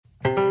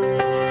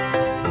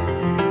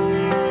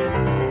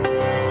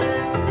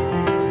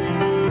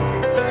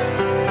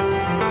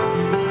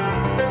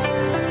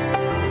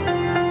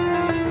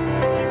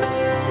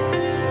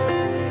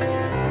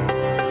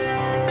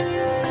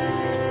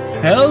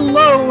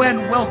And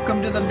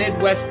welcome to the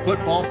Midwest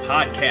Football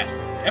Podcast,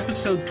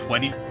 episode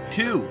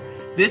 22.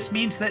 This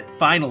means that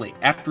finally,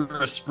 after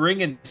a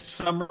spring and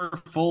summer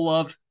full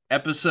of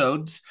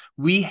episodes,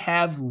 we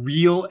have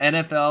real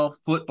NFL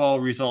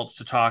football results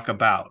to talk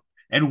about.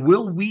 And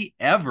will we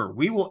ever?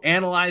 We will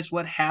analyze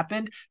what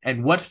happened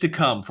and what's to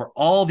come for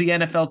all the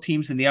NFL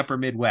teams in the upper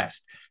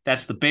Midwest.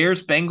 That's the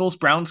Bears, Bengals,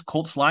 Browns,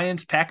 Colts,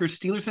 Lions, Packers,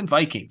 Steelers, and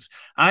Vikings.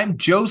 I'm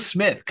Joe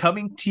Smith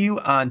coming to you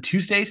on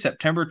Tuesday,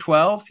 September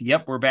 12th.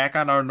 Yep, we're back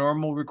on our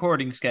normal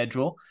recording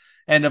schedule.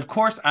 And of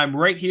course, I'm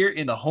right here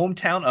in the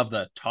hometown of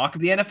the talk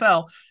of the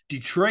NFL,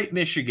 Detroit,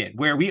 Michigan,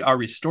 where we are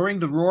restoring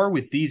the roar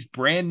with these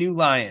brand new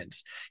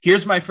Lions.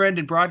 Here's my friend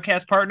and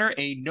broadcast partner,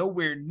 a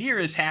nowhere near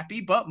as happy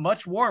but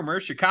much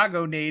warmer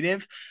Chicago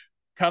native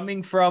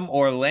coming from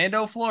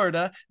Orlando,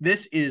 Florida.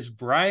 This is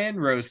Brian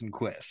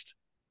Rosenquist.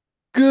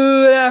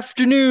 Good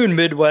afternoon,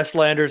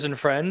 Midwestlanders and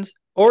friends,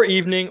 or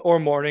evening or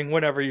morning,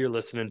 whenever you're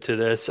listening to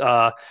this.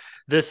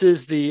 This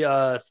is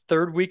the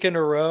third week in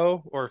a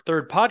row, or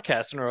third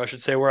podcast in a row, I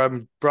should say, where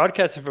I'm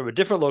broadcasting from a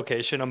different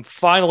location. I'm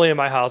finally in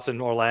my house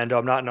in Orlando.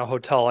 I'm not in a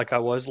hotel like I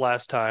was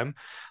last time.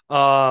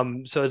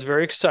 So it's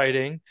very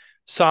exciting.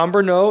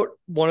 Somber note,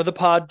 one of the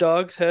pod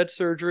dogs had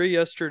surgery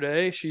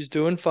yesterday. She's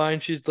doing fine.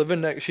 She's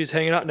she's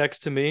hanging out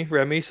next to me.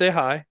 Remy, say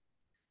hi.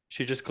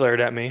 She just glared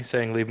at me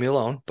saying, leave me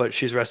alone, but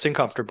she's resting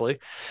comfortably.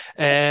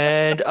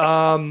 And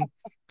that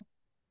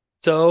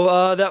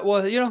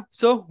was,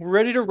 so we're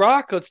ready to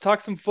rock. Let's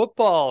talk some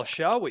football,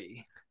 shall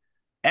we?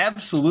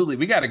 Absolutely.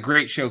 We got a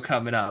great show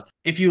coming up.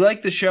 If you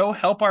like the show,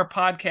 help our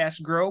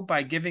podcast grow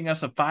by giving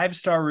us a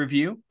 5-star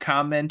review,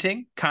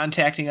 commenting,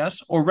 contacting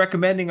us, or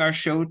recommending our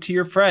show to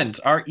your friends.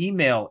 Our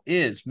email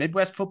is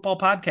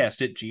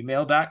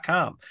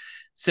midwestfootballpodcast@gmail.com.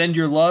 Send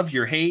your love,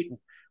 your hate,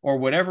 or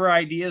whatever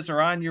ideas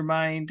are on your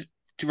mind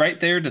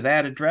right there to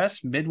that address,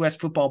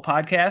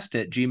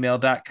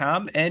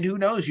 midwestfootballpodcast@gmail.com. And who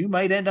knows, you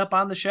might end up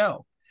on the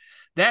show.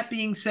 That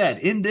being said,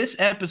 in this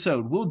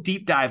episode, we'll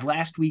deep dive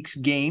last week's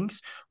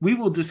games. We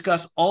will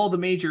discuss all the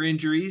major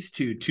injuries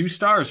to 2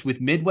 stars with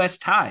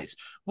Midwest ties.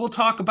 We'll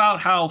talk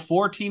about how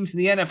 4 teams in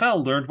the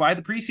NFL learned why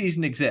the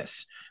preseason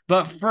exists.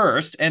 But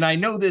first, and I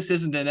know this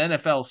isn't an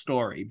NFL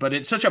story, but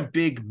it's such a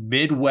big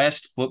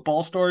Midwest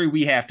football story,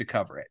 we have to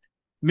cover it.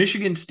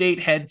 Michigan State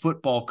head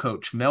football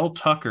coach Mel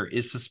Tucker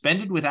is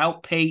suspended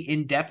without pay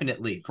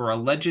indefinitely for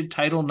alleged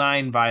Title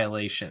IX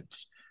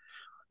violations.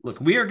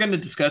 Look, we are going to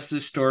discuss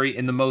this story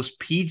in the most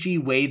PG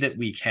way that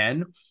we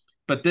can,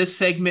 but this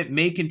segment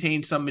may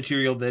contain some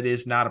material that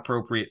is not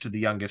appropriate to the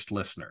youngest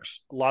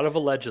listeners. A lot of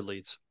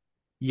allegedlys.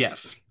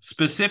 Yes.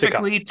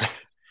 Specifically,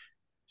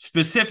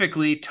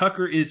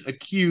 Tucker is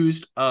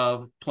accused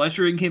of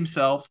pleasuring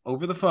himself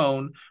over the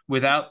phone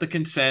without the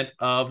consent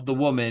of the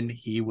woman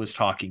he was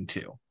talking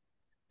to.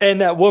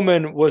 And that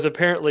woman was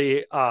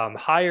apparently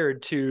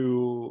hired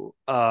to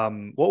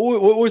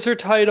what was her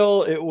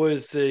title? It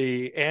was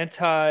the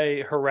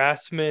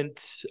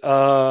anti-harassment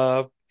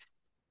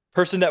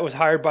person that was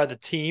hired by the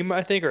team,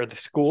 I think, or the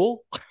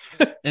school.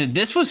 And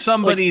this was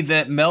somebody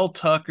that Mel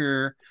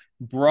Tucker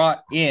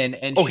brought in,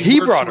 and he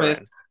brought her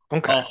in.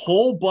 Okay. A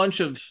whole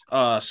bunch of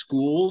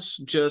schools,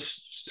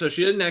 just so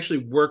she didn't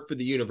actually work for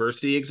the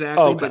university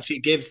exactly, but she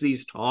gives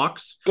these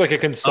talks like a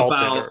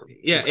consultant. About,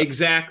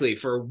 exactly,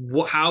 for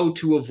how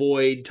to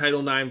avoid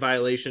Title IX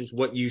violations,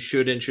 what you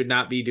should and should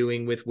not be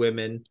doing with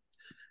women,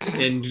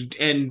 and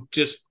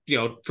just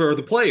for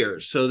the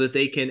players so that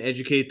they can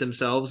educate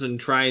themselves and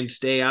try and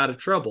stay out of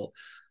trouble.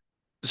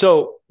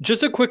 So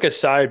just a quick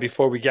aside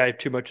before we dive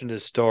too much into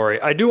this story,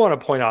 I do want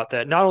to point out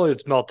that not only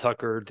is Mel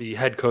Tucker the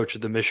head coach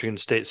of the Michigan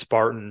State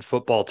Spartan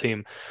football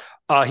team,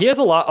 he has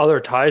a lot other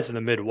ties in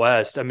the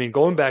Midwest. I mean,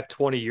 going back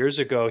 20 years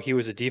ago, he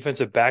was a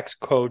defensive backs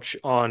coach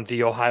on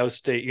the Ohio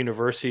State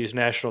University's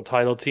national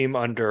title team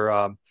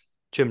under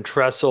Jim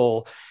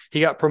Tressel.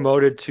 He got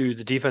promoted to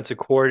the defensive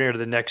coordinator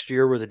the next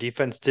year where the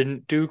defense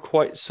didn't do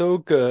quite so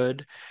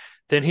good.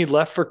 Then he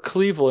left for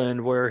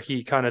Cleveland, where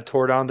he kind of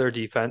tore down their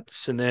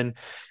defense. And then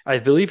I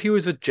believe he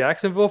was with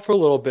Jacksonville for a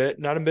little bit,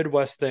 not a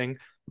Midwest thing.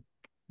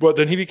 But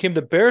then he became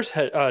the Bears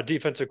head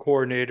defensive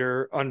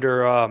coordinator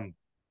under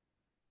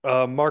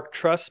Mark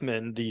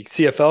Trestman, the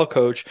CFL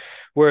coach,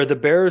 where the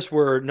Bears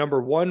were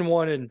number 1,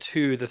 1, and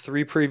 2 the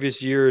 3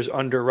 previous years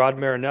under Rod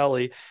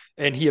Marinelli.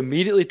 And he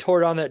immediately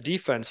tore down that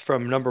defense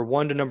from number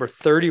 1 to number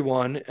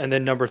 31 and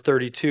then number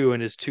 32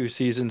 in his 2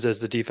 seasons as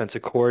the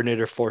defensive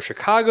coordinator for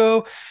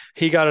Chicago.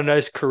 He got a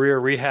nice career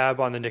rehab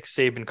on the Nick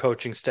Saban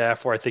coaching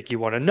staff, where I think he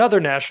won another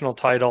national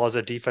title as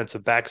a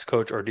defensive backs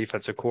coach or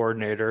defensive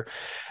coordinator.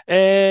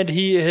 And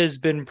he has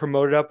been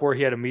promoted up where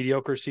he had a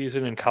mediocre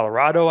season in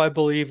Colorado, I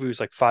believe. He was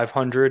like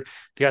 500.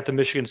 He got the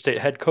Michigan State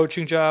head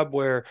coaching job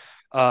where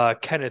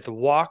Kenneth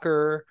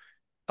Walker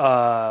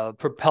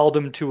propelled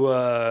him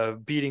to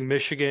beating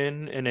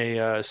Michigan in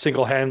a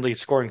single-handedly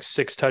scoring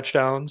 6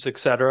 touchdowns,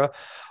 etc.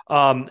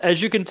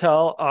 As you can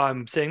tell,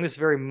 I'm saying this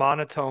very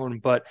monotone,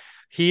 but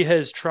he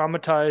has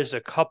traumatized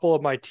a couple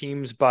of my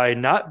teams by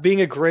not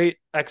being a great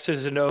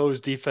X's and O's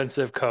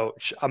defensive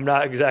coach. I'm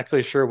not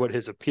exactly sure what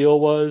his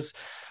appeal was,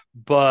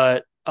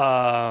 but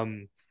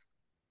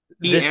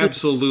He This is,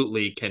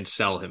 absolutely can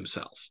sell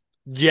himself.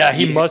 yeah,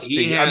 he He must he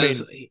be. I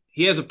has mean,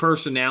 he has a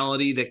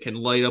personality that can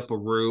light up a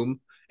room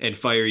and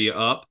fire you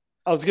up.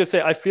 I was gonna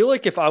say, I feel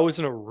like if I was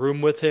in a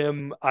room with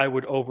him, I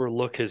would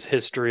overlook his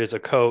history as a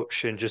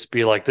coach and just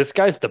be like, this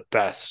guy's the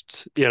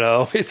best. You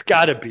know, it's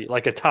got to be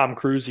like a Tom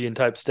Cruisian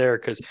type stare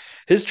because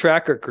his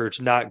track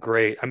record's not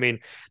great. I mean,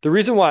 the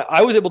reason why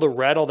I was able to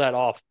rattle that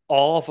off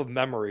all off of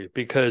memory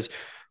because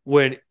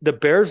when the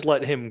Bears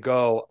let him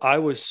go, I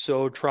was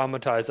so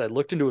traumatized. I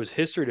looked into his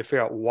history to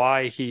figure out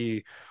why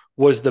he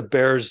was the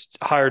Bears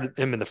hired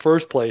him in the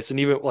first place. And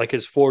even like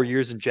his 4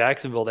 years in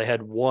Jacksonville, they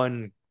had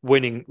one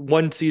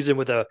season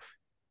with a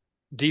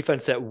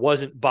defense that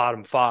wasn't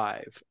bottom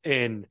five.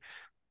 And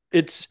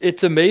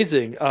it's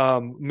amazing.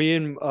 Me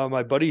and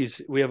my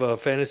buddies, we have a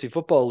fantasy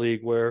football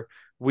league where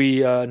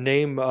we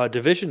name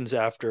divisions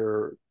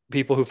after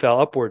people who fell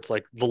upwards,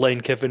 like the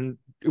Lane Kiffin.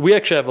 We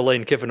actually have a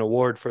Lane Kiffin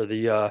award for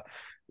the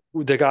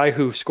guy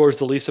who scores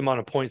the least amount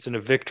of points in a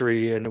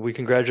victory, and we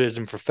congratulate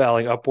him for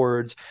fouling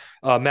upwards.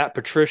 Matt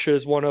Patricia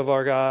is one of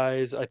our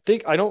guys. I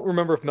don't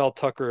remember if Mel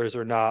Tucker is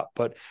or not,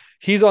 but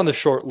he's on the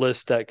short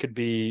list that could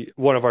be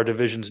one of our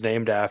divisions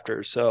named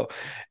after. So,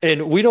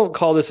 and we don't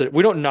call this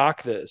we don't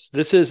knock this.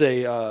 This is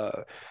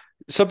a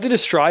something to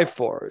strive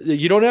for.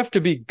 You don't have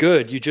to be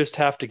good, you just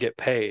have to get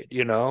paid,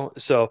 you know?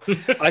 So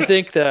I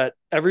think that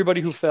everybody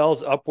who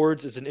fails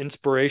upwards is an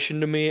inspiration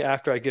to me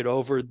after I get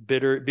over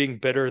being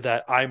bitter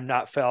that I'm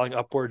not failing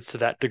upwards to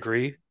that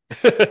degree.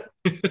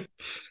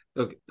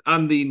 Okay.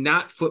 On the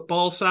not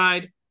football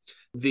side,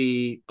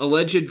 the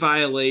alleged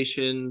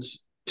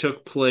violations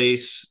took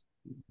place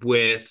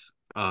with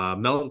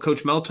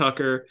Coach Mel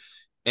Tucker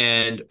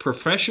and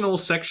professional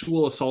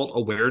sexual assault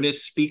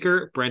awareness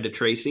speaker Brenda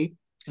Tracy.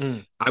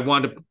 Mm, I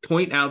want to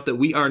point out that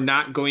we are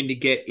not going to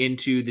get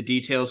into the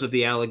details of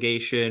the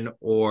allegation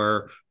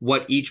or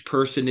what each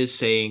person is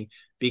saying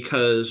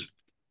because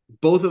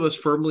both of us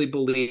firmly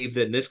believe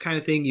that in this kind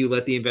of thing, you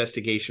let the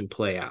investigation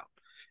play out.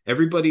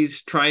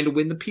 Everybody's trying to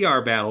win the PR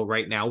battle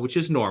right now, which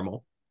is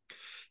normal.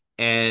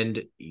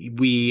 And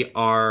we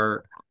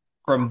are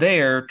from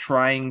there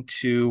trying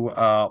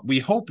to we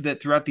hope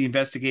that throughout the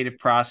investigative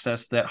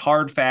process that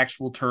hard facts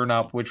will turn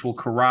up which will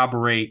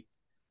corroborate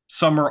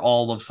some or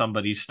all of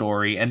somebody's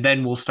story, and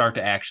then we'll start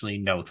to actually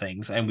know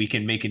things and we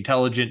can make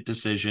intelligent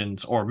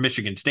decisions, or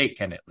Michigan State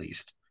can at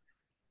least,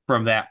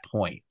 from that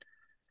point.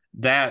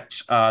 That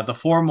the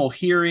formal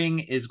hearing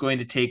is going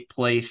to take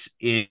place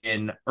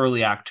in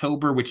early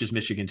October, which is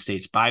Michigan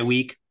State's bye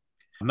week.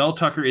 Mel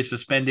Tucker is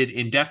suspended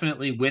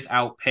indefinitely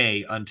without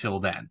pay until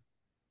then,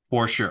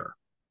 for sure.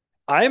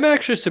 I'm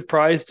actually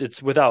surprised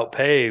it's without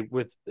pay.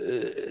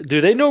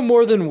 Do they know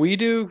more than we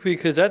do?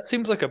 Because that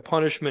seems like a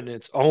punishment in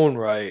its own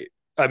right.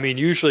 I mean,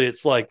 usually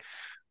it's like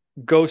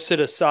go sit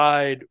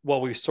aside while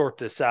we sort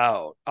this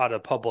out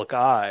of public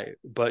eye.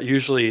 But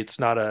usually it's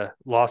not a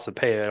loss of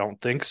pay. I don't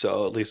think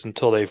so, at least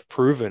until they've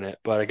proven it.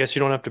 But I guess you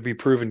don't have to be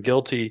proven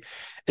guilty.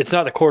 It's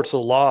not the courts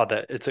of law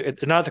that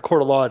not the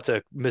court of law. It's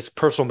a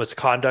personal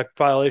misconduct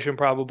violation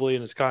probably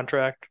in his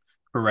contract.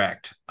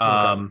 Correct.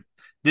 Okay.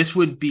 This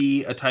would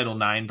be a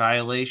Title IX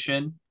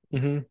violation,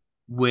 Hmm.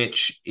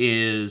 which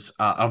is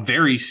a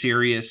very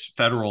serious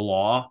federal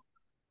law,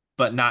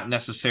 but not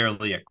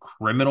necessarily a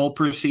criminal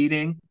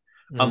proceeding,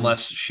 Mm.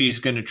 unless she's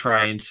going to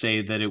try and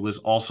say that it was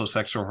also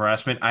sexual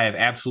harassment. I have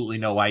absolutely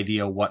no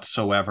idea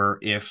whatsoever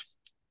if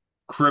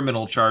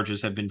criminal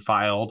charges have been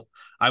filed.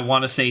 I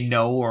want to say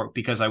no, or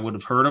because I would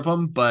have heard of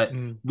them, but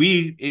Mm.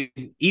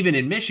 even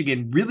in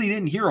Michigan, really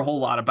didn't hear a whole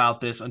lot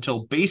about this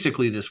until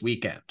basically this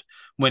weekend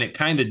when it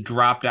kind of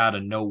dropped out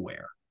of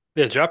nowhere.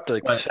 Yeah, it dropped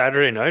like But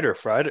Saturday night or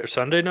Friday or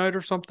Sunday night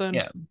or something.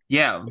 yeah,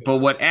 yeah. But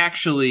what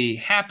actually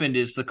happened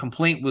is the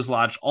complaint was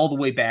lodged all the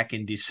way back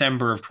in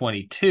December of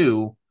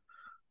 22.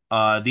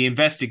 The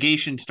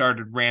investigation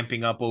started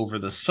ramping up over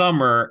the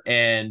summer,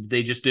 and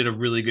they just did a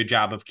really good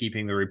job of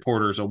keeping the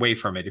reporters away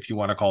from it, if you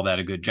want to call that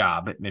a good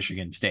job at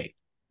Michigan State.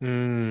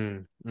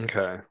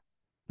 Okay.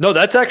 No,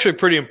 that's actually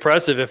pretty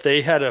impressive. If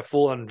they had a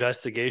full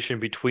investigation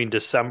between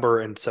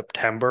December and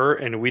September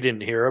and we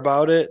didn't hear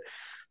about it,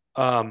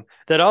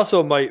 that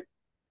also might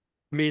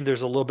mean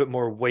there's a little bit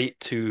more weight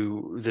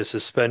to the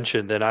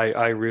suspension than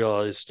I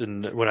realized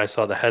when I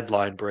saw the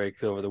headline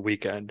break over the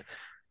weekend.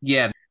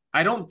 Yeah,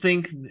 I don't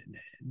think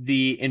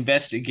the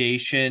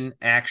investigation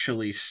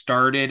actually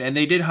started, and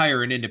they did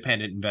hire an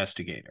independent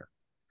investigator.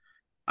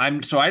 I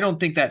don't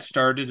think that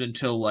started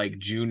until like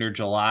June or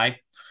July,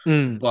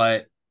 Mm,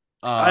 but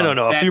I don't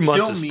know. A few that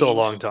months still is still a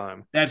long means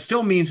time.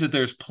 that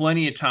there's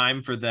plenty of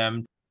time for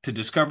them to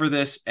discover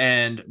this.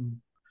 And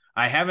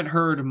I haven't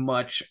heard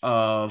much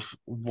of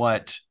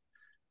what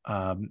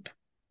um,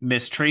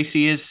 Miss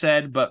Tracy has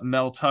said, but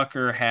Mel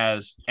Tucker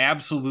has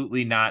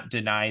absolutely not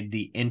denied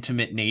the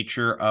intimate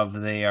nature of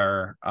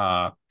their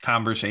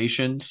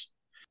conversations.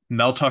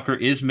 Mel Tucker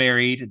is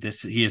married.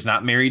 He is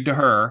not married to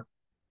her.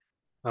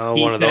 He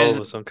One of says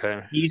those,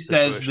 okay, he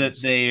says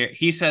situations.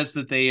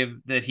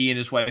 that he and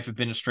his wife have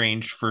been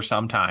estranged for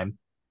some time.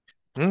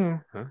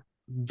 Mm, okay.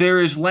 there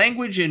is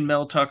language in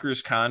Mel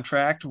Tucker's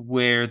contract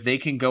where they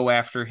can go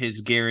after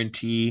his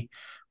guarantee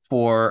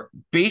for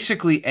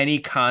basically any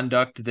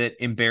conduct that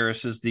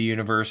embarrasses the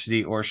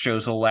university or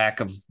shows a lack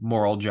of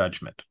moral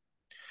judgment.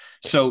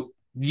 So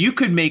you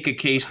could make a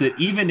case that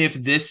even if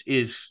this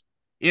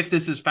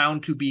is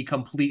found to be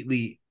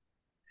completely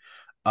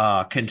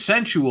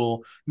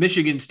consensual,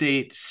 Michigan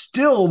State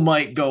still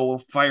might go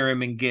fire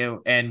him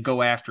and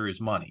go after his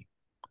money,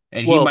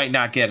 and he Well, might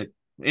not get it.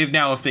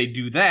 If they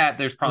do that,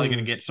 there's probably going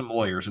to mm, get some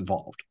lawyers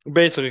involved.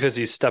 basically because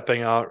he's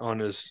stepping out on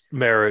his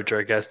marriage,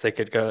 I guess they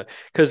could go.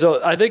 Because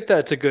I think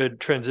that's a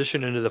good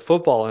transition into the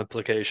football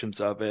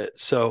implications of it.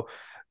 So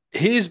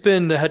he's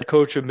been the head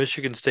coach of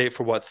Michigan State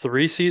for what,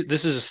 3 seasons?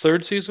 This is his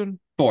third season?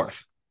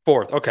 Fourth,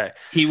 Fourth. Okay.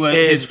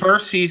 his And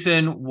first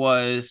season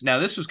was now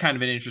this was kind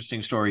of an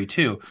interesting story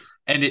too,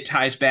 and it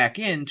ties back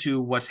into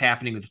what's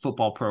happening with the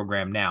football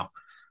program now.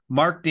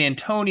 Mark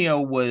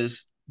D'Antonio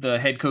was the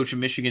head coach of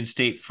Michigan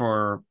State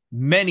for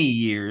many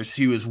years.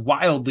 He was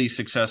wildly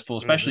successful,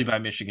 especially mhm. by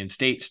Michigan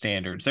State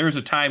standards. There was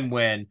a time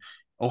when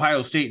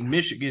Ohio State and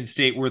Michigan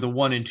State were the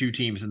 1 and 2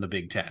 teams in the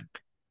Big Ten.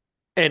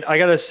 And I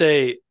gotta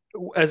say,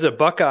 as a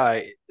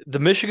Buckeye, the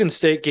Michigan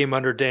State game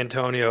under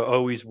D'Antonio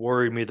always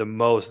worried me the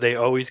most. They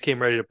always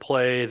came ready to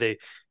play.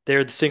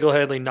 They're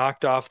single-handedly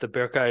knocked off the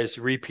Buckeyes'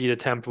 repeat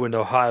attempt when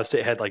Ohio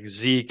State had like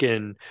Zeke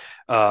and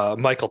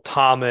Michael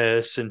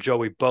Thomas and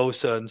Joey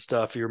Bosa and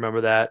stuff. You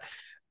remember that?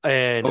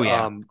 And Oh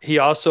yeah, he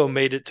also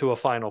made it to a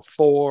Final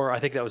Four. I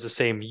think that was the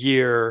same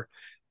year.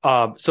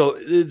 So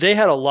they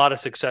had a lot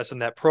of success in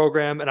that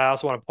program. And I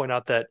also want to point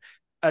out that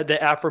the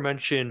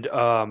aforementioned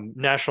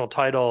national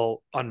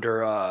title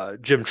under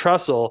Jim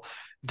Tressel,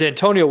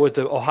 D'Antonio was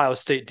the Ohio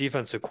State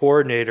defensive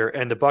coordinator,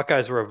 and the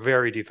Buckeyes were a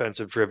very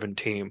defensive-driven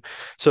team.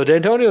 So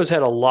D'Antonio's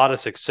had a lot of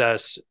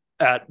success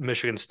at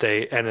Michigan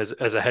State and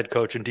as a head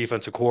coach and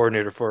defensive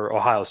coordinator for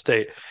Ohio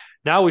State.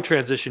 Now we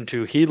transition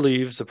to he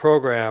leaves the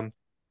program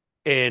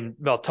and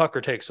Mel Tucker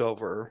takes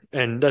over,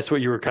 and that's what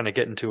you were kind of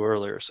getting to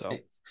earlier. So,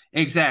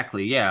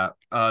 exactly. Yeah.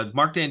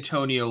 Mark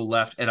D'Antonio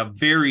left at a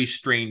very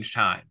strange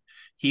time.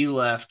 He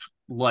left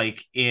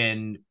like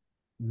in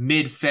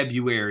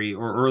mid-February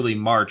or early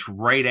March,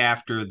 right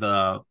after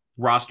the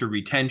roster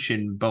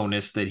retention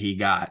bonus that he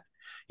got.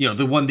 You know,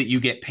 the one that you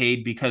get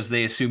paid because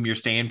they assume you're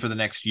staying for the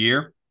next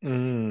year.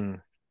 mm.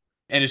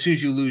 And as soon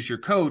as you lose your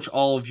coach,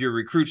 all of your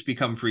recruits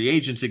become free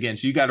agents again.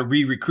 So you got to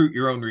re-recruit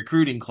your own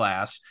recruiting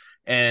class.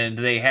 And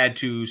they had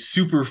to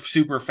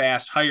super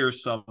fast hire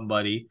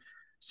somebody.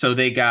 So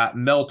they got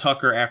Mel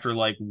Tucker after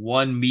like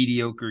one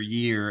mediocre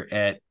year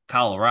at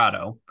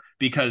Colorado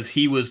because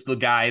he was the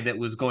guy that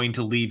was going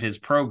to leave his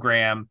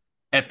program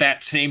at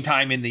that same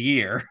time in the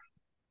year.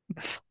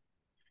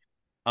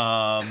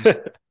 Um,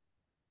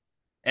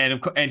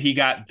 and he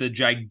got the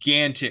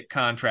gigantic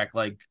contract.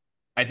 Like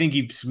I think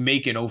he's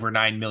making over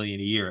 9 million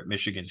a year at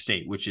Michigan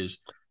State, which is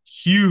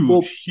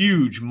Well,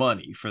 huge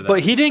money for but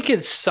them. he didn't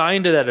get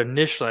signed to that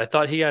initially. I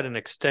thought he had an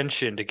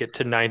extension to get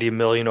to 90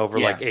 million over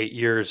like Yeah, 8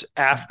 years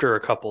after a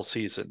couple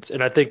seasons.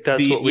 And I think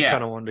that's the what we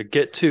kind yeah of wanted to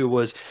get to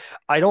was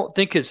I don't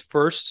think his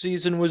first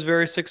season was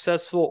very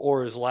successful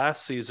or his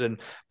last season,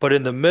 but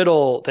in the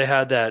middle they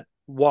had that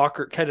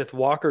Kenneth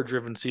Walker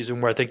driven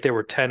season where I think they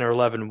were 10 or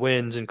 11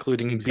 wins,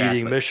 including beating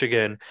exactly.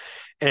 Michigan.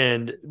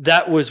 And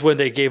that was when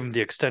they gave him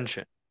the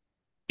extension.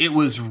 It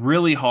was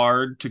really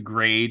hard to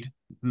grade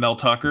Mel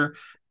Tucker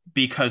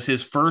because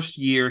his first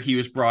year he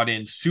was brought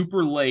in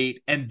super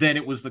late, and then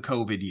it was the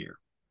COVID year.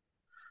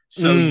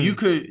 So you Mm.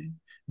 could.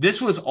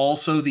 This was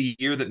also the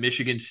year that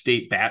Michigan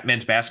State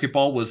men's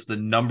basketball was the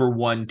number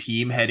 1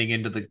 team heading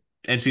into the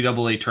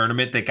NCAA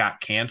tournament that got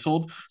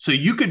canceled. So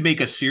you could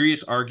make a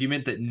serious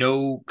argument that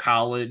no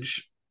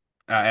college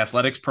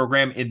athletics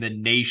program in the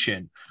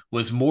nation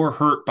was more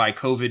hurt by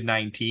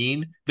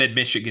COVID-19 than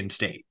Michigan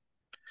State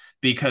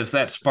because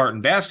that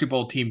Spartan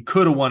basketball team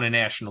could have won a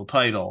national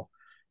title.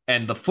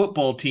 And the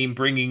football team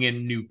bringing in a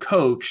new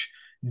coach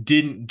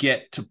didn't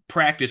get to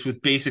practice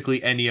with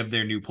basically any of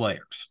their new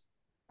players.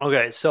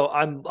 Okay, so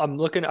I'm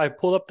looking. I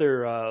pulled up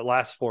their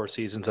last 4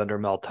 seasons under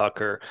Mel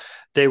Tucker.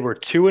 They were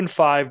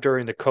 2-5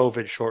 during the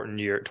COVID shortened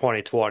year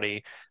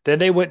 2020. Then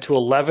they went to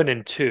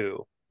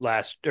 11-2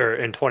 last or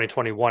in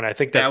 2021. I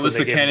think That that's when was they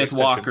the gave him the Kenneth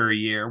extension. Walker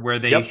year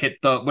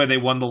Yep, where they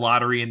won the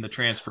lottery in the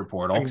transfer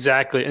portal.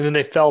 exactly. And then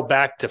they fell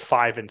back to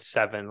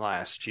 5-7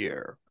 last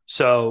year.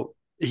 So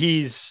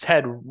he's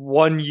had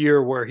 1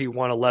 year where he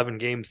won 11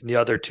 games, and the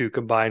other two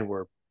combined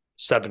were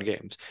 7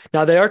 games.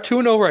 Now they are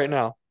 2-0 right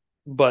now.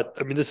 But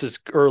I mean, this is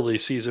early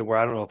season where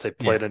I don't know if they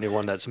Yeah. played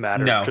anyone that's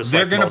mattered, No, just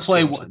like most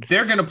teams.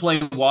 they're going to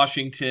play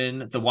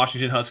Washington, the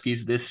Washington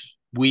Huskies this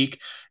week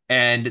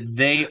and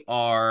they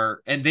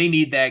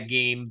need that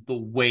game the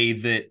way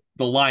that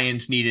the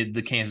Lions needed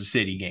the Kansas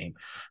City game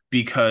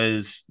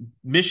because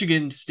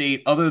Michigan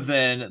State other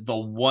than the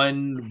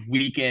one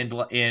weekend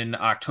in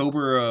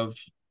October of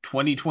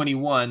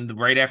 2021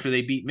 right after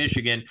they beat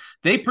Michigan,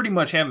 they pretty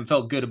much haven't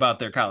felt good about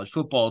their college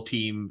football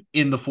team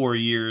in the 4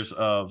 years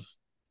of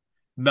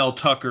Mel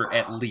Tucker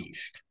at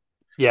least.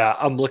 Yeah,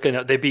 I'm looking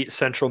at they beat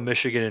Central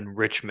Michigan and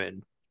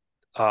Richmond.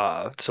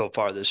 so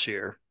far this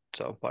year.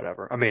 So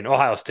whatever. I mean,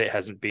 Ohio State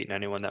hasn't beaten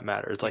anyone that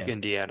matters like Yeah.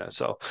 Indiana.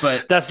 So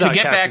But that's to not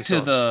get casting back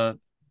to stones.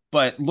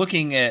 but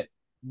looking at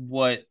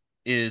what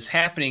is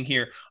happening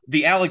here,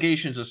 the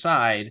allegations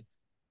aside,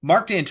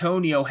 Mark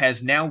D'Antonio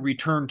has now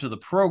returned to the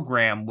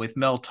program with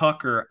Mel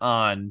Tucker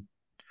on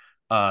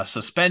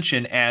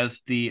suspension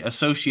as the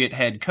associate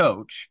head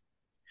coach.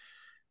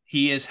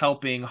 He is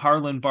helping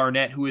Harlan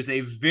Barnett, who is a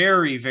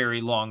very,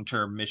 very long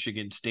term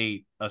Michigan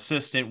State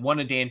assistant, one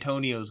of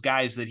D'Antonio's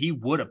guys that he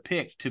would have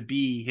picked to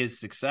be his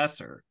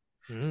successor.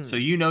 So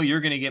Mm. you know you're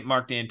going to get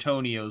Mark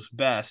D'Antonio's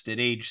best at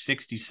age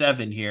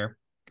 67 here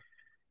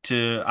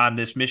to on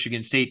this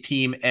Michigan State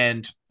team.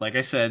 And like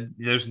I said,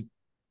 there's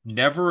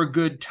never a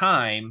good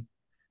time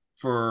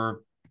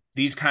for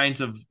these kinds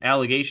of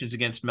allegations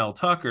against Mel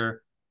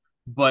Tucker.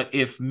 But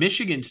if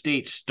Michigan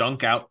State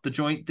stunk out the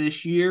joint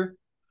this year,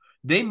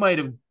 they might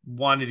have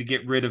wanted to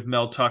get rid of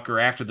Mel Tucker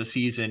after the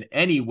season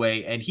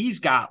anyway. And he's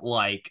got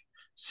like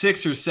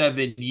 6 or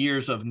 7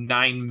 years of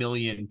 9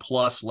 million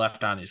plus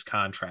left on his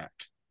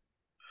contract.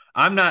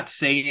 I'm not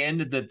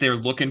saying that they're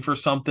looking for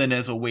something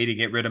as a way to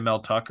get rid of Mel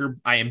Tucker.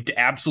 I am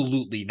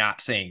absolutely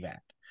not saying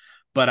that.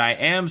 But I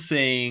am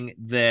saying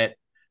that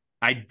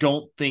I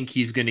don't think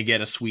he's going to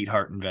get a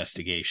sweetheart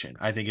investigation.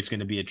 I think it's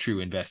going to be a true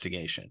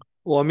investigation.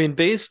 Well, I mean,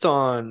 based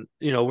on,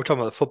 we're talking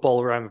about the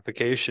football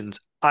ramifications.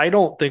 I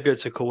don't think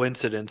it's a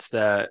coincidence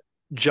that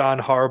John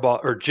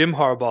Harbaugh or Jim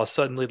Harbaugh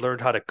suddenly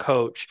learned how to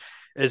coach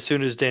as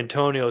soon as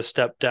D'Antonio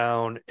stepped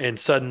down, and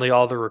suddenly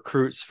all the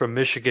recruits from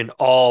Michigan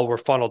all were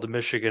funneled to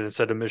Michigan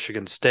instead of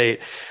Michigan State.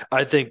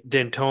 I think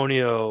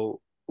D'Antonio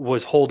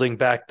was holding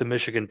back the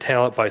Michigan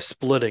talent by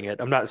splitting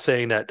it. I'm not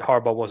saying that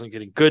Harbaugh wasn't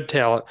getting good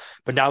talent,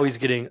 but now he's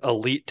getting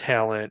elite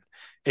talent,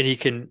 and he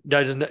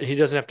doesn't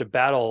have to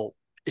battle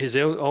his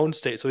own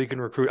state, so he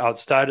can recruit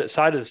outside of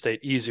the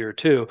state easier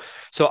too.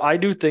 So I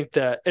do think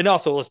that, and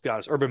also let's be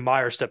honest, Urban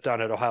Meyer stepped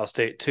down at Ohio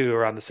State too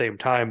around the same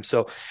time.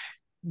 So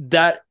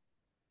that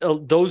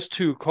those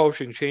two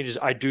coaching changes,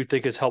 I do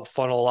think has helped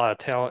funnel a lot of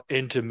talent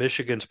into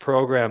Michigan's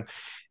program.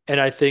 And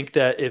I think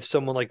that if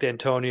someone like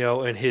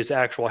D'Antonio and his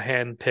actual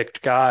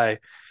hand-picked guy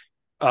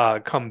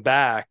come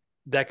back,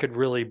 that could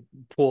really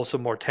pull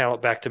some more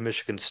talent back to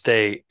Michigan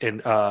State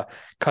and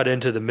cut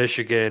into the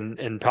Michigan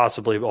and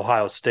possibly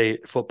Ohio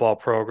State football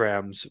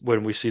programs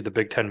when we see the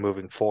Big Ten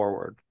moving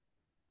forward.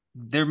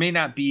 There may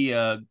not be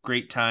a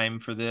great time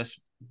for this,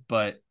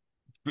 but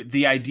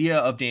the idea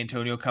of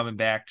D'Antonio coming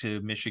back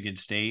to Michigan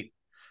State,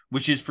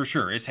 which is for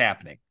sure, it's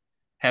happening,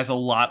 has a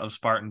lot of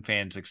Spartan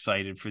fans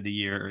excited for the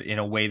year in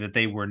a way that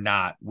they were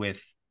not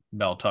with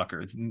Mel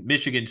Tucker.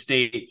 Michigan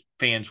State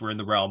fans were in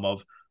the realm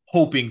of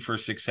hoping for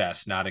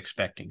success, not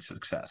expecting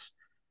success.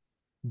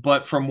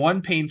 But from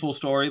one painful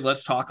story,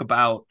 let's talk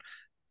about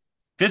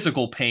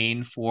physical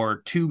pain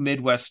for two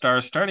Midwest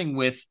stars, starting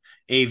with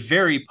a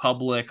very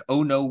public,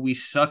 oh no, we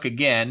suck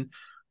again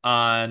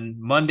on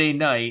Monday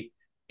night.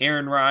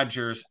 Aaron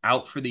Rodgers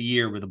out for the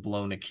year with a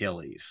blown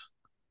Achilles.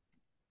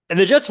 And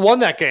the Jets won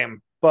that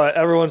game, but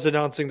everyone's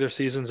announcing their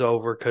season's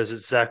over because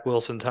it's Zach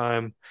Wilson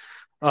time.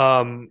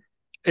 Um,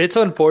 it's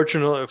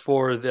unfortunate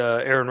for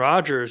the Aaron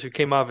Rodgers who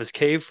came out of his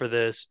cave for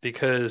this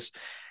because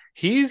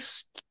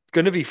he's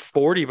going to be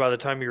 40 by the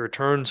time he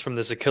returns from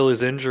this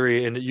Achilles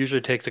injury, and it usually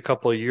takes a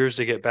couple of years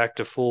to get back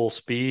to full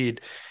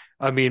speed.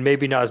 I mean,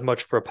 maybe not as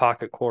much for a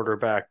pocket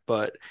quarterback,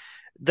 but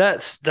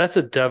that's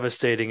a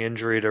devastating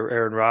injury to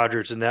Aaron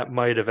Rodgers, and that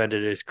might have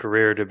ended his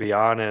career, to be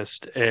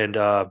honest. And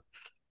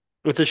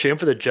it's a shame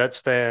for the Jets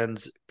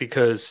fans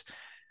because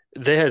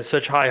they had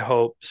such high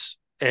hopes,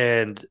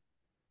 and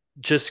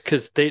just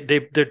because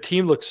their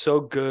team looked so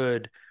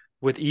good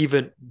with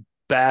even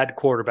bad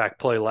quarterback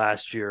play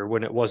last year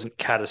when it wasn't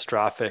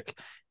catastrophic.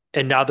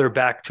 And now they're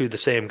back to the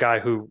same guy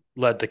who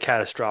led the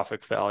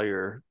catastrophic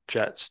failure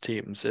Jets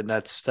teams. And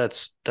that's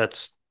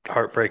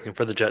heartbreaking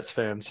for the Jets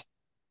fans.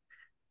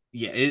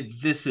 Yeah,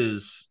 this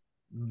is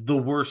the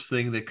worst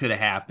thing that could have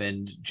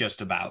happened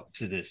just about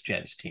to this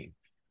Jets team.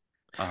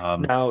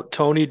 Now,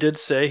 Tony did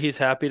say he's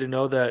happy to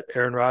know that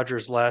Aaron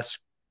Rodgers' last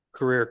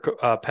career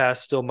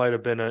pass still might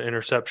have been an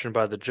interception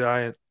by the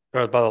Giant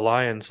or by the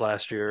Lions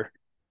last year.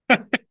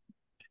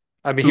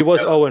 I mean, he Who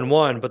was knows?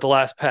 0-1, but the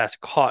last pass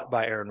caught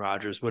by Aaron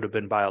Rodgers would have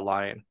been by a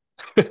Lion.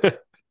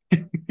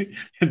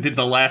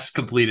 The last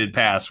completed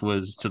pass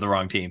was to the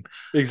wrong team.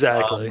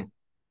 Exactly. Um,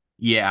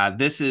 yeah,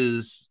 this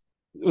is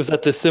Was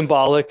that the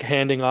symbolic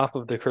handing off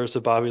of the curse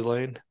of Bobby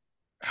Lane?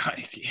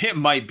 it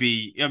might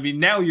be. I mean,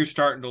 now you're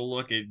starting to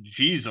look at,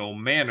 geez, oh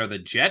man, are the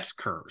Jets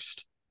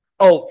cursed?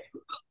 Oh,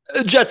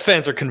 Jets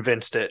fans are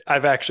convinced it.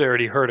 I've actually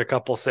already heard a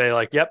couple say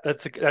like, "Yep,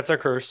 that's a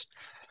curse."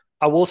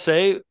 I will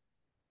say,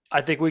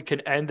 I think we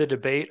can end the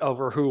debate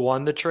over who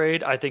won the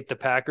trade. I think the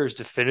Packers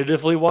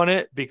definitively won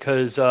it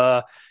because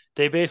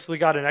they basically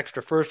got an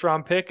extra first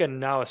round pick and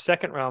now a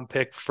second round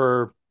pick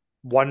for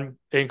one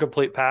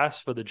incomplete pass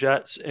for the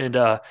Jets. And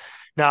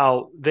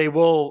Now, they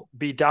will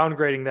be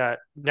downgrading that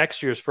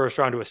next year's first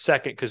round to a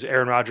second because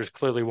Aaron Rodgers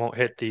clearly won't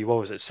hit the, what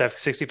was it,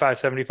 65,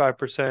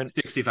 75%?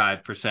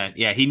 65%.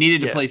 Yeah, he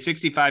needed to Yeah. play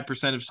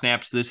 65% of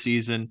snaps this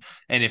season.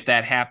 And if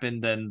that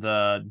happened, then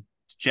the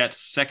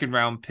Jets' second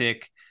round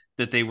pick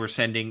that they were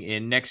sending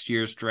in next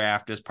year's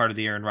draft as part of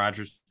the Aaron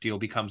Rodgers deal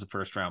becomes a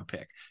first round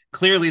pick.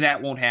 Clearly,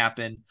 that won't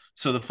happen.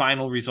 So the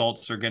final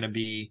results are going to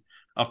be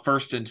a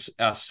first and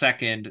a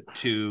second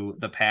to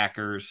the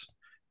Packers,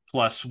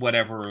 plus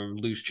whatever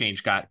loose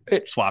change got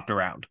It, swapped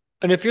around.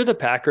 And if you're the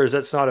Packers,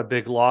 that's not a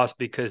big loss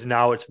because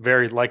now it's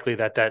very likely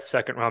that that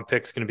second round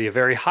pick is going to be a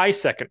very high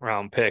second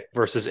round pick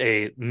versus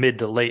a mid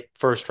to late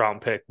first round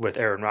pick with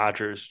Aaron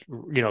Rodgers,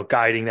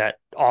 guiding that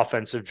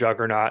offensive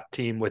juggernaut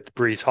team with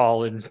Brees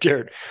Hall and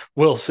Jared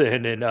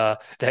Wilson and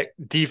that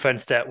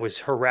defense that was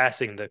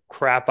harassing the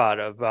crap out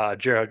of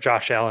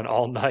Josh Allen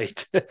all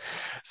night.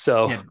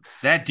 So Yeah,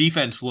 that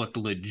defense looked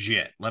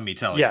legit, let me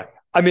tell yeah, you.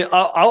 I mean,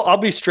 I'll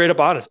be straight up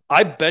honest.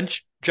 I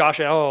benched Josh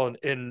Allen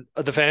in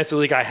the fantasy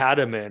league I had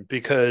him in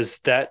because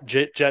that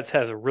Jets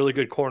has a really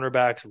good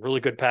cornerbacks, really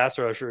good pass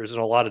rushers, and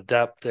a lot of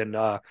depth. And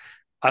I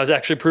was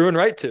actually proven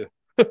right to.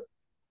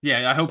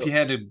 Yeah, I hope So, you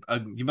had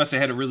you must have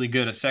had a really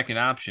good a second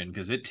option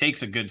because it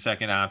takes a good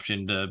second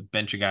option to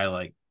bench a guy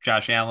like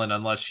Josh Allen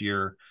unless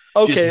you're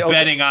okay, just okay,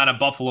 betting on a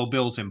Buffalo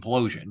Bills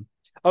implosion.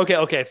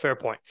 okay. Fair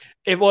point.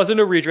 It wasn't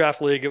a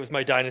redraft league; it was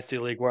my dynasty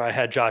league where I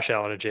had Josh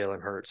Allen and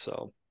Jalen Hurts.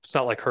 So it's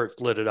not like Hurts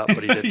lit it up,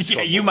 but he didn't Yeah,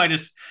 score you points. might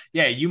just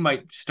yeah, you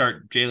might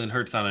start Jalen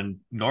Hurts on a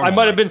I normal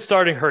might have night. been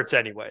starting Hurts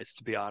anyways,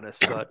 to be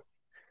honest, but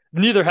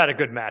neither had a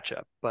good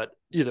matchup. But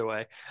either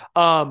way,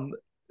 um,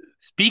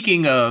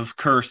 Speaking of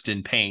cursed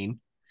and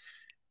pain,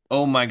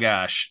 oh my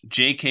gosh,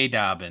 J.K.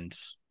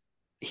 Dobbins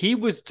he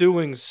was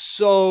doing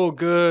so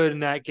good in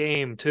that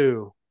game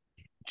too.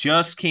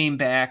 just came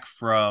back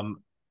from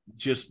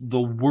just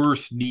the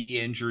worst knee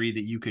injury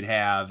that you could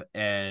have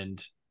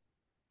and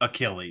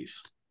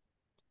Achilles.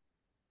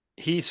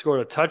 He scored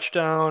a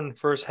touchdown.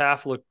 First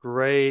half looked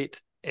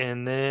great,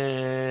 and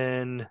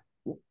then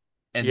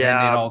And then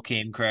it yeah, all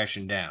came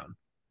crashing down.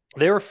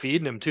 they were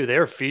feeding him too. They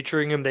were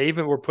featuring him. They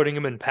even were putting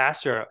him in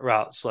passer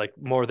routes like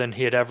more than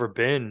he had ever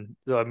been.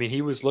 So, I mean,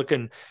 he was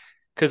looking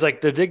because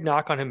like the big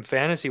knock on him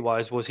fantasy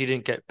wise was he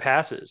didn't get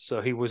passes,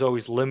 so he was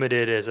always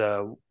limited as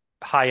a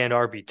high end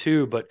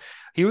RB2. But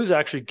he was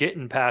actually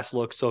getting pass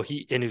looks, so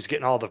he was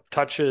getting all the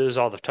touches,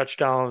 all the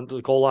touchdown,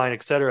 the goal line,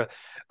 etc.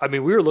 I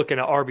mean, we were looking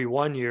at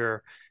RB1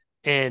 year,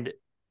 and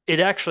it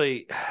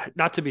actually,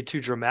 not to be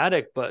too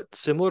dramatic, but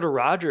similar to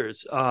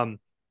Rodgers.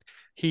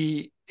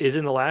 He is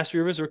in the last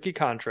year of his rookie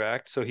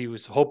contract, so he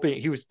was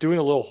doing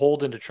a little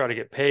hold in to try to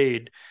get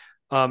paid.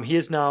 He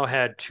has now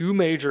had two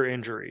major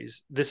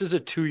injuries. This is a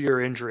 2 year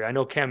injury. I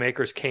know Cam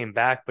Akers came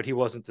back, but he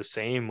wasn't the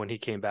same when he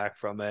came back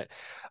from it.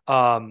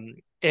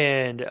 And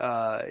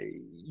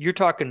you're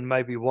talking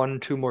maybe 1,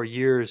 2 more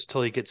years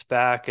till he gets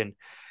back, and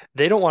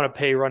they don't want to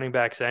pay running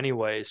backs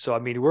anyway. So I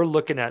mean, we're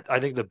looking at I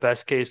think the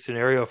best case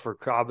scenario for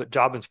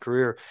Dobbins'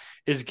 career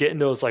is getting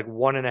those like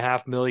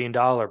 $1.5 million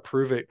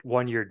prove it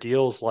 1 year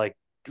deals like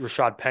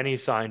Rashad Penny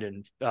signed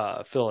in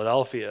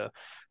Philadelphia.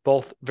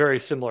 Both very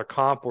similar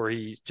comp where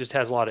he just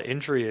has a lot of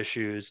injury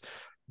issues,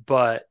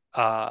 but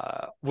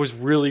was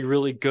really,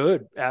 really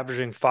good,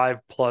 averaging 5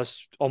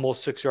 plus,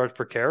 almost 6 yards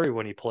per carry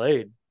when he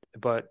played,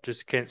 but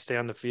just can't stay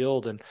on the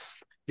field. And,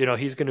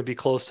 he's going to be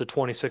close to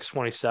 26,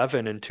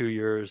 27 in 2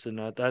 years. And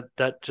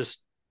that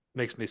just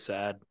makes me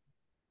sad.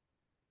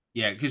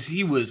 Yeah, because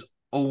he was,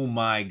 oh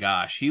my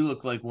gosh, he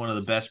looked like one of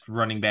the best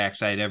running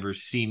backs I'd ever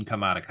seen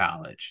come out of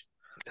college.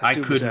 That I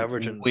dude was couldn't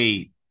averaging,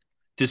 wait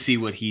to see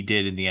what he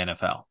did in the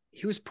NFL.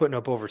 he was putting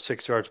up over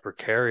 6 yards per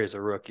carry as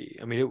a rookie.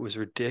 I mean, it was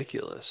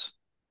ridiculous.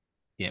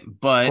 Yeah,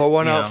 Pour but,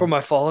 one out for my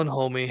fallen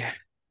homie.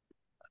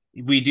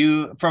 we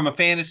do, from a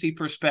fantasy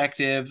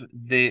perspective,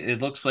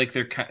 it looks like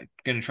they're going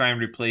to try and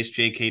replace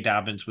J.K.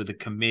 Dobbins with a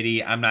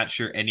committee. I'm not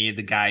sure any of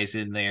the guys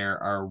in there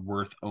are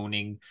worth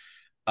owning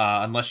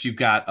unless you've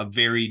got a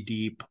very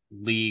deep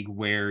league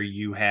where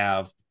you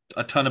have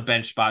a ton of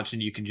bench spots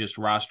and you can just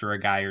roster a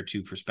guy or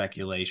two for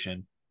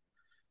speculation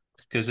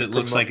because Yeah, it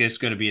looks like it's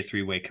going to be a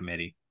three-way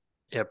committee.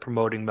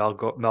 promoting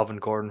Melvin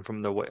Gordon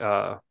from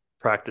the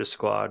practice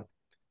squad.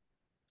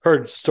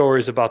 Heard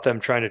stories about them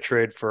trying to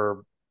trade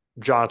for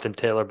Jonathan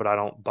Taylor, but I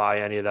don't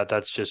buy any of that.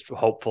 That's just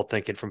hopeful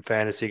thinking from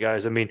fantasy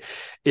guys. I mean,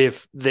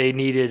 if they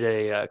needed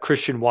a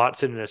Christian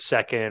Watson in a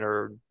second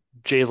or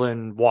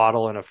Jalen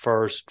Waddle in a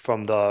first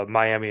from the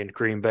Miami and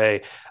Green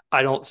Bay,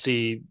 I don't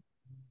see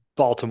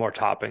Baltimore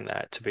topping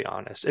that, to be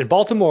honest. And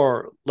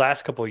Baltimore,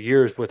 last couple of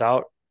years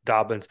without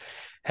Dobbins,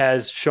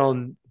 has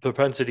shown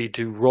propensity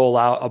to roll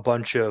out a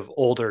bunch of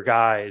older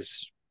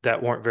guys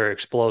that weren't very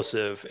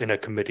explosive in a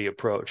committee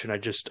approach. And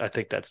I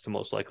think that's the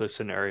most likely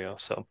scenario.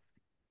 So,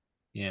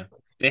 Yeah.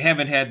 They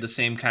haven't had the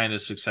same kind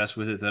of success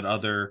with it that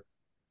other,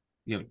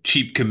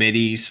 cheap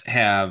committees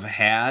have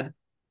had,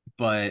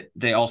 but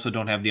they also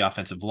don't have the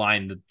offensive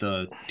line that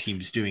the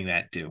teams doing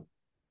that do.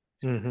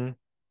 mm-hmm.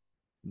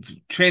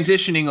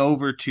 transitioning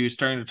over to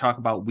starting to talk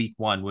about week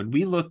one, when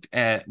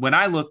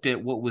I looked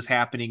at what was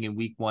happening in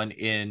week one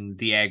in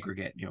the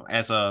aggregate,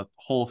 as a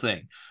whole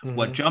thing,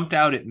 what Hmm. jumped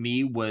out at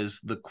me was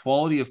the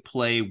quality of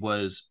play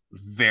was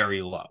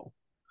very low.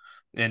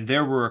 And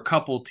there were a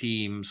couple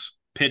teams,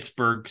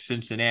 Pittsburgh,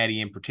 Cincinnati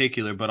in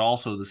particular, but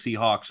also the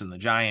Seahawks and the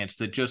Giants,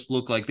 that just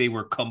looked like they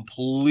were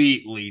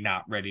completely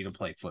not ready to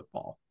play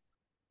football.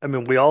 I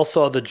mean, we all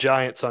saw the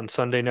Giants on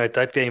Sunday night.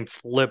 That game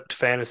flipped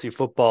fantasy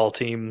football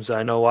teams.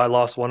 I know I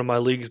lost one of my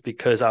leagues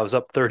because I was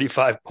up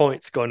 35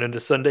 points going into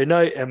Sunday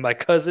night, and my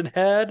cousin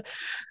had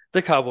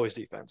the Cowboys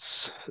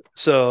defense.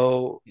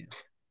 So, Yeah.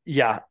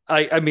 yeah,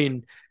 I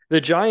mean,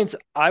 the Giants,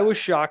 I was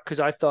shocked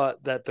because I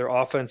thought that their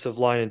offensive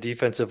line and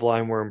defensive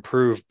line were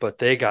improved, but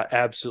they got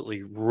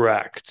absolutely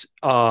wrecked.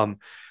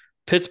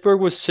 Pittsburgh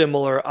was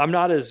similar. I'm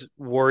not as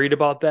worried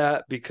about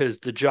that because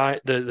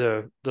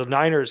the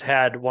Niners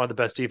had one of the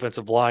best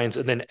defensive lines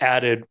and then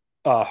added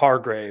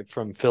Hargrave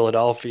from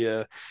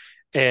Philadelphia,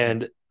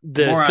 and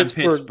the More on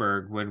Pittsburgh.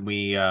 Pittsburgh when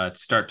we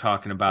start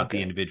talking about the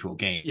Okay. individual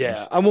Yeah,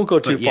 games. I won't go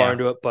too But far yeah,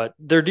 into it, but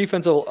their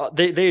defensive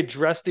they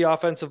address the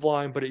offensive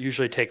line, but it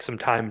usually takes some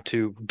time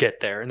to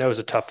get there, and that was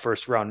a tough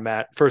first week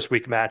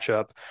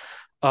matchup.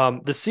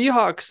 The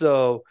Seahawks,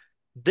 though,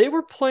 they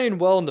were playing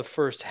well in the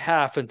first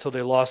half until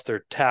they lost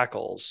their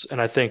tackles,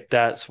 and I think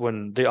that's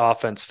when the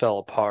offense fell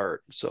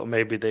apart. So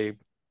maybe they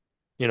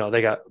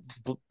got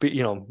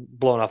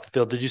blown off the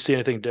field. Did you see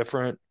anything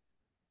different,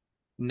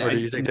 or do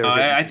you think no, they were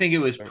I getting? think it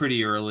was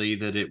pretty early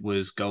that it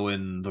was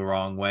going the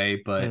wrong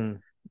way, but Mm,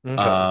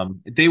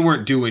 okay. they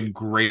weren't doing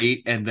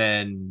great, and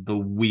then the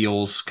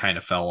wheels kind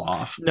of fell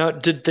off. Now,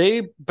 did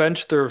they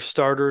bench their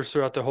starters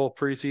throughout the whole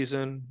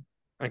preseason?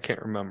 I can't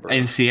In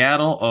remember.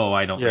 Seattle, oh,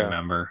 I don't Yeah.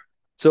 remember.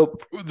 So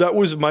that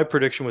was my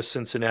prediction with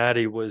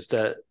Cincinnati was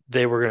that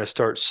they were going to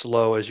start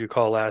slow, as you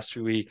call last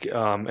week,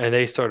 and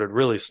they started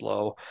really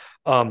slow.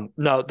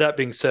 Now that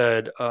being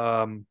said,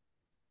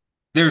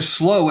 There's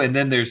slow, and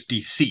then there's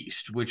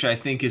deceased, which I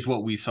think is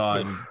what we saw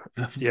in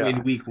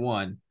yeah, week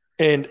one.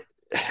 and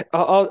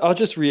I'll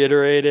just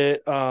reiterate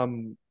it.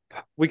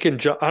 We can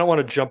jump. I don't want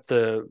to jump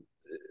the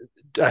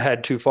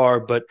ahead too far,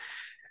 but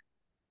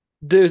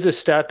there's a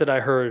stat that I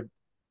heard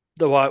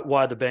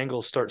why the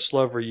Bengals start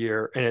slow every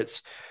year, and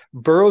it's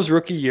Burrow's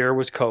rookie year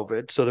was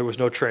COVID, so there was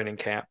no training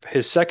camp.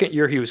 His second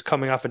year, he was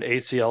coming off an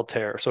ACL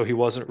tear, so he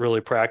wasn't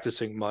really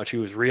practicing much. He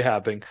was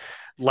rehabbing.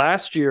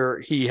 Last year,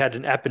 he had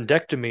an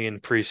appendectomy in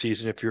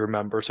preseason, if you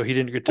remember, so he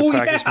didn't get to Oh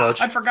practice yeah,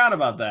 I much. forgot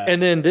about that.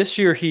 And then this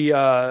year, he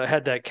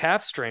had that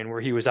calf strain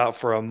where he was out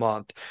for a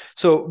month.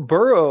 So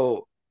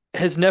Burrow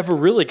has never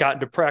really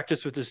gotten to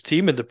practice with his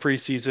team in the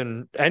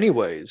preseason,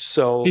 anyways.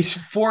 So He's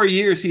 4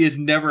 years. He has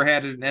never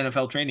had an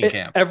NFL training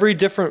camp. every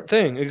different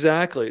thing,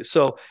 exactly.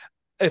 So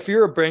if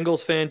you're a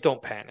Bengals fan,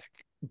 don't panic.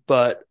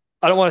 But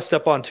I don't want to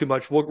step on too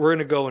much. We're going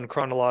to go in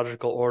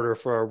chronological order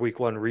for our week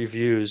one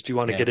reviews. Do you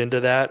want to Yeah. get into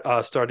that?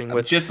 Starting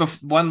with,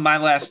 My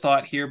last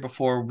thought here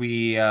before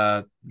we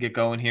get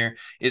going here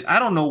is I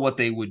don't know what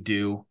they would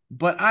do,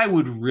 but I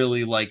would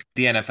really like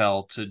the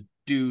NFL to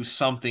do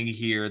something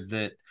here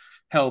that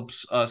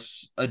helps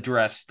us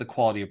address the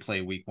quality of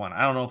play week one.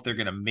 I don't know if they're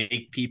going to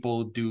make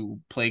people do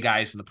play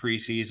guys in the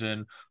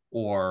preseason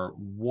or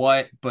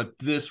what, but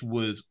this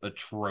was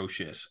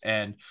atrocious.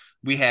 And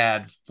we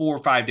had 4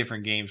 or 5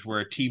 different games where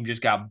a team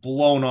just got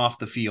blown off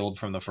the field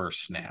from the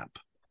first snap.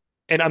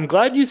 and I'm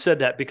glad you said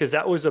that because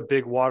that was a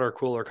big water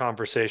cooler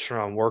conversation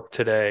around work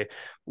today,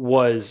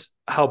 was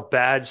how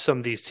bad some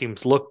of these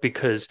teams look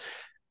because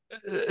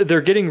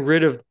they're getting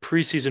rid of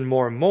preseason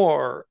more and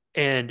more,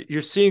 and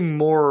you're seeing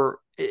more.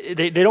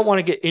 They don't want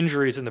to get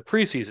injuries in the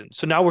preseason,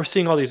 so now we're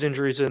seeing all these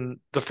injuries in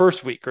the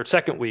first week or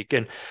second week,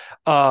 and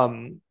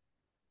um,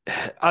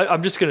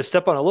 I'm just going to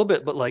step on a little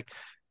bit, but like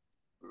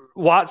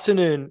Watson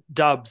and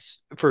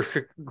Dobbs for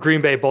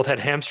Green Bay both had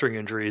hamstring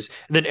injuries,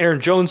 and then Aaron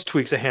Jones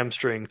tweaks a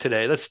hamstring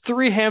today. That's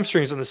three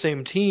hamstrings on the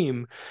same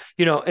team,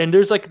 And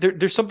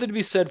there's something to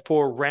be said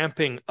for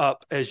ramping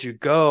up as you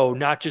go,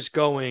 not just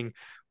going.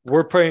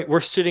 We're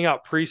sitting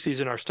out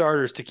preseason our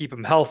starters to keep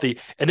them healthy,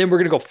 and then we're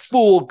going to go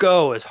full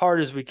go as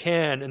hard as we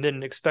can, and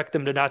then expect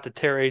them to not to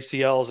tear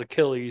ACLs,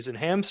 Achilles, and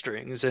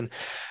hamstrings. And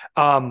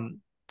um,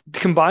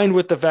 combined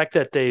with the fact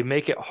that they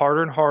make it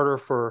harder and harder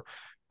for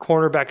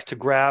cornerbacks to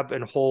grab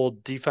and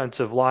hold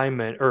defensive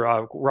linemen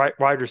or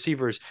wide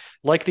receivers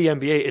like the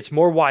NBA, it's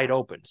more wide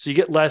open. So you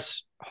get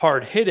less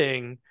hard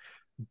hitting,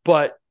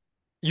 but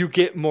you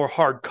get more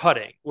hard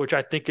cutting, which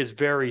I think is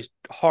very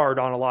hard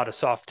on a lot of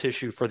soft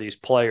tissue for these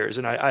players.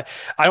 And I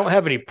don't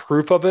have any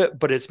proof of it,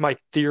 but it's my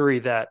theory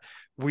that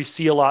we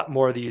see a lot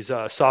more of these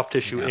soft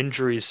tissue Yeah.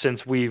 injuries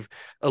since we've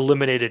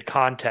eliminated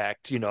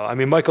contact. I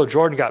mean, Michael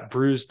Jordan got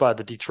bruised by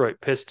the Detroit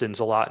Pistons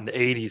a lot in the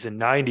 80s and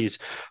 90s,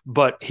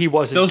 but he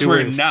wasn't Those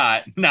were doing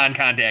not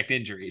non-contact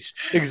injuries.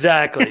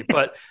 exactly.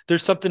 But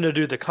there's something to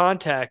do. The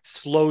contact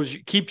slows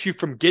you, keeps you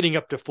from getting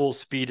up to full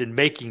speed and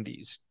making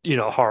these,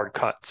 hard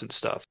cuts and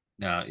stuff.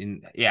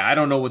 Yeah, I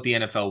don't know what the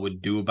NFL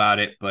would do about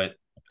it, but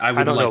I I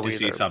would don't like know to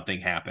see either. something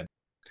happen.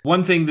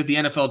 One thing that the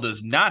NFL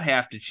does not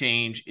have to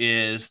change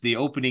is the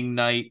opening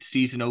night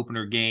season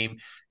opener game.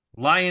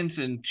 Lions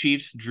and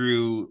Chiefs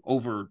drew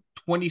over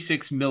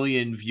 26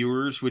 million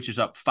viewers, which is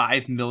up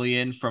 5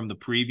 million from the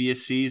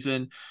previous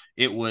season.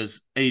 It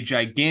was a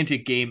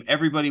gigantic game.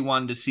 Everybody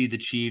wanted to see the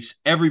Chiefs.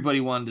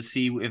 Everybody wanted to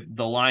see if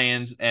the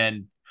Lions,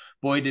 and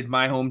boy, did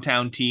my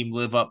hometown team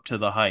live up to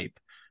the hype.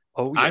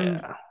 Oh I'm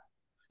yeah.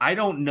 I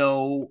don't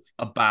know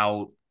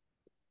about,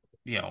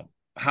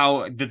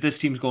 how that this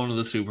team's going to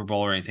the Super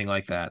Bowl or anything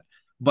like that.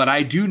 But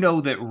I do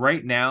know that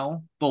right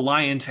now the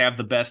Lions have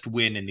the best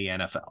win in the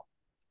NFL.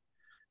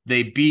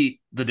 They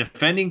beat the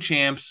defending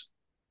champs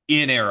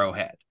in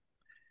Arrowhead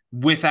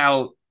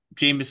without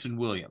Jameson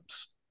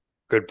Williams.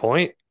 Good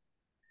point.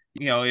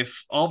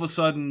 If all of a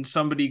sudden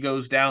somebody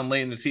goes down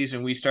late in the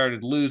season, we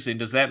started losing,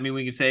 does that mean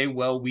we can say,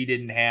 well, we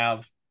didn't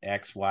have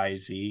X, Y,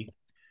 Z?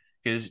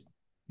 Because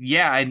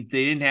yeah, they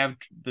didn't have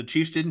the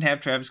Chiefs didn't have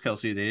Travis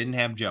Kelce, they didn't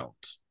have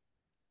Jones.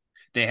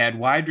 They had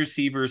wide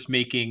receivers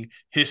making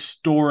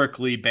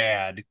historically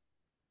bad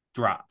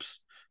drops.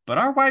 But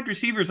our wide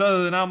receivers,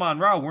 other than Amon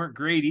Ra, weren't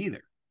great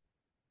either.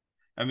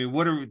 I mean,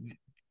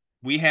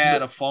 we had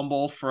The, a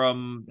fumble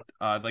from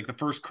like the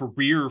first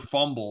career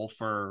fumble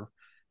for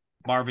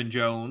Marvin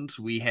Jones.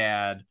 We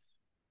had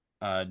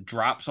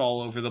drops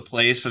all over the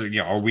place. So,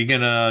 are we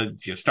gonna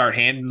just start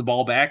handing the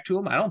ball back to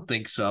him? I don't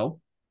think so.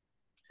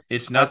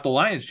 It's I, not the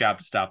Lions' job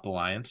to stop the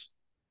Lions.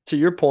 to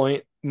your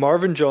point,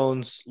 Marvin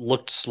Jones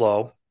looked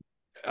slow.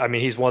 I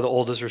mean, he's one of the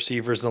oldest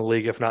receivers in the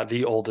league, if not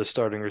the oldest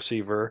starting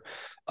receiver.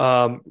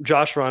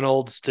 Josh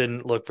Reynolds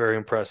didn't look very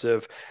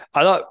impressive.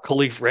 I thought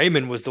Khalif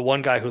Raymond was the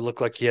one guy who looked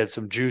like he had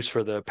some juice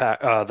for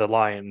the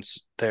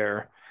Lions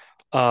there.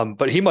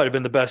 But he might have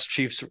been the best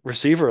Chiefs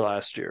receiver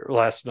last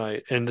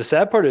night. And the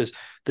sad part is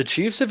the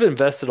Chiefs have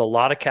invested a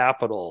lot of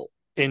capital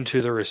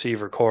into the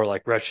receiver core,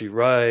 like Reggie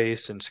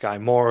Rice and Sky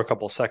Moore, a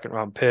couple second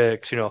round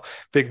picks,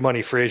 big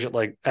money free agent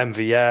like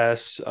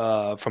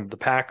MVS from the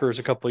Packers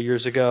a couple of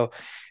years ago.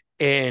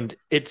 And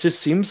it just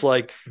seems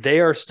like they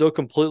are still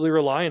completely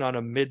relying on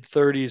a mid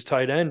 30s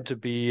tight end to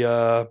be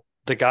the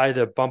guy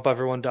to bump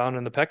everyone down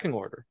in the pecking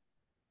order.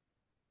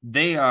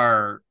 They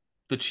are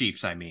the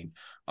Chiefs, I mean,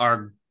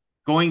 are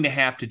going to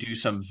have to do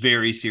some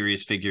very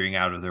serious figuring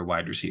out of their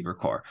wide receiver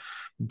core.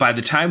 By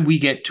the time we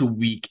get to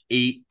week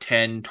 8,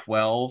 10,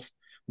 12,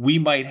 we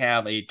might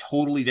have a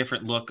totally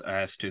different look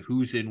as to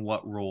who's in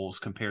what roles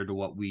compared to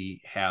what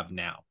we have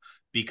now.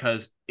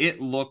 Because it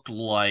looked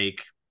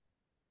like,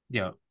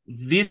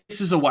 this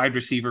is a wide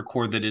receiver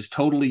core that is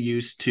totally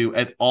used to,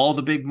 at all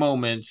the big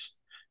moments,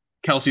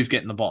 Kelsey's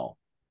getting the ball.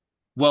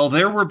 Well,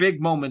 there were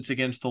big moments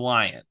against the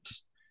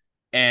Lions,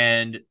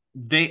 and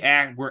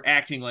were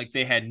acting like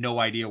they had no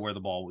idea where the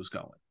ball was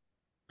going.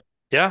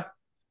 Yeah,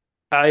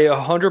 I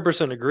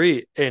 100%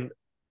 agree. And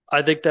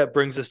I think that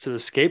brings us to the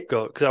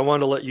scapegoat because I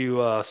want to let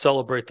you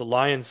celebrate the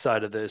Lions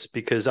side of this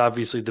because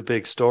obviously the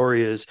big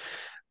story is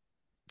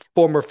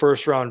former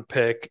first round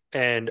pick.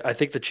 And I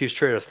think the Chiefs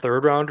traded a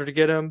third rounder to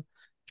get him.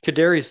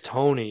 Kadarius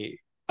Toney,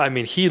 I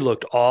mean, he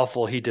looked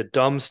awful. He did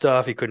dumb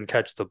stuff. He couldn't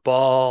catch the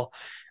ball.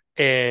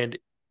 And,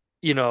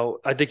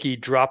 I think he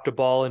dropped a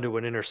ball into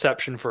an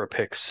interception for a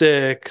pick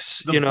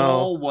six. And that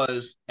ball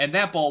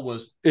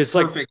was It's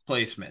like perfect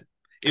placement.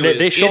 It they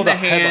was in showed a the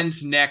headline.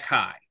 hands, neck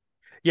high.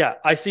 Yeah,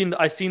 I seen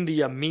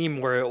the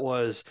meme where it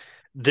was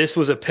this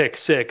was a pick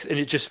six and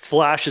it just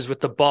flashes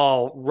with the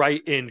ball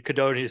right in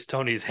Kadarius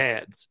Toney's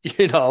hands.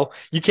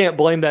 You can't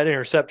blame that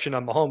interception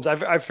on Mahomes.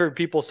 I've heard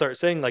people start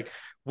saying like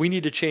we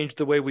need to change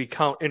the way we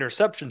count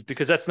interceptions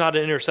because that's not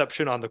an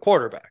interception on the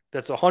quarterback.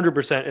 That's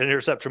 100% an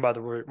interception by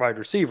the wide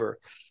receiver.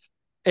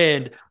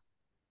 And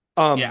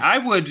Yeah,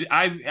 um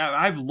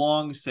I've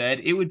long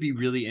said it would be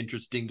really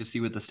interesting to see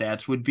what the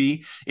stats would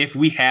be if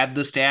we had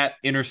the stat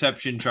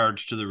interception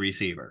charge to the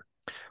receiver.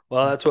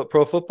 Well, that's what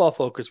Pro Football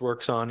Focus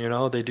works on.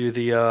 They do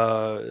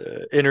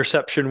the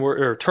interception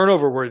or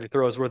turnover worthy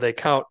throws where they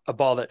count a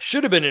ball that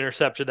should have been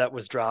intercepted that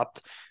was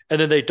dropped,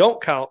 and then they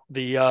don't count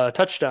the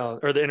touchdown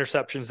or the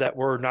interceptions that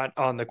were not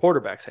on the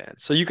quarterback's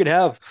hands. So you can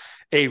have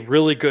a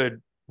really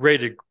good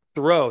rated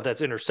throw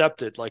that's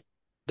intercepted, like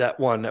that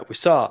one that we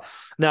saw.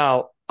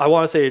 Now, I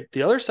want to say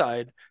the other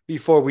side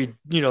before we,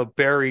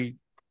 bury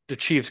the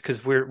Chiefs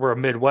because we're a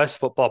Midwest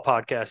football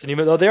podcast, and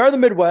even though they are the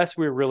Midwest,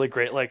 we're really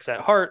Great Lakes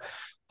at heart.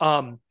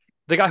 Um,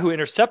 the guy who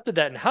intercepted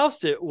that and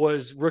housed it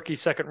was rookie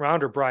second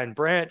rounder Brian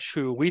Branch,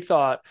 who we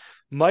thought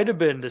might have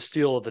been the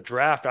steal of the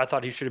draft. I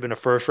thought he should have been a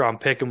first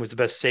round pick and was the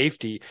best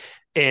safety,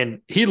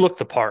 and he looked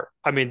the part.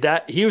 I mean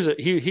that he was a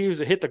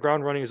hit the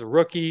ground running as a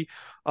rookie.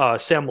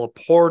 Sam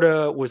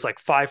Laporta was like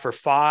 5 for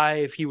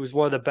 5. He was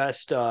one of the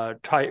best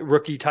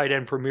rookie tight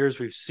end premieres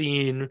we've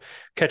seen,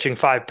 catching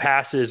 5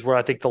 passes. Where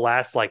I think the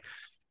last like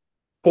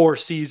 4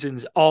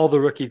 seasons, all the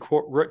rookie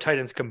tight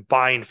ends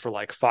combined for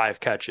like 5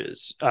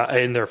 catches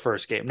in their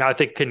first game. Now I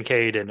think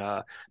Kincaid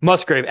and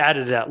Musgrave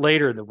added that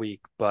later in the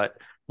week, but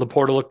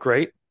Laporta looked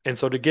great, and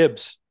so did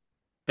Gibbs.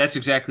 That's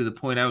exactly the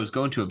point I was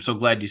going to. I'm so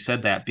glad you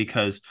said that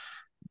because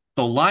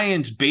the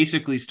Lions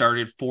basically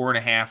started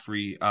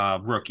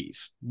 4.5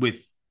 rookies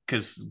with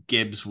because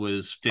Gibbs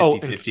was Oh,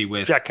 and 50-50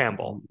 with Jack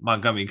Campbell.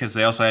 Montgomery because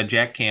they also had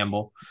Jack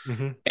Campbell,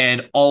 Hmm.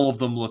 and all of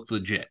them looked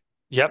legit.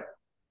 Yep.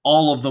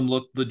 All of them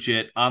looked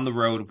legit on the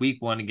road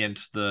week 1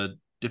 against the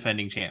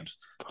defending champs.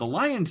 The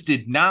Lions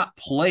did not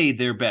play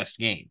their best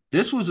game.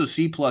 This was a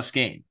C+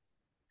 game,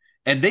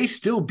 and they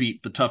still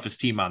beat the toughest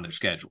team on their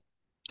schedule.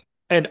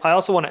 And I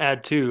also want to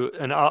add too,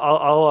 and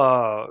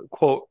I'll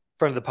quote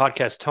friend of the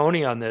podcast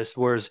Tony on this,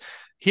 whereas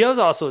he was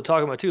also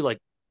talking about too, like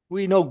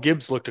we know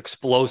Gibbs looked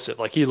explosive,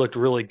 like he looked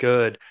really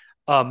good.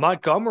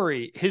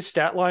 Montgomery, his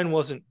stat line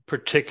wasn't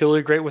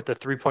particularly great with the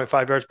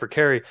 3.5 yards per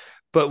carry,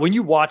 but when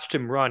you watched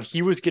him run,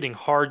 he was getting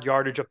hard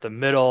yardage up the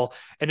middle,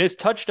 and his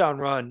touchdown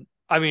run.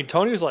 I mean,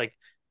 Tony was like,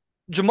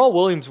 Jamal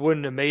Williams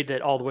wouldn't have made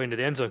that all the way into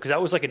the end zone because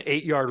that was like an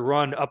 8 yard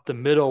run up the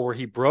middle where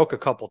he broke a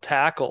couple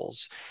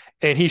tackles.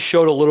 And he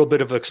showed a little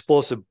bit of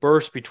explosive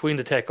burst between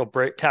the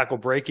tackle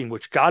breaking,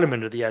 which got him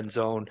into the end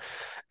zone.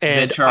 That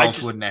And I Charles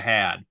just, wouldn't have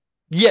had.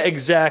 yeah,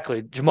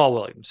 exactly. Jamal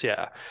Williams,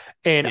 yeah.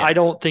 And Yeah, I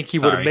don't think he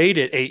would have sorry. made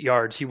it 8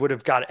 yards. He would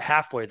have got it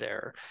halfway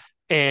there.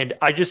 And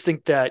I just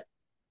think that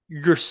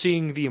you're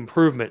seeing the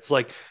improvements.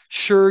 Like,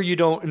 sure, you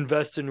don't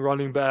invest in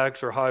running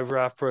backs or high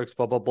draft picks,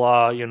 blah, blah,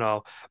 blah,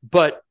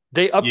 but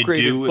they You do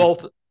upgraded if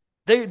both.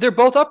 They're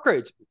both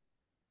upgrades.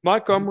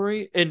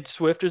 Montgomery and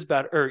Swift is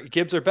better, or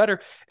Gibbs are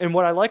better. And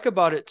what I like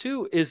about it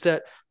too is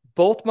that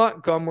both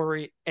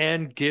Montgomery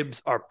and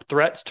Gibbs are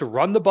threats to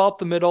run the ball up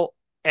the middle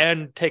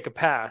and take a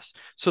pass.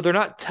 So they're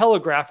not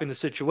telegraphing the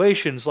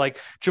situations like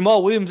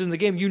Jamal Williams in the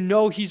game. You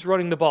know he's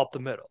running the ball up the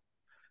middle.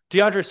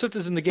 DeAndre Swift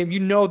is in the game. You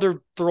know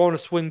they're throwing a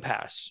swing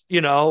pass.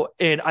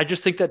 And I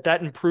just think that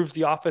that improves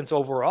the offense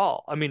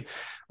overall. I mean,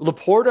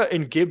 Laporta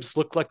and Gibbs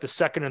look like the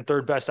second and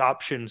third best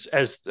options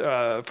as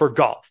for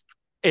golf.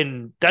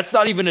 And that's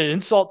not even an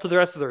insult to the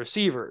rest of the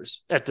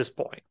receivers at this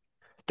point.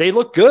 They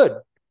look good,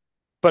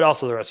 but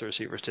also the rest of the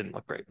receivers didn't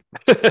look great.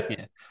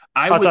 yeah.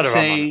 I would Outside of Ramon.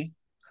 say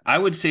I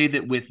would say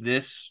that with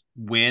this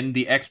win,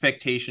 the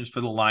expectations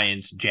for the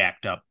Lions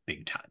jacked up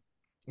big time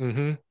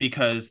Mm-hmm.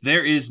 because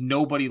there is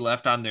nobody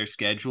left on their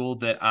schedule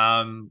that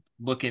I'm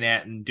looking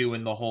at and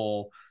doing the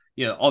whole,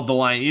 of the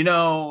line,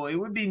 it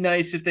would be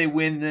nice if they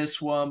win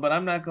this one, but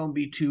I'm not going to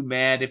be too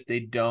mad if they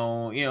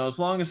don't, as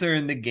long as they're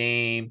in the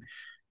game.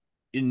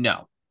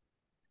 No.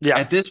 Yeah.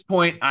 At this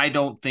point, I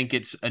don't think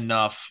it's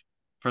enough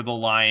for the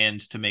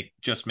Lions to make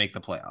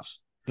the playoffs.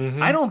 I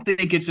Mm-hmm. don't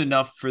think it's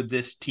enough for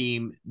this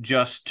team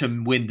just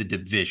to win the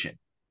division.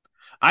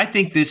 I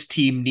think this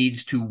team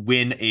needs to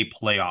win a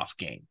playoff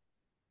game.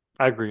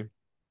 I agree.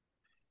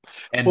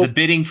 And the Well,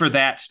 bidding for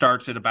that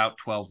starts at about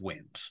 12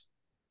 wins.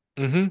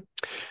 mm-hmm.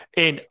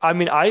 And I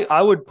mean,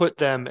 I would put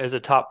them as a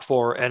top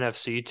four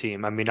NFC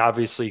team. I mean,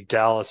 obviously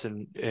Dallas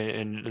and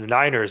the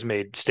Niners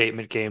made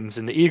statement games,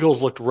 and the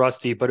Eagles looked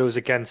rusty, but it was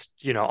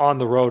against, on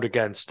the road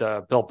against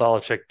Bill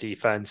Belichick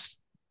defense,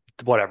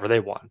 whatever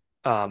they won.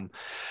 I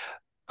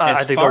As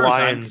think the far as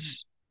I'm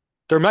Lions,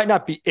 there might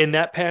not be in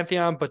that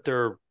pantheon, but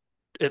they're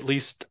at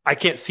least I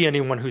can't see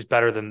anyone who's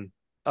better than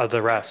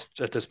the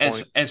rest at this as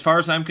point. as far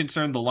as I'm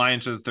concerned, the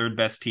Lions are the third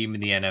best team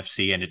in the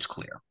NFC, and it's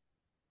clear.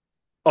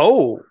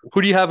 Oh,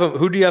 who do you have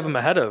them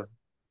ahead of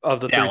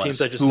the three teams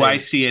I Dallas, just who I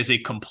named? see as a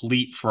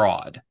complete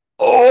fraud.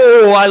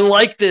 Oh, I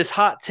like this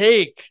hot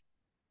take.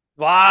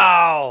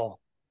 Wow.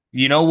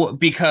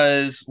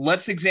 Because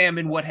let's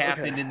examine what Okay.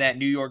 happened in that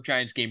New York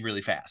Giants game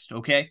really fast,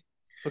 okay?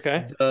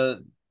 Okay.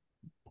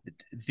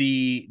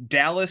 The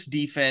Dallas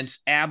defense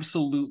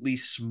absolutely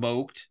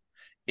smoked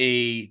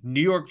a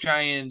New York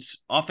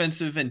Giants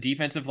offensive and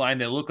defensive line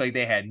that looked like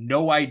they had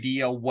no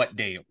idea what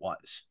day it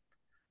was.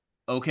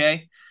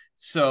 Okay?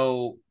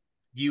 So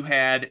you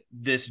had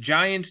this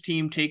Giants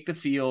team take the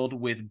field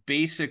with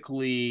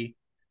basically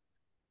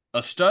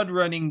a stud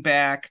running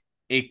back,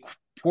 a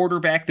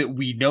quarterback that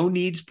we know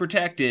needs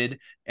protected,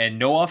 and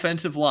no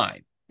offensive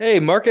line. Hey,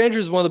 Mark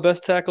Andrews is one of the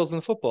best tackles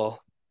in football.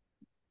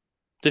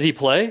 Did he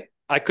play?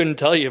 I couldn't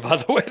tell you by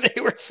the way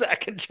they were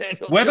sacking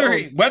Daniel Whether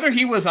Jones. whether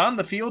he was on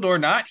the field or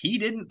not, he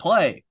didn't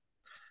play.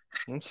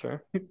 That's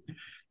fair.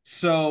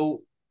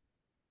 So,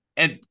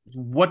 and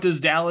what does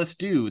Dallas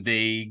do?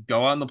 They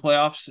go on the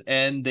playoffs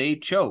and they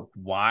choke.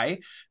 Why?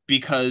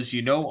 Because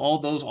all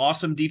those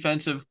awesome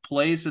defensive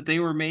plays that they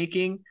were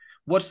making.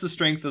 What's the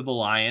strength of the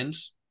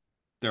Lions?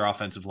 Their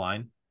offensive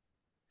line.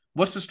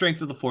 What's the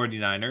strength of the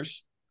 49ers?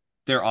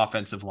 Their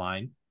offensive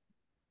line.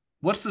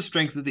 What's the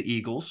strength of the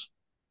Eagles?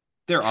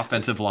 Their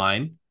offensive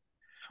line.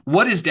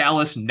 What is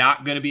Dallas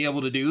not going to be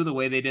able to do the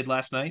way they did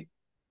last night?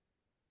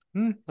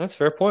 That's a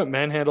fair point.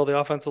 Manhandle the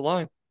offensive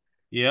line.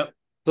 Yep.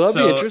 So that'd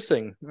be So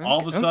interesting.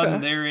 all of a sudden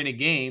Okay. they're in a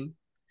game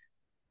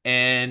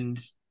and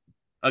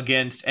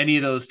against any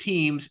of those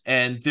teams,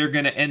 and they're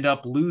going to end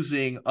up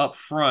losing up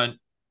front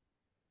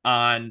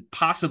on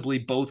possibly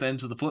both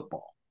ends of the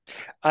football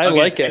I against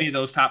like any it. of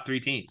those top three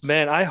teams.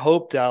 Man, I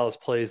hope Dallas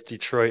plays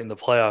Detroit in the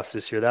playoffs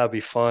this year. That would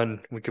be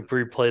fun. We could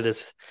replay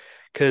this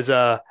because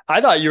I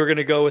thought you were going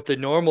to go with the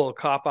normal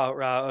cop out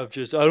route of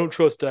just I don't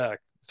trust Dak.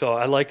 So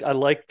I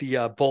like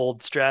the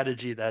bold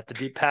strategy that the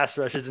deep pass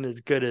rush isn't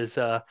as good as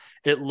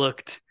it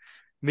looked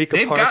Mika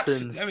They've got. I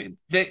Parsons mean,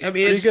 is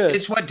pretty good.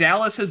 it's what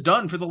Dallas has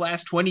done for the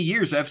last 20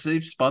 years after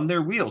they've spun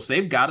their wheels.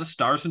 They've got a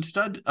studs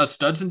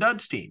and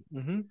duds team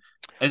Hmm.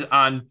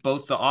 on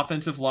both the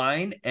offensive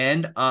line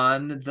and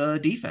on the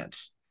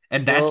defense,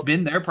 and that's Well,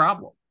 been their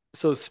problem.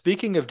 so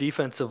speaking of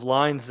defensive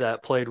lines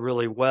that played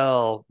really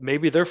well,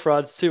 maybe they're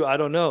frauds too. I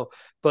don't know.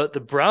 But the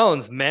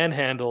Browns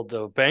manhandled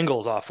the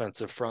Bengals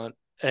offensive front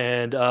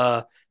and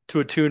to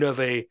a tune of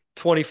a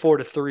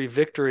 24-3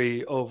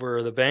 victory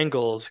over the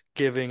Bengals,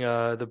 giving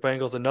the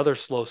Bengals another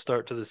slow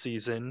start to the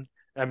season.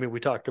 I mean, we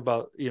talked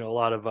about, a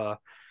lot of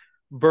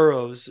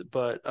Burrows,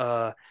 but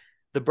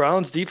the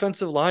Browns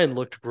defensive line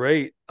looked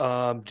great.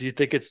 Do you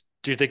think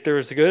they're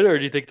as good, or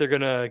do you think they're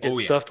gonna get Oh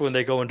yeah. stuffed when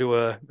they go into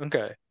a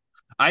okay?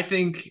 I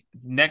think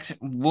next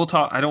we'll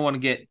talk. I don't want to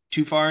get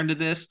too far into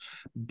this,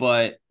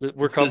 but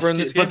We're covering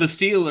this the game.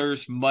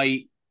 Steelers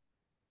might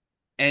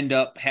end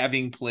up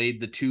having played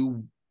the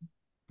two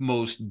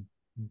most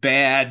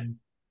bad,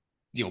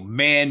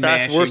 man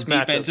That's mashing worst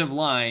defensive matchups.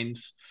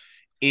 lines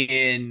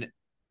in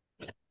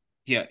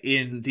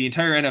in the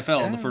entire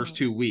NFL in the Yeah. first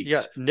 2 weeks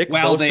Yeah. Nick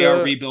while they are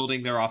Bosa,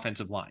 rebuilding their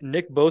offensive line.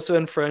 Nick Bosa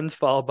and friends,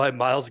 followed by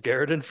Miles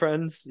Garrett and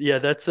friends. Yeah,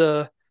 that's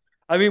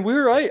I mean, we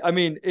were right. I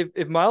mean,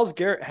 if Miles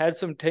Garrett had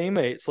some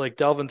teammates like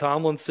Dalvin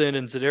Tomlinson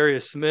and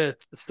Zadarius Smith,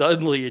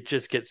 suddenly it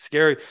just gets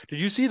scary. Did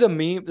you see the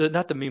meme?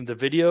 Not the meme, the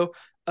video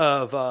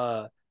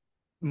of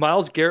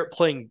Miles Garrett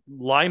playing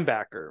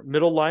linebacker,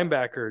 middle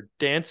linebacker,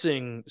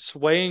 dancing,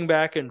 swaying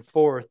back and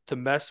forth to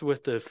mess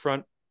with the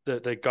front,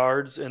 the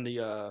guards and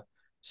the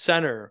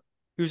center.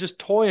 He was just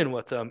toying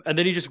with them, and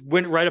then he just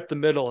went right up the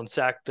middle and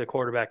sacked the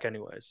quarterback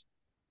anyways.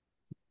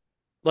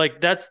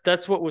 Like that's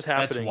what was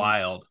That's happening.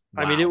 wild.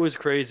 I mean, it Wow. was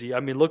crazy. I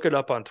mean, look it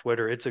up on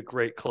Twitter. It's a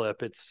great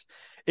clip.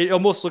 It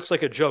almost looks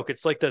like a joke.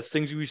 It's like those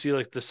things you see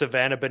like the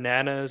Savannah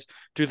Bananas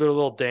do their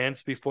little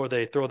dance before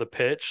they throw the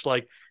pitch,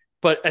 like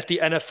but at the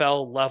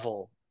NFL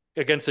level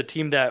against a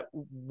team that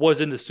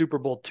was in the Super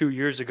Bowl 2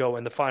 years ago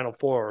and the Final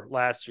Four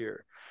last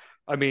year.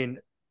 I mean,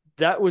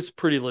 that was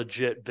pretty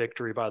legit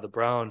victory by the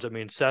Browns. I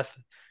mean, Seth's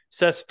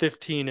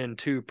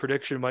 15-2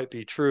 prediction might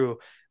be true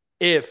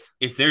if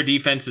If their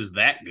defense is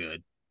that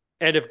good,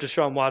 and if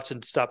Deshaun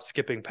Watson stopped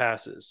skipping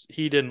passes.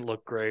 He didn't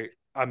look great.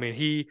 I mean,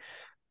 he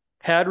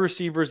had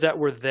receivers that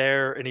were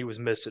there and he was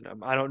missing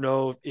them. I don't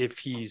know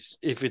if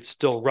it's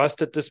still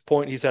rust at this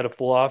point. He's had a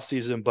full off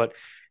season, but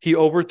he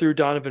overthrew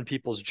Donovan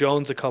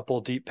Peoples-Jones a couple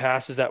deep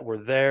passes that were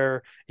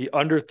there. He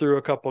underthrew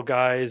a couple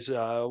guys.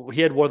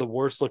 He had one of the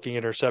worst looking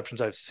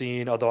interceptions I've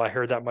seen, although I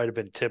heard that might have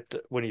been tipped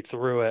when he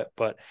threw it.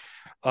 But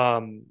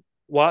um,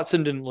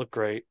 Watson didn't look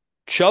great.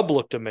 Chubb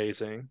looked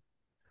amazing.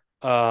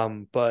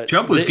 But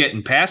Chubb was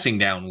getting passing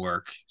down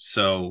work.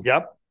 So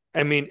yep.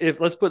 I mean, if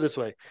let's put it this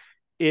way,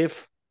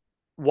 if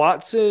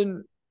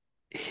Watson,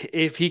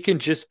 if he can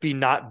just be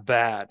not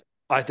bad,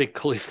 I think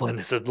Cleveland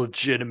is a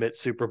legitimate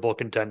Super Bowl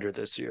contender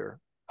this year.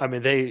 I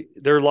mean,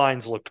 their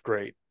lines looked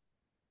great,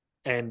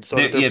 and so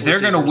did their they're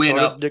going to receivers. win So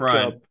did up Nick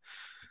front Chubb.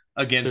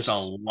 against a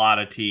This, lot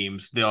of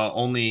teams. The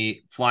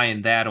only fly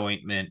in that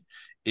ointment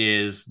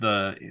is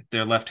their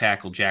left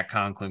tackle Jack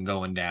Conklin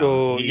going down.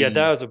 oh yeah,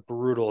 that was a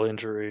brutal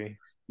injury.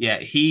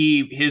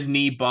 His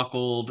knee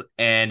buckled,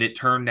 and it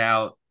turned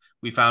out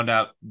we found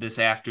out this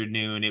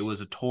afternoon it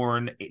was a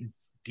torn.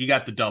 He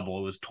got the double.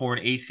 It was torn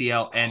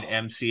ACL and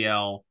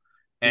MCL,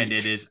 and The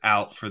it is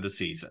out for the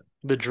season.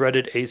 the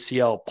dreaded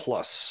ACL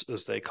plus,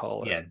 as they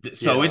call it.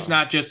 So it's Yeah,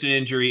 not just an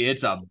injury;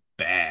 it's a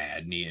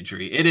bad knee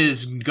injury. It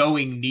is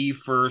going knee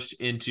first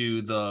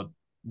into the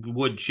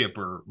wood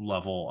chipper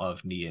level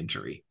of knee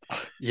injury.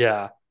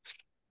 yeah,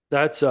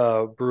 that's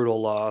a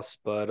brutal loss,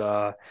 but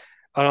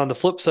and on the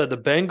flip side, the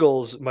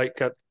Bengals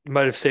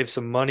might have saved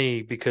some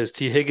money because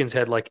T. Higgins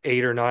had like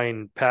 8 or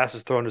 9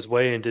 passes thrown his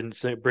way and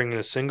didn't bring in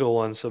a single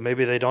one. So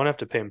maybe they don't have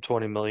to pay him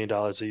 $20 million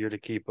a year to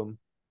keep him.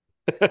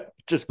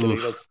 Just kidding.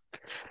 Oof.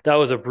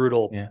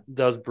 Yeah.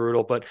 That was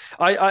brutal. But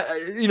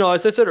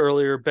as I said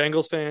earlier,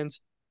 Bengals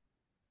fans,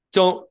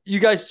 don't you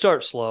guys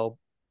start slow.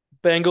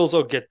 Bengals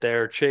will get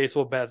there. Chase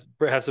will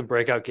have some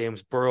breakout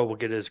games. Burrow will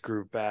get his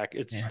groove back.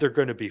 Yeah. They're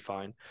going to be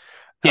fine.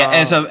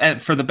 Yeah, Um,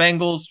 for the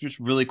Bengals, just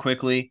really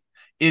quickly,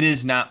 it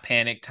is not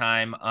panic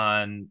time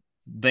on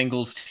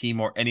Bengals team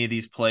or any of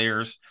these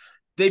players.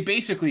 They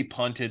basically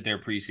punted their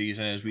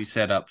preseason, as we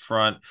said up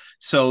front.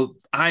 So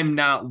I'm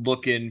not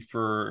looking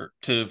for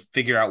to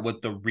figure out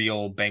what the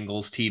real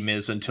Bengals team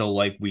is until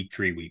like week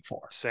 3, week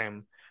 4.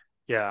 Same.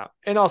 Yeah.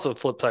 And also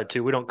flip side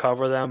too. We don't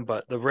cover them,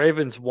 but the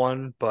Ravens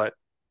won, but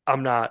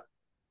I'm not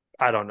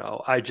I don't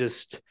know.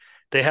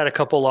 They had a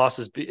couple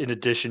losses in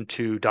addition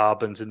to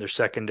Dobbins in their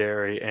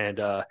secondary, and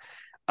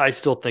I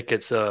still think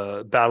it's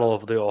a battle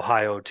of the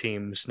Ohio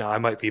teams. Now, I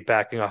might be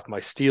backing off my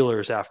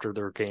Steelers after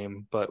their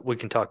game, but we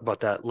can talk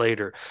about that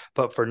later.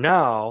 But for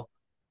now,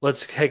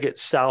 let's head it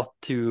south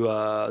to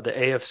the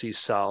AFC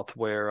South,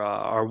 where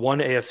our one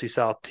AFC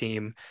South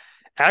team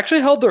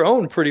actually held their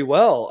own pretty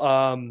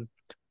well.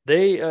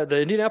 The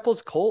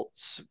Indianapolis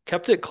Colts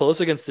kept it close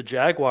against the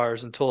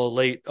Jaguars until a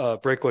late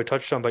breakaway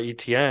touchdown by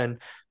ETN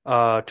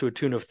to a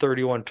tune of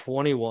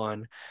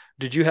 31-21.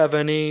 Did you have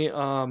any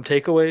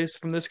takeaways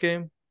from this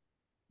game?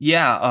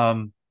 Yeah,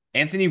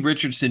 Anthony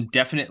Richardson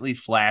definitely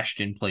flashed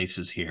in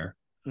places here.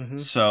 Hmm.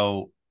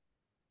 So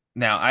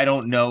now I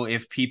don't know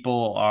if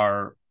people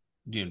are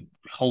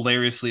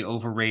hilariously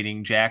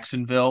overrating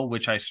Jacksonville,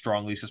 which I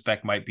strongly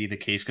suspect might be the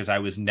case because I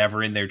was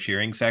never in their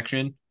cheering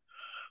section.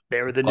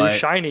 They were the new But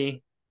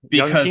shiny.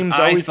 Young because teams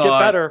I always get thought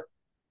better.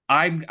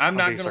 I'm I'm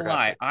not being gonna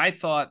lie, sarcastic. I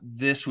thought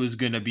this was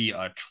gonna be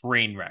a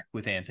train wreck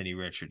with Anthony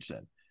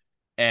Richardson.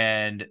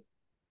 And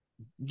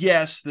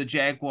yes, the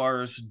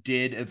Jaguars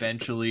did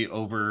eventually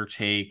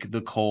overtake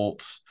the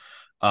Colts.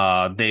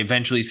 They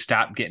eventually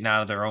stopped getting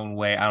out of their own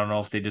way. I don't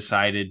know if they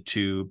decided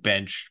to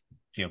bench,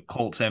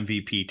 Colts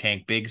MVP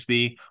Tank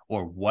Bigsby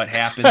or what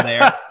happened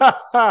there.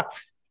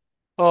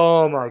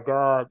 Oh my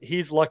God.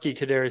 He's lucky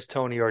Kadarius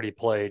Toney already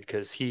played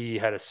because he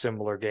had a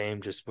similar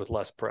game just with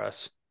less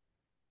press.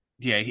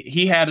 Yeah,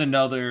 he had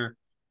another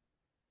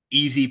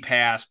easy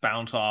pass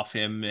bounce off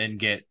him and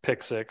get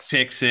Pick six.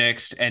 pick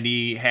six, and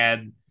he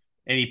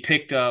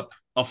picked up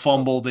a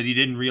fumble that he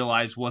didn't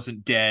realize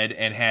wasn't dead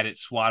and had it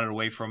swatted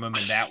away from him,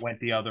 and that went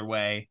the other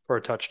way. For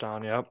a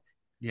touchdown. Yep.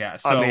 Yeah, I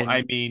so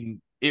I mean,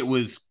 mean, it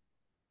was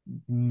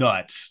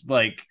nuts.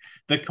 Like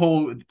the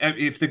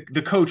if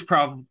the coach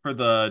problem for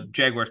the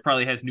Jaguars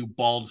probably has new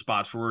bald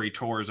spots for where he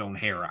tore his own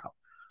hair out.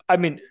 I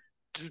mean,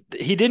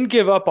 he didn't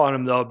give up on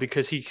him though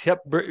because he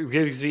kept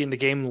Bigsby in the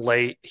game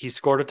late. He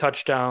scored a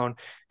touchdown,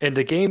 and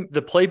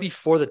the play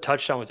before the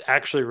touchdown was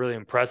actually really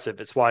impressive.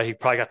 It's why he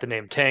probably got the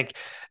name Tank.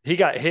 He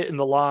got hit in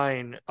the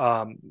line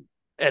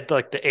at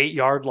like the 8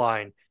 yard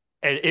line,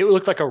 and it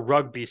looked like a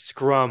rugby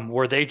scrum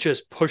where they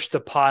just pushed the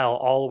pile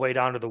all the way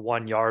down to the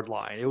 1 yard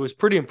line. It was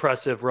pretty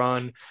impressive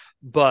run,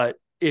 but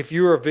if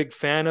you're a big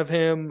fan of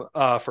him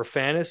for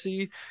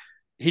fantasy,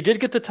 he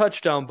did get the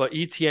touchdown, but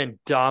ETN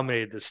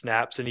dominated the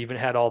snaps and even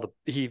had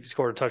he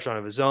scored a touchdown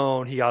of his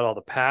own. He got all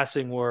the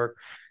passing work.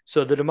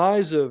 So the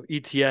demise of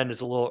ETN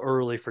is a little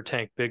early for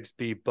Tank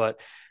Bigsby, but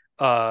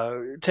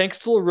Tank's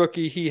still a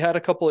rookie. He had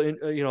a couple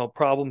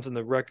problems in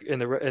the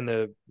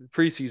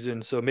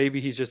preseason, so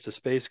maybe he's just a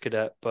space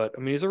cadet. But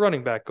I mean, he's a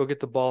running back. Go get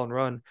the ball and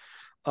run.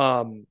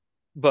 Um,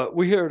 but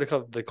we hear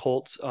the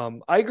Colts.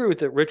 I agree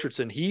with it.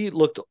 Richardson, he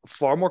looked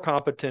far more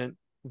competent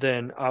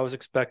than I was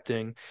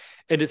expecting.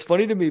 And it's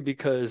funny to me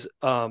because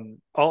all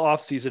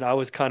offseason I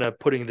was kind of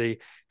putting the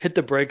hit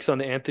the brakes on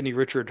the Anthony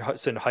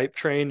Richardson hype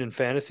train in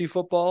fantasy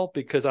football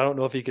because I don't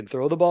know if he can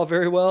throw the ball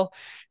very well.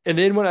 And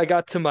then when I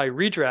got to my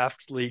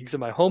redraft leagues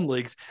and my home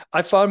leagues,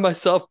 I found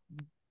myself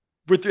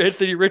with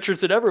Anthony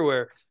Richardson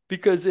everywhere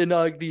because in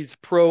these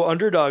pro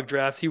underdog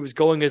drafts, he was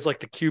going as like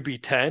the QB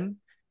 10.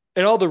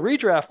 In all the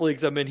redraft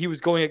leagues I'm in, he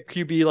was going at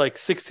QB like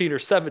 16 or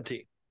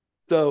 17.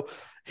 So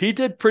he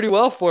did pretty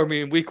well for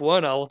me in week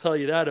one. I will tell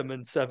you that. I'm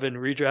in 7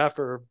 redraft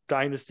or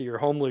dynasty or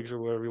home leagues or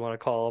whatever you want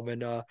to call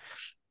them. And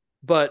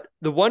but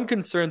the one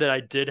concern that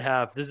I did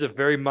have, this is a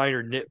very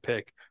minor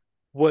nitpick,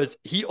 was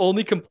he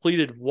only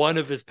completed one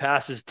of his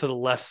passes to the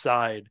left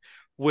side,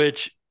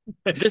 which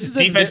this is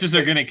a Defenses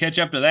are nitpick. going to catch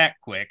up to that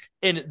quick.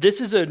 And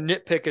this is a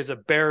nitpick as a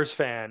Bears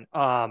fan.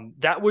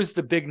 That was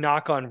the big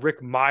knock on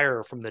Rick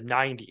Meyer from the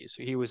 90s.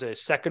 He was a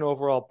second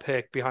overall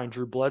pick behind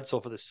Drew Bledsoe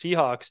for the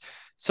Seahawks.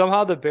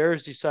 Somehow the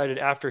Bears decided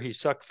after he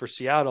sucked for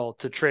Seattle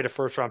to trade a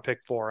first round pick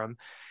for him.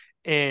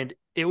 And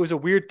it was a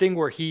weird thing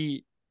where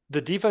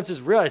the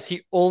defenses realized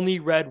he only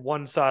read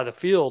one side of the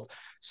field.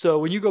 So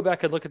when you go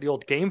back and look at the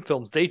old game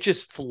films, they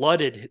just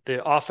flooded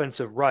the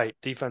offensive right,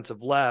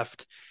 defensive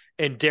left,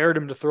 and dared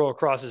him to throw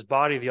across his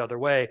body the other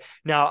way.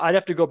 Now I'd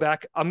have to go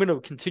back. I'm going to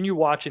continue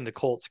watching the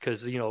Colts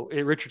because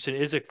Richardson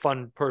is a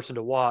fun person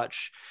to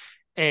watch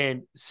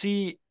and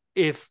see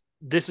if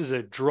this is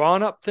a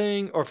drawn up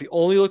thing or if he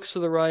only looks to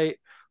the right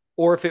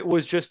or if it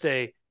was just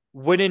a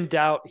when in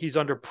doubt, he's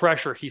under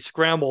pressure, he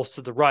scrambles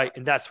to the right,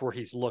 and that's where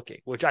he's looking,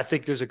 which I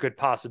think there's a good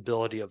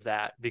possibility of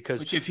that because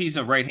Which, if he's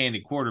a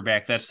right-handed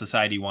quarterback, that's the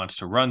side he wants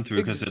to run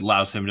through because ex- it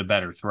allows him to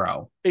better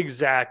throw.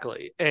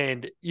 exactly.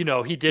 And,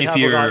 he did If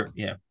have a lot, you're,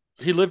 yeah,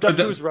 he lived for up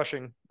to the his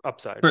rushing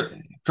upside. for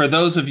for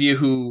those of you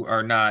who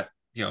are not,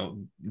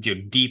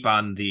 deep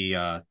on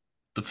the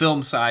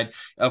film side,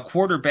 a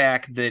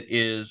quarterback that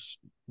is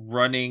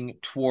running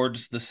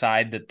towards the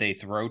side that they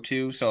throw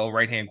to, so a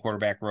right-hand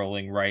quarterback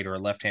rolling right or a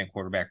left-hand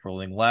quarterback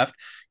rolling left,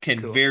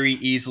 can Cool. very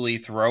easily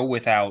throw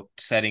without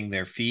setting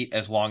their feet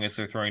as long as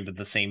they're throwing to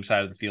the same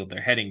side of the field they're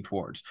heading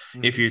towards.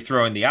 If Mm-hmm. you're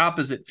throwing the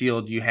opposite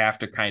field, you have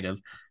to kind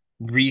of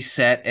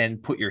reset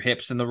and put your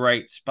hips in the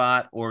right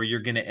spot, or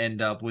you're going to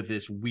end up with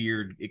this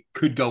weird, it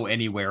could go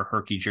anywhere,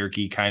 herky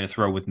jerky kind of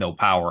throw with no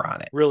power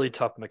on it. Really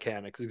tough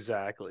mechanics,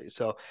 exactly.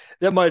 So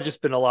that might have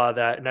just been a lot of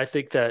that. And I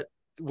think that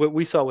what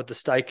we saw with the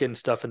Steichen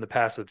stuff in the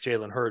past with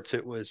Jalen Hurts,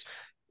 it was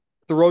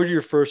throw to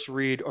your first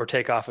read or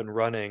take off and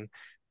running.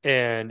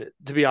 And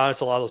to be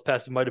honest, a lot of those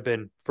passes might have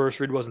been first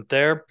read wasn't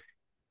there,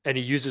 and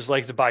he used his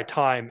legs to buy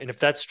time. And if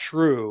that's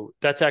true,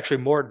 that's actually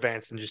more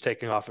advanced than just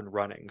taking off and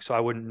running. So I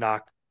wouldn't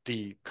knock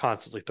the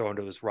constantly throwing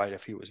to his right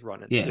if he was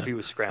running, if Yeah. he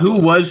was Who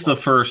scrambling for his was life. the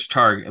first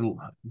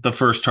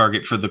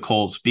target for the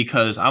Colts?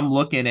 Because I'm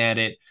looking at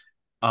it,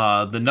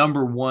 the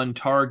number one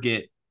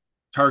target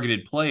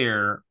targeted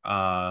player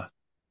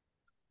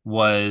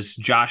was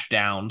Josh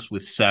Downs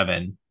with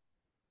 7,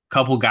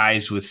 couple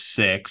guys with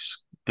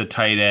 6. The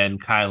tight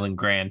end Kylan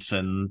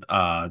Granson,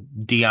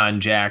 Deion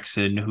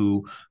Jackson,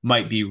 who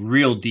might be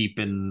real deep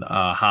in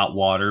hot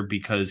water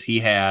because he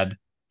had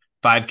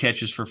 5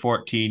 catches for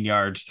 14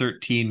 yards,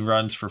 13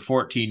 runs for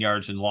 14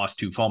 yards, and lost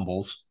 2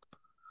 fumbles.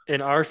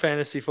 In our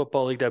fantasy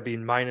football league, that'd be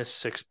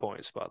 -6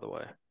 points, by the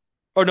way.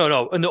 Oh no,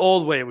 no. In the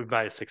old way, it would be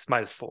 -6,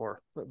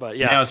 -4. But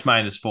yeah. Now it's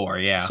 -4.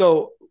 Yeah.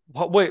 So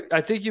wait,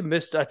 I think you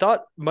missed. I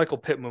thought Michael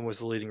Pittman was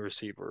the leading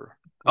receiver.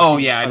 Was Oh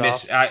he yeah, I cut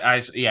missed.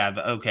 off? Yeah.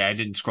 Okay, I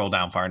didn't scroll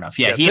down far enough.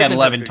 Yeah, Yeah, he had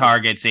Pittman had a 11 good game.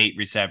 targets, 8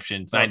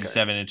 receptions, Okay.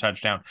 97 and a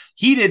touchdown.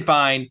 He did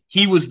fine.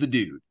 He was the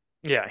dude.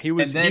 Yeah, he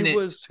And was he then it's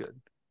was good.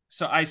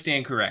 so I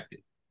stand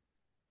corrected.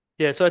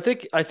 Yeah, so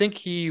I think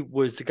he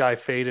was the guy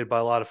faded by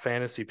a lot of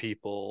fantasy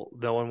people.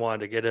 No one wanted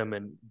to get him,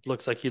 and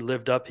looks like he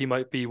lived up. He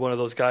might be one of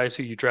those guys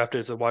who you drafted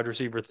as a wide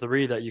receiver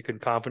 3 that you can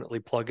confidently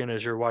plug in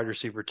as your wide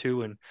receiver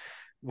 2 and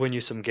win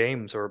you some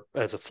games, or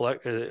as a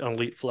flex, an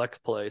elite flex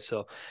play.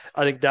 So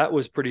I think that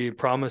was pretty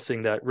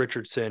promising that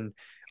Richardson.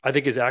 I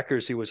think his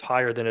accuracy was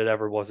higher than it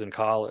ever was in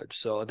college.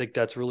 So I think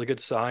that's a really good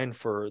sign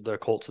for the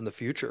Colts in the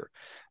future.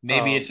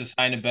 Maybe it's Um, a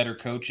sign of better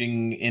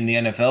coaching in the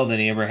NFL than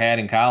he ever had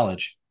in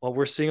college. Well,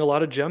 we're seeing a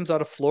lot of gems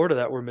out of Florida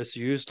that were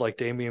misused, like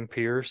Damian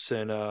Pierce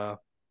and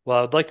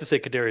well, I'd like to say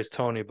Kadarius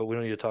Toney, but we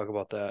don't need to talk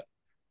about that.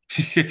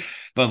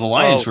 But the Oh,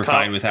 Lions were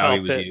fine Kyle with how Kyle he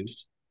was Pitt.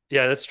 used.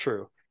 Yeah, that's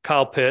true.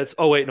 Kyle Pitts.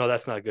 Oh wait, no,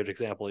 that's not a good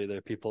example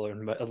either. People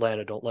in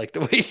Atlanta don't like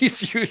the way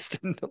he's used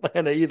in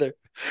Atlanta either.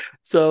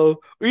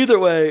 So either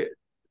way,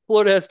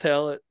 Florida has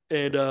talent.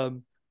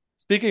 And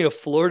speaking of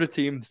Florida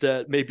teams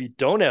that maybe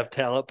don't have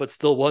talent but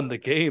still won the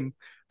game,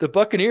 the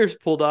Buccaneers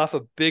pulled off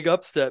a big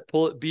upset,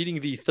 beating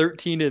the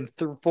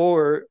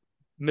 13-4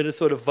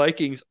 Minnesota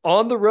Vikings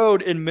on the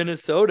road in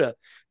Minnesota.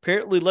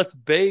 Apparently, let's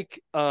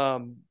bake.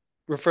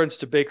 Reference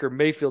to Baker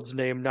Mayfield's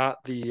name,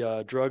 not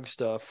the drug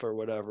stuff or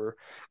whatever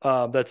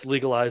that's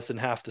legalized in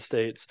half the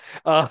states,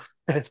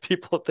 as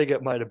people think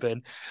it might have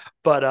been.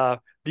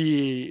 But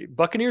the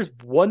Buccaneers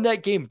won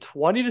that game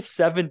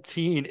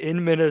 20-17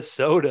 in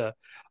Minnesota.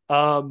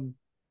 Um,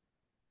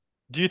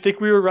 do you think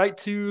we were right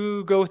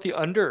to go with the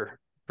under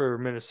for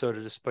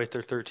Minnesota despite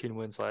their 13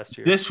 wins last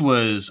year? This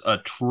was a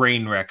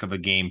train wreck of a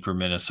game for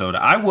Minnesota.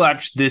 I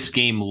watched this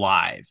game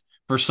live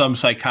for some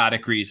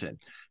psychotic reason.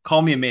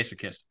 Call me a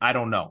masochist. I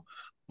don't know.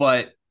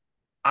 But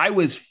I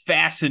was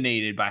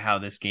fascinated by how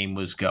this game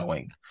was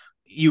going.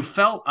 You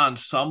felt on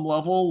some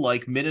level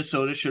like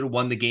Minnesota should have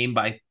won the game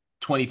by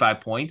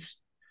 25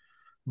 points,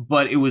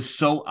 but it was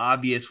so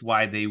obvious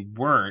why they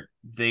weren't.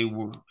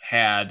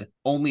 Had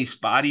only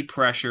spotty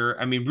pressure.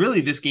 I mean,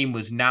 really, this game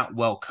was not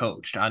well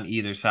coached on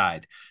either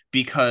side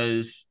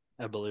because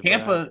I believe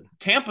that.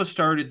 Tampa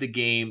started the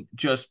game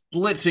just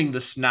blitzing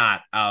the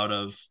snot out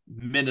of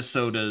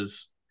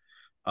Minnesota's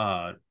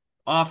uh,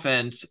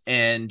 offense,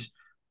 and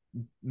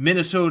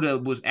Minnesota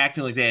was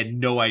acting like they had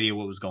no idea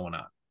what was going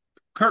on.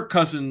 Kirk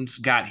Cousins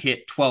got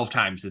hit 12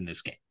 times in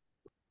this game.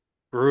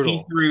 He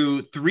Brutal.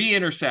 threw 3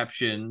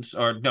 interceptions,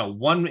 or no,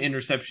 1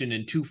 interception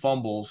and 2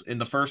 fumbles in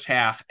the first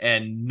half,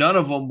 and none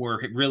of them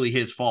were really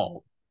his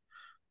fault.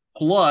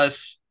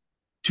 Plus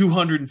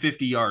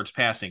 250 yards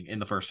passing in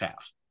the first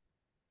half.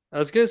 I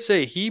was gonna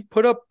say he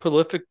put up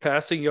prolific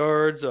passing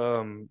yards.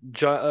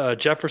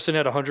 Jefferson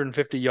had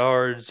 150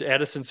 yards.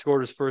 Addison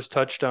scored his first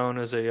touchdown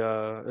as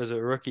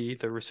a rookie,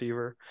 the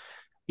receiver.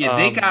 Yeah,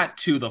 they Um, got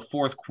to the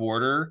fourth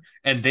quarter,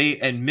 and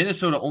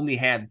Minnesota only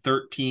had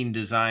 13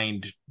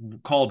 designed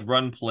called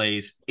run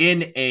plays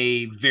in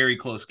a very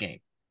close game.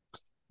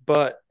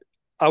 but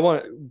I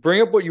want to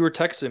bring up what you were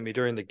texting me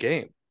during the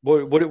game.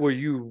 What were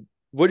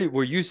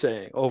you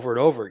saying over and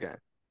over again?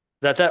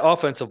 That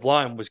offensive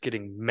line was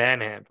getting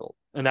manhandled,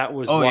 and that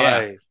was Oh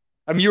yeah. why.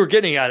 I mean, you were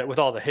getting at it with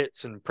all the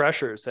hits and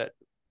pressures that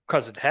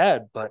Cousin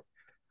had, but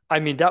I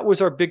mean, that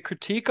was our big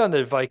critique on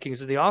the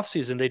Vikings in the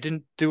offseason. They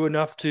didn't do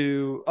enough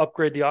to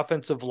upgrade the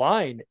offensive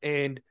line,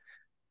 and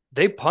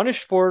they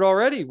punished for it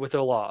already with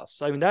a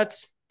loss. I mean,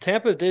 that's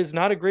Tampa is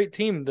not a great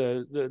team.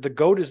 The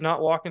GOAT is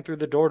not walking through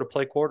the door to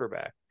play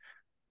quarterback.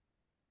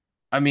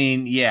 I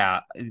mean,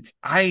 yeah,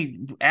 I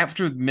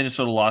after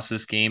Minnesota lost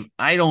this game,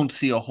 I don't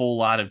see a whole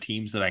lot of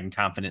teams that I can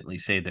confidently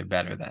say they're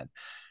better than.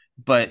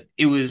 But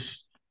it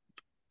was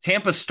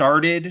Tampa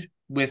started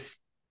with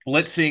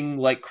blitzing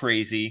like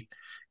crazy,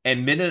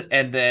 and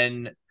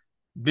then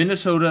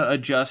Minnesota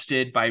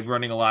adjusted by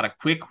running a lot of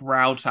quick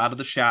routes out of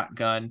the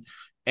shotgun,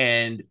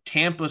 and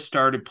Tampa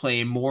started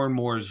playing more and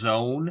more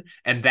zone,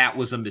 and that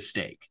was a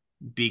mistake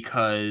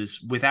because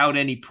without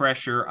any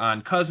pressure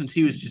on Cousins,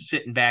 he was just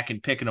sitting back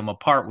and picking them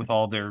apart with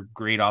all their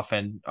great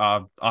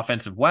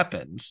offensive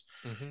weapons.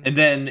 Mm-hmm. And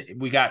then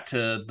we got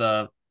to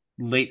the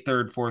late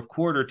third, fourth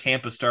quarter.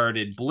 Tampa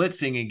started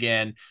blitzing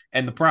again,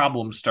 and the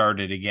problem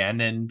started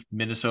again, and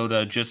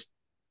Minnesota just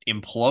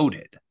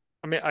imploded.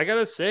 I mean, I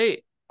gotta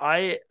say,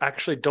 I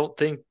actually don't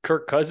think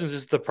Kirk Cousins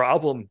is the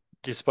problem,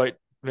 despite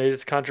maybe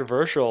it's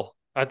controversial.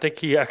 I think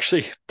he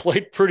actually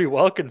played pretty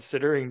well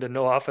considering the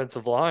no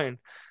offensive line.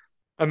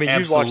 I mean,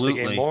 you'd watch the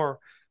game Absolutely. more.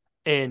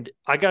 And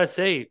I gotta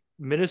say,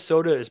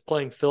 Minnesota is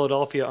playing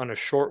Philadelphia on a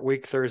short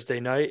week Thursday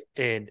night,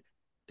 and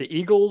the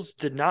Eagles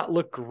did not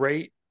look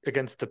great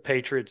against the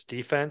Patriots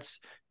defense.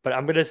 But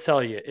I'm gonna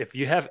tell you, if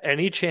you have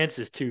any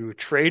chances to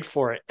trade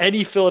for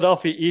any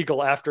Philadelphia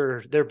Eagle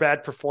after their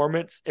bad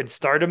performance and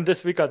start them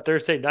this week on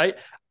Thursday night,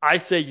 I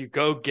say you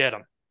go get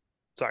them.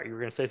 Sorry, you were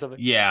gonna say something?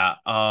 Yeah.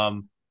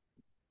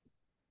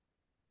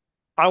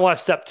 I don't want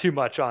to step too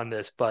much on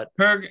this, but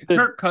the,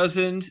 Kirk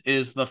Cousins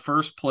is the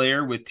first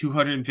player with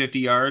 250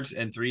 yards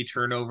and three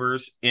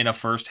turnovers in a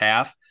first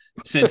half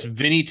since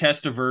Vinny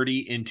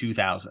Testaverde in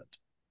 2000.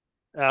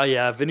 oh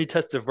yeah, Vinny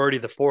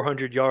Testaverde, the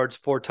 400 yards,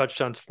 4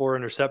 touchdowns, 4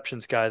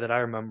 interceptions guy that I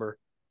remember.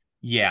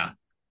 Yeah.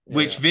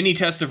 Which Yeah. Vinny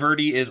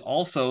Testaverde is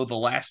also the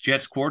last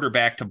Jets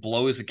quarterback to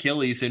blow his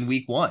Achilles in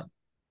week one.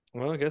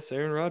 Well, I guess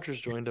Aaron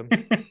Rodgers joined him.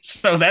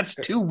 So that's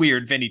two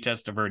weird Vinny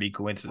Testaverde Wow.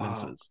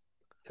 coincidences.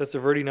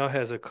 Testaverde now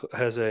has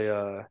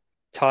a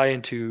tie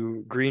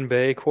into Green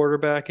Bay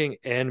quarterbacking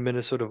and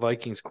Minnesota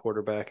Vikings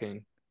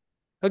quarterbacking.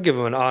 I'll give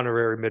him an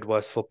honorary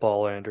Midwest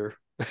football lander.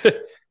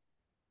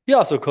 He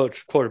also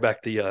coached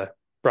quarterback the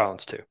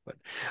Browns too. But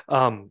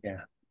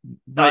Yeah.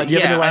 But do you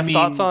have any yeah, I last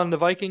thoughts mean, on the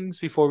Vikings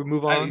before we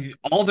move on?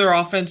 all their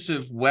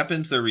offensive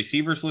weapons, their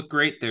receivers look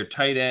great. Their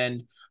tight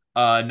end,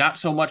 not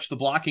so much the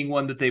blocking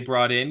one that they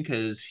brought in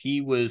because he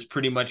was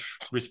pretty much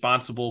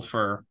responsible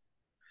for.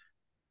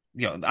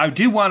 I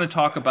do want to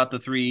talk about the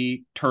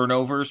three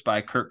turnovers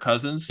by Kirk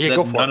Cousins. Yeah, That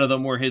go for none it. of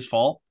them were his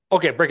fault.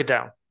 Okay, break it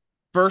down.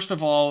 First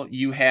of all,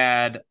 you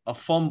had a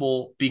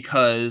fumble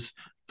because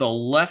the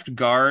left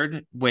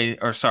guard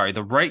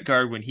the right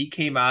guard when he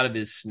came out of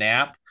his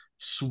snap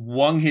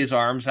swung his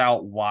arms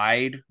out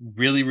wide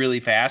really really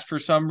fast for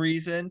some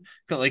reason,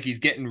 like he's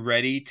getting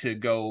ready to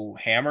go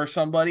hammer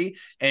somebody,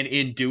 and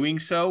in doing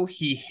so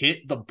he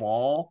hit the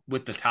ball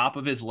with the top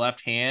of his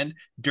left hand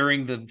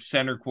during the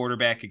center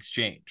quarterback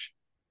exchange.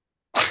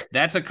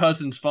 That's a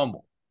Cousins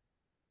fumble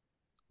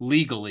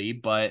legally,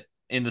 but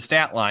in the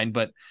stat line.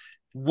 But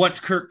what's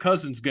Kirk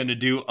Cousins going to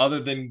do other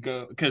than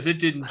go? Because it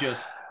didn't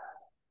just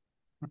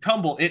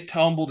tumble; it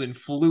tumbled and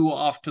flew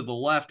off to the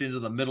left into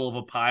the middle of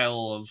a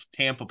pile of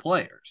Tampa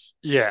players.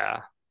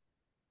 Yeah.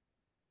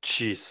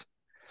 Jeez.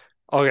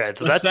 Okay,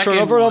 so The that's second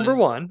turnover number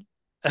one,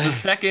 one. the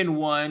second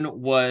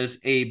one was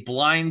a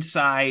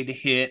blindside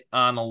hit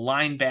on a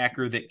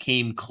linebacker that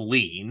came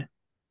clean.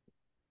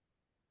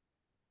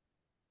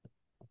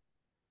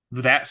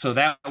 That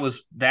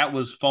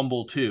was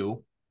fumble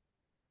too,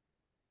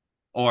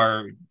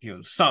 or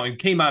something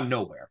came out of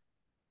nowhere.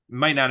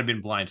 Might not have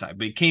been blindside,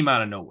 but it came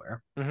out of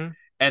nowhere. hmm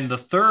And the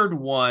third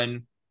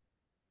one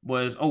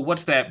was,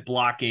 what's that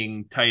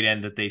blocking tight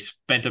end that they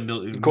spent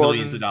millions of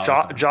Gordon, dollars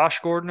on? Josh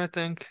Gordon, I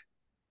think.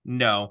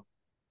 No,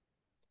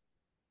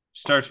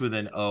 starts with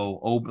an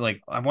O.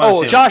 Like I want to Oh, say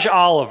like Josh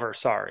Oliver.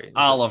 Sorry. Is it?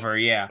 Oliver.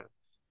 Yeah,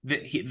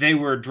 they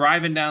were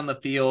driving down the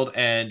field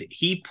and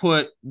he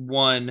put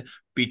one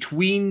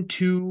between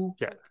two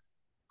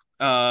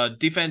Yeah.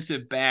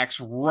 defensive backs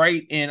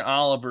right in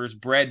Oliver's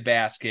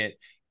breadbasket.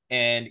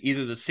 And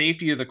either the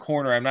safety or the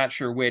corner, I'm not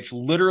sure which,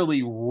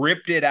 literally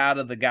ripped it out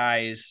of the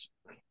guy's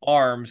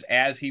arms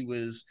as he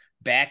was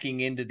backing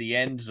into the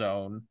end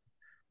zone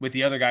with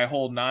the other guy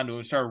holding on to him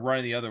and started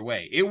running the other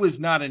way. It was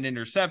not an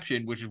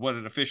interception, which is what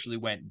it officially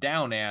went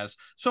down as,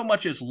 so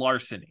much as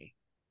larceny.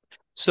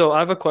 So I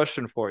have a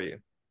question for you.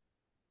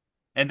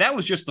 And that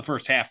was just the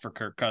first half for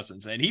Kirk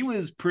Cousins. And he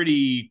was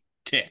pretty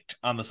ticked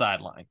on the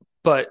sideline.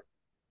 But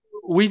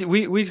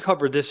we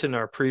covered this in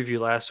our preview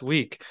last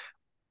week.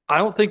 I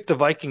don't think the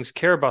Vikings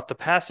care about the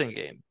passing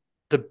game.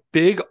 The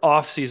big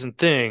offseason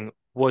thing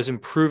was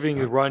improving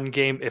the run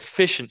game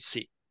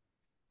efficiency.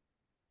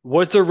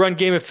 Was their run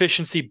game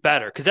efficiency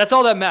better? Because that's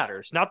all that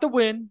matters. Not the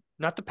win,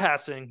 not the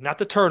passing, not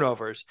the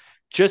turnovers.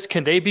 Just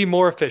can they be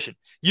more efficient?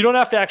 You don't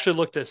have to actually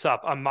look this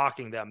up. I'm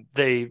mocking them.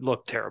 They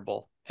look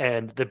terrible.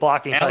 And the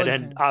blocking tight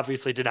end Alex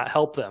obviously did not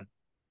help them.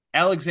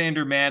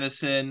 Alexander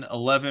Madison,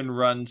 11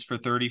 runs for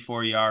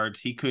 34 yards.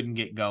 He couldn't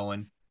get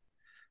going.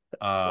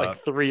 It's Uh,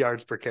 like 3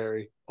 yards per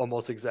carry,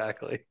 almost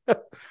exactly.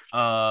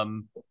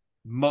 um,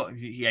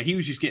 yeah, he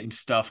was just getting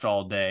stuffed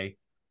all day.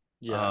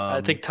 Yeah, I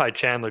Um, think Ty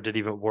Chandler did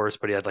even worse,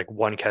 but he had like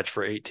one catch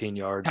for 18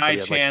 yards, but Ty he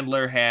had like,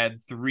 Chandler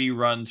had 3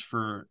 runs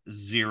for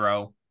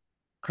 0.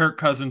 Kirk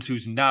Cousins,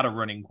 who's not a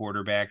running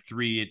quarterback,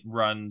 3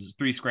 runs,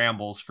 3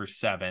 scrambles for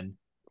 7.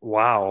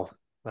 wow,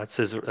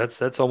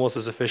 that's almost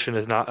as efficient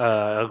as not With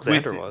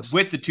Alexander was.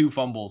 with the 2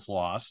 fumbles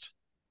lost.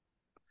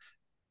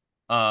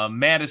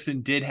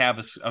 Madison did have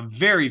a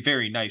very,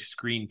 very nice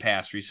screen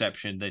pass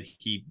reception that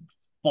he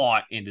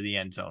fought into the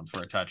end zone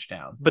for a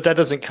touchdown. But that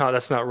doesn't count.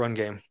 That's not run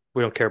game.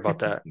 We don't care about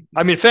that.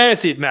 I mean,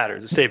 fantasy it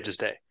matters. It saved his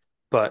day,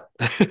 but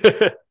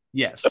it's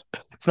Yes.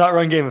 not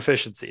run game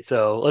efficiency.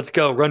 So let's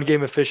go run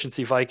game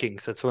efficiency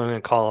Vikings. That's what I'm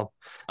going to call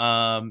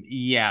them.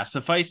 Yeah.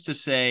 Suffice to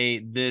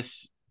say,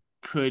 this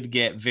could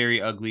get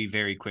very ugly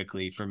very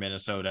quickly for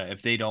Minnesota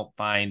if they don't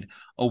find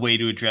a way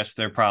to address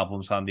their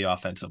problems on the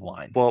offensive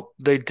line. Well,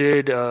 they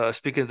did,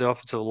 speaking of the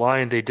offensive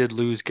line, they did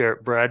lose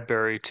Garrett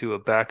Bradbury to a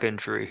back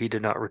injury. He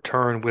did not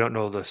return. We don't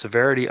know the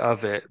severity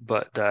of it,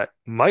 but that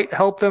might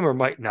help them or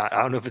might not.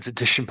 I don't know if it's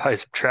addition by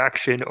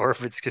subtraction or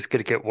if it's just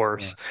going to get Yeah,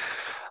 worse.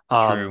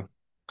 Um, true.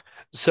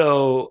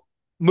 so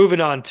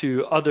moving on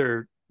to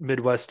other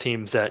Midwest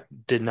teams that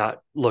did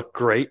not look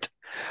great.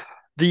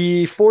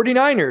 The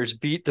 49ers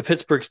beat the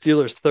Pittsburgh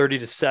Steelers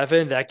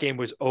 30-7. That game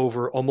was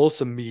over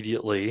almost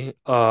immediately.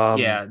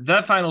 Yeah,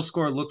 that final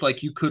score looked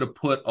like you could have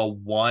put a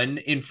 1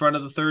 in front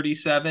of the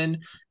 37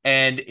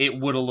 and it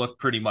would have looked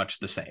pretty much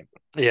the same.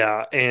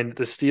 Yeah, and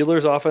the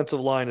Steelers' offensive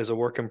line is a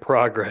work in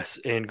progress,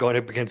 and going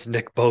up against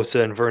Nick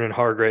Bosa and Vernon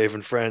Hargrave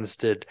and friends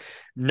did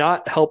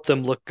not help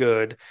them look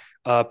good.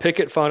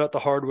 Pickett found out the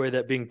hard way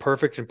that being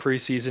perfect in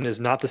preseason is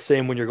not the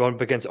same when you're going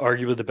up against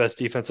arguably the best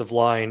defensive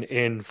line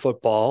in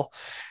football.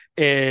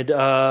 And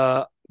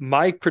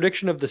my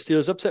prediction of the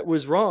Steelers upset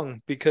was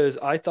wrong because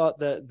I thought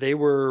that they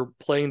were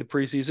playing the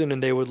preseason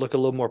and they would look a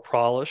little more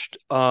polished.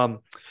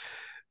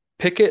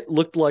 Pickett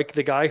looked like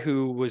the guy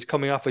who was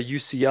coming off a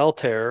UCL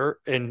tear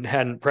and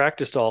hadn't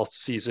practiced all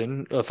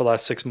season for the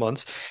last 6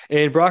 months.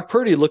 And Brock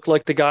Purdy looked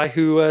like the guy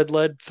who had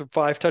led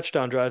 5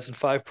 touchdown drives in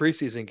 5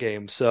 preseason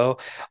games. So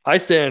I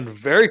stand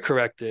very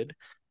corrected.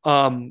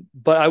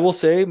 But I will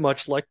say,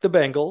 much like the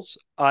Bengals,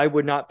 I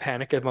would not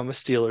panic if I'm a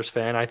Steelers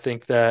fan. I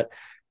think that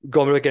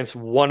going against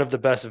one of the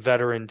best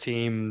veteran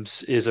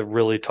teams is a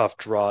really tough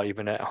draw,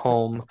 even at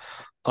home.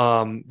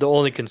 The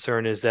only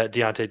concern is that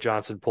Deontay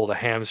Johnson pulled a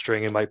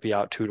hamstring and might be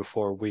out 2 to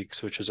 4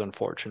 weeks, which is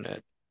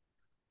unfortunate.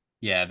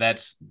 Yeah,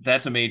 that's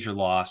a major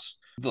loss.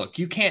 Look,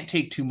 you can't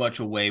take too much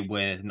away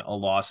when a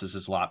loss is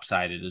as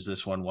lopsided as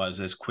this one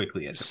was as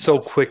quickly as it So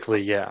was.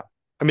 quickly, yeah.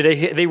 I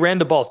mean, they ran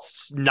the ball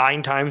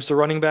 9 times to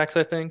running backs,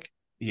 I think.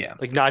 Yeah.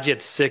 Like Najee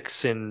had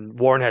 6 and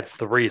Warren had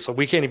 3, so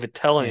we can't even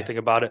tell Yeah. anything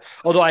about it.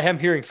 Although I am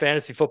hearing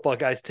fantasy football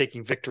guys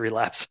taking victory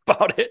laps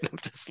about it. I'm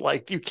just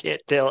like, you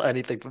can't tell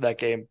anything from that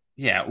game.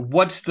 Yeah,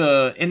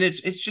 and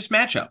it's just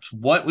matchups.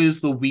 What is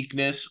the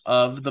weakness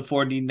of the the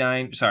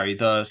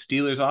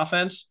Steelers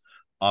offense?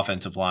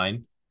 Offensive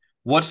line.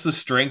 What's the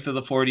strength of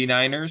the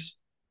 49ers?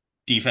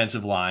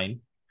 Defensive line.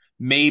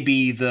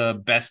 Maybe the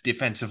best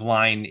defensive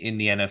line in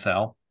the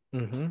NFL.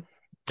 Hmm.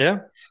 Yeah.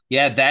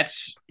 Yeah,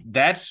 that's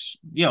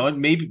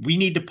maybe we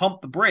need to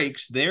pump the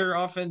brakes. Their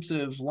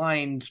offensive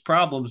line's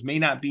problems may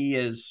not be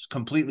as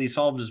completely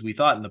solved as we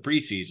thought in the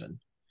preseason,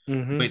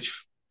 Hmm.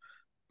 which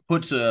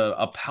puts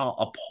a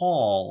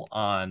pall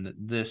on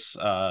this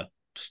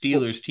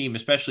Steelers team,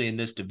 especially in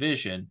this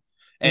division.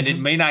 And it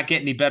Hmm. may not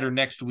get any better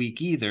next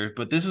week either.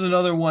 But this is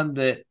another one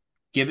that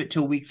give it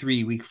till week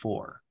 3, week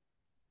 4.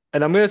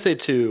 And I'm going to say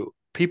too,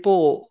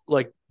 people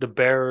like the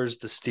Bears,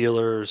 the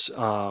Steelers,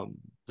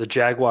 the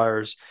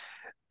Jaguars,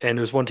 and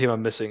there's one team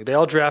I'm missing. They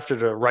all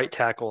drafted a right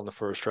tackle in the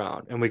first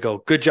round, and we go,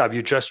 "Good job, you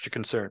addressed your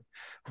concern."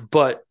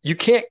 But you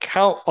can't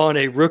count on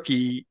a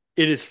rookie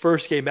in his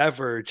first game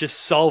ever just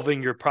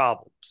solving your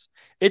problems.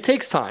 It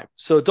takes time,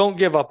 so don't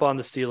give up on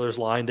the Steelers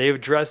line. They've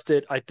addressed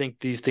it. I think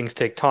these things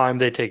take time.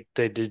 They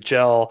did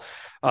gel.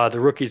 The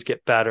rookies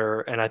get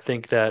better, and I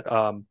think that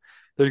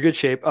they're in good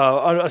shape.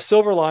 A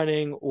silver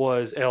lining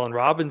was Allen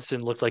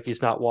Robinson looked like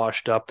he's not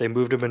washed up. They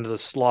moved him into the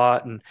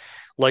slot, and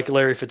like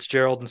Larry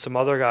Fitzgerald and some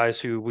other guys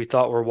who we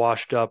thought were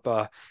washed up,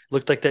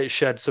 looked like they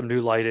shed some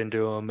new light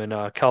into him.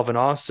 And Calvin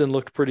Austin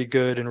looked pretty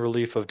good in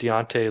relief of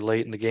Deontay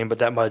late in the game, but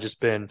that might have just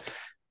been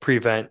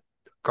prevent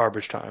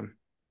garbage time.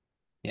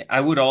 Yeah, I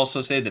would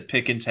also say that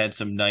Pickens had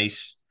some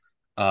nice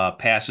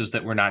passes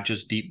that were not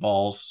just deep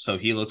balls. So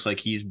he looks like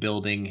he's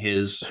building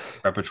his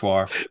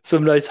repertoire.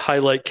 Some nice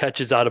highlight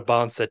catches out of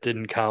bounds that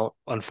didn't count,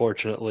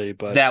 unfortunately.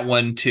 But That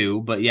one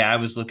too. But yeah, I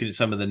was looking at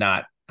some of the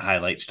not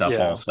highlight stuff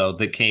yeah, also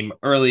that came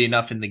early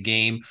enough in the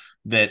game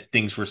that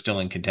things were still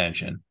in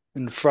contention.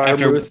 and After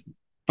Fryermuth.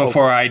 Oh,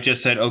 before I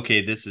just said,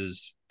 okay, this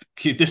is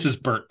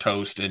burnt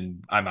toast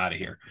and I'm out of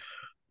here.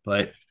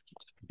 But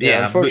yeah, yeah,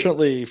 but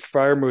unfortunately,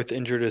 Fryermuth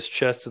injured his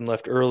chest and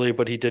left early,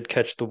 but he did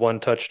catch the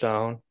one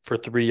touchdown for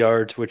 3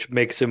 yards, which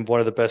makes him one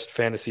of the best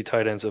fantasy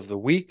tight ends of the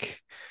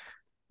week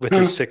with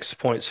his 6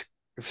 points,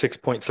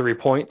 6.3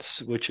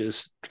 points, which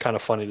is kind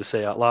of funny to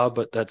say out loud,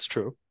 but that's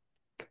true.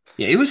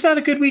 yeah, it was not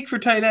a good week for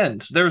tight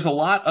ends. There was a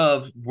lot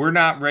of we're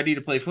not ready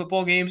to play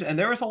football games, and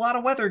there was a lot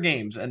of weather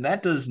games, and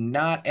that does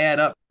not add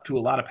up to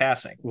a lot of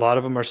passing. A lot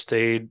of them are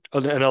stayed,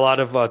 and a lot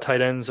of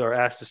tight ends are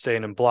asked to stay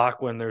in and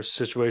block when there's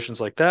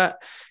situations like that.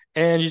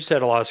 And you just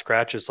had a lot of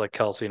scratches like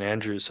Kelsey and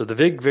Andrews. So the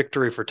big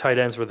victory for tight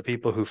ends were the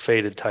people who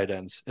faded tight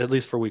ends, at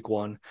least for week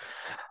one.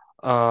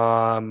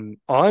 On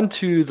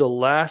to the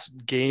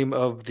last game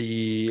of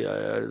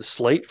the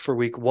slate for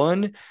week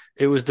one.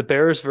 It was the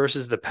Bears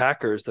versus the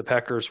Packers. The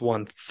Packers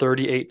won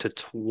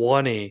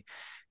 38-20,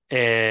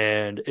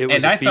 and it was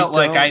And a I felt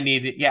like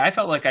beatdown. I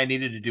felt like I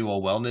needed to do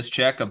a wellness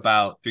check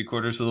about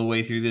 3/4 of the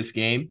way through this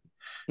game.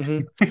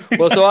 Hmm.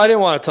 Well, so I didn't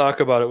want to talk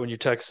about it when you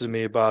texted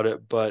me about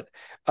it, but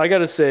I got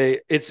to say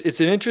it's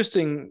an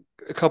interesting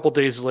a couple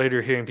days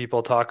later hearing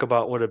people talk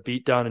about what a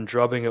beatdown and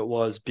drubbing it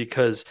was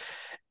because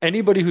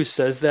anybody who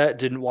says that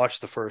didn't watch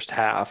the first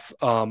half.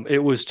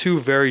 It was two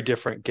very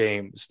different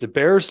games. The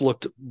Bears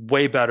looked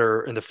way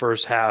better in the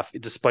first half,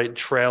 despite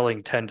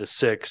trailing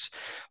 10-6.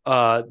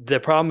 The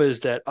problem is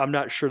that I'm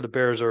not sure the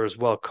Bears are as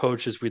well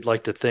coached as we'd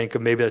like to think,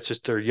 and maybe that's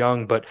just they're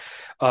young, but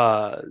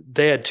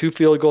they had two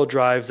field goal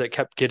drives that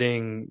kept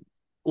getting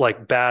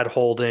like bad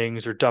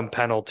holdings or dumb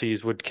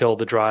penalties would kill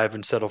the drive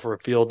and settle for a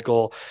field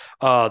goal.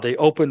 They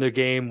opened the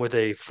game with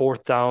a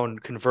fourth down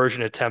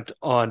conversion attempt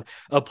on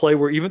a play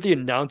where even the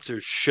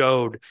announcers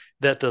showed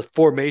that the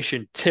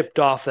formation tipped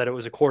off that it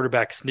was a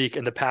quarterback sneak,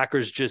 and the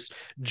Packers just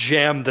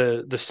jammed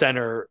the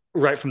center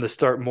right from the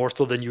start, more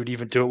so than you would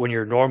even do it when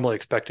you're normally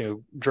expecting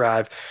a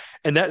drive.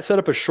 And that set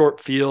up a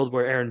short field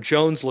where Aaron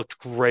Jones looked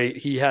great.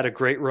 He had a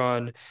great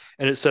run,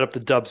 and it set up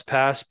the Dubs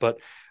pass. But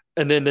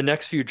and then the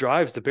next few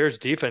drives, the Bears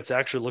defense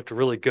actually looked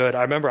really good.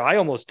 I remember I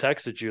almost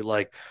texted you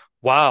like,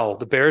 wow,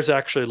 the Bears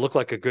actually look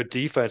like a good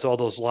defense. All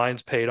those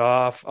lines paid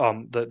off.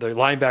 The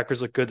linebackers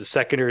look good. The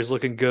secondary is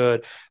looking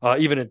good.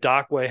 Even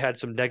Ndakwe had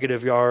some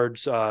negative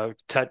yards,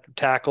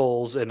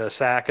 tackles, and a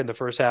sack in the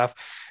first half.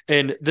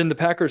 And then the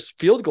Packers'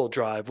 field goal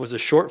drive was a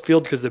short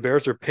field because the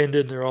Bears were pinned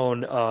in their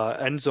own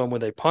end zone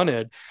when they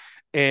punted.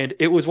 And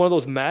it was one of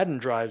those Madden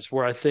drives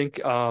where I think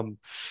uh,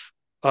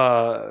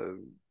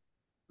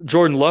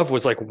 Jordan Love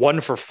was like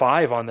 1 for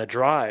 5 on the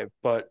drive,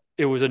 but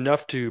it was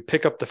enough to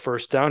pick up the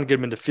first down, get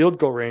him into field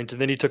goal range, and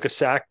then he took a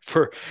sack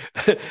for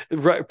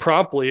right,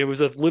 promptly. It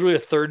was literally a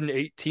 3rd and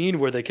 18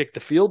 where they kicked the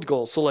field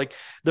goal. So like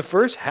the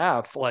first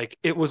half, like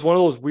it was one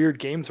of those weird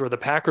games where the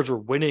Packers were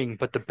winning,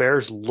 but the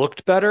Bears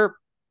looked better.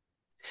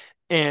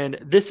 And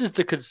this is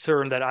the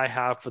concern that I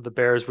have for the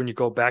Bears when you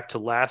go back to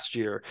last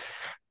year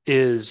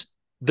is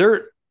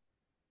they're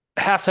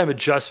halftime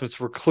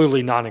adjustments were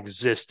clearly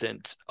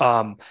non-existent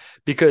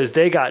because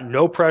they got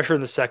no pressure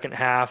in the second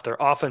half. Their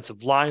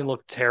offensive line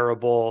looked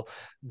terrible.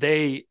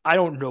 I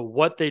don't know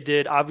what they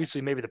did.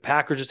 Obviously, maybe the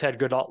Packers just had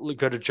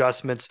good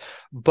adjustments.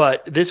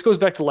 But this goes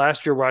back to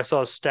last year where I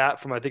saw a stat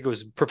from I think it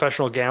was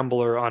Professional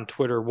Gambler on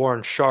Twitter,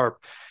 Warren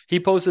Sharp.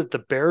 He posted that the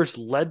Bears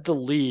led the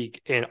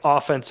league in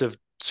offensive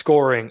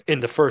scoring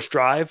in the first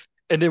drive,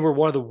 and they were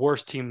one of the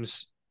worst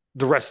teams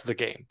the rest of the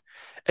game.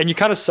 And you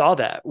kind of saw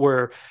that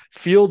where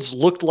Fields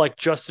looked like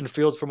Justin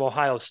Fields from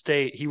Ohio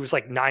State. He was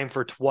like 9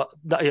 for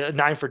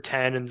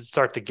 10 and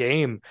start the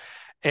game.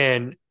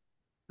 And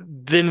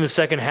then in the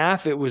second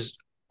half, it was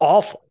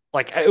awful.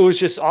 Like it was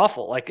just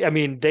awful. Like, I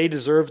mean, they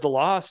deserved the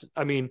loss.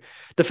 I mean,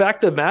 the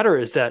fact of the matter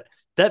is that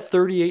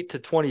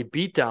 38-20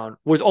 beatdown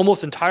was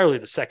almost entirely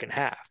the second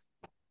half,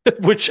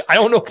 which I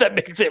don't know if that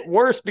makes it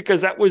worse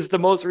because that was the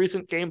most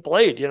recent game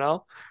played.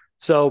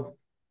 So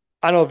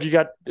I don't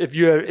know if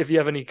you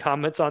have any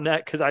comments on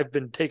that because I've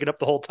been taking up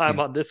the whole time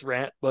Yeah. on this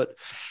rant, but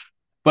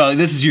Well,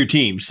 this is your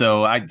team,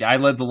 so I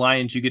led the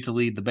Lions. You get to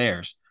lead the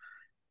Bears.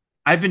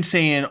 I've been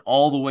saying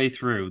all the way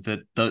through that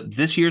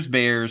this year's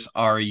Bears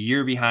are a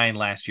year behind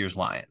last year's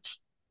Lions.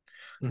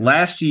 mhm.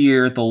 Last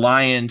year, the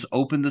Lions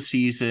opened the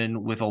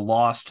season with a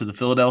loss to the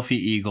Philadelphia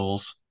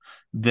Eagles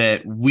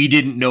that we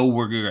didn't know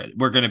we're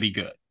going to be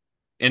good.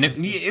 And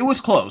it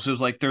was close. It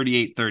was like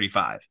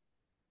 38-35.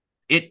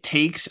 It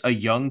takes a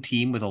young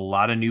team with a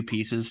lot of new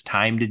pieces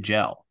time to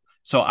gel.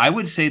 So I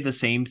would say the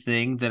same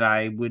thing that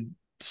I would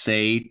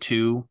say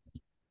to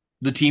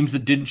the teams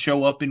that didn't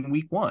show up in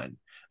week one,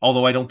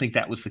 although I don't think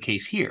that was the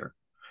case here.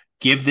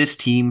 Give this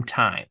team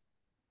time.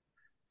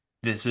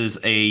 This is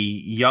a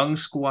young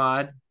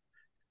squad.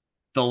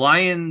 The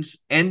Lions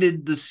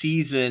ended the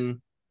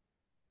season,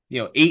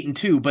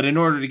 8-2, but in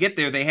order to get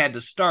there, they had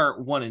to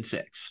start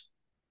 1-6.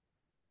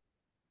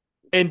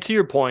 And to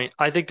your point,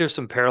 I think there's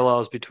some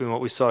parallels between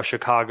what we saw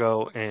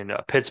Chicago and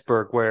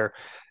Pittsburgh, where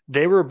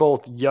they were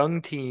both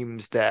young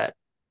teams that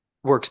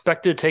were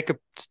expected to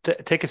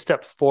take a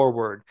step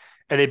forward,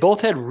 and they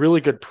both had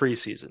really good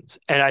preseasons.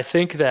 And I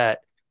think that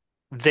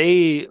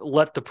they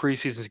let the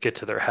preseasons get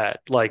to their head.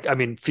 Like, I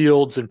mean,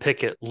 Fields and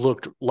Pickett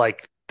looked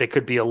like they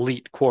could be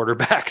elite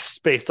quarterbacks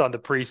based on the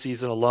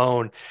preseason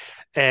alone.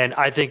 And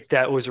I think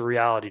that was a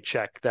reality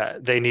check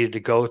that they needed to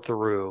go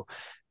through.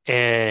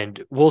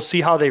 And we'll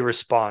see how they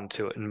respond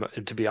to it.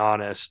 And to be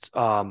honest,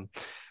 and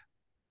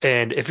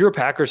if you're a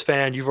Packers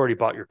fan, you've already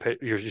bought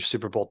your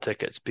Super Bowl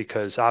tickets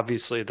because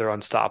obviously they're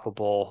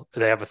unstoppable.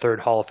 They have a third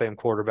Hall of Fame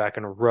quarterback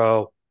in a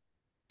row.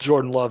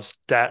 Jordan Love's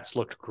stats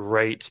looked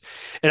great.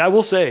 And I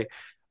will say,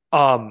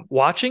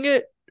 watching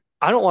it,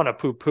 I don't want to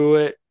poo-poo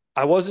it.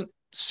 I wasn't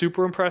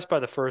super impressed by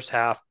the first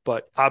half,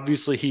 but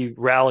obviously he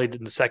rallied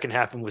in the second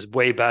half and was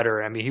way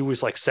better. I mean, he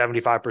was like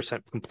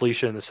 75%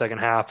 completion in the second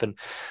half, and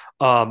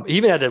he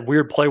even had a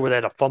weird play where they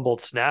had a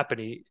fumbled snap and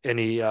he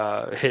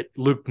hit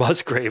Luke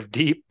Musgrave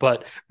deep,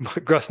 but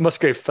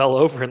Musgrave fell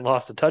over and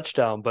lost a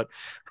touchdown. But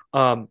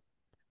um,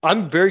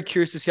 I'm very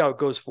curious to see how it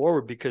goes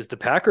forward because the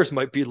Packers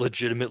might be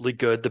legitimately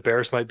good, the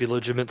Bears might be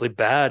legitimately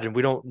bad, and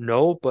we don't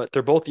know. But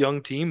they're both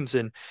young teams,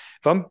 and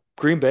if I'm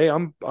Green Bay,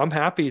 I'm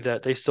happy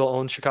that they still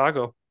own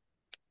Chicago.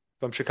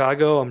 If I'm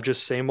Chicago, I'm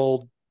just same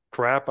old.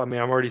 crap. I mean,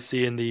 I'm already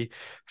seeing the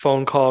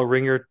phone call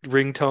ringer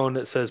ringtone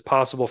that says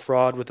possible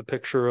fraud with a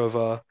picture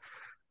of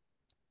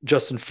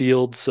Justin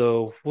Fields.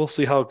 So we'll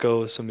see how it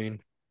goes. I mean,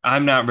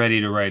 I'm not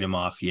ready to write him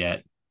off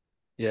yet.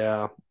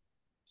 yeah.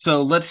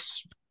 So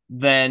let's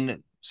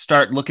then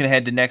start looking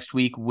ahead to next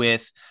week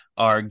with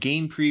our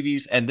game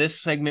previews. And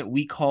this segment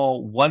we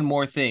call One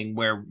More Thing,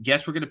 where,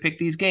 yes, we're going to pick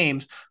these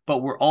games,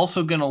 but we're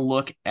also going to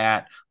look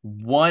at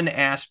one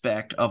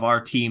aspect of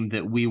our team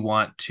that we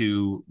want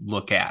to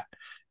look at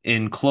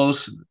in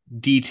close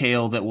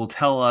detail that will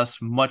tell us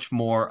much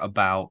more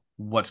about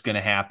what's going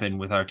to happen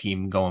with our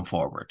team going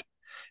forward.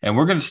 And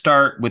we're going to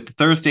start with the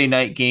Thursday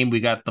night game. We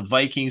got the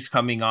Vikings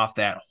coming off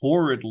that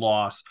horrid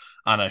loss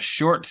on a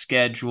short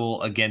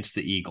schedule against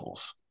the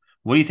Eagles.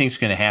 What do you think is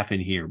going to happen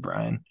here,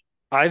 Brian?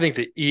 I think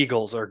the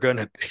Eagles are going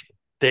to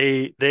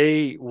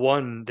they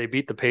won, they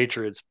beat the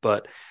Patriots,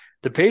 but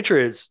the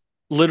Patriots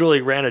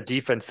literally ran a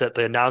defense that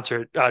the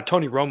announcer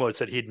Tony Romo had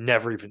said he'd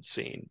never even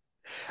seen.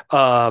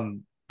 The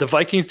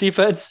Vikings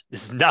defense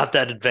is not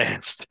that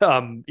advanced,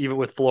 even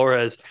with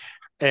Flores.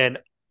 And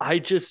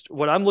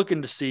what I'm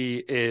looking to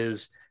see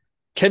is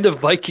can the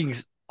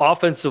Vikings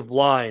offensive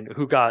line,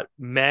 who got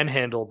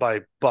manhandled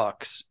by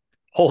Bucks,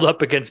 hold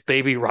up against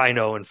Baby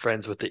Rhino and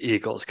friends with the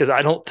Eagles? Because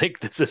I don't think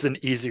this is an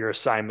easier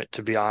assignment,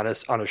 to be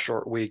honest, on a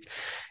short week.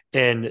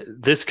 And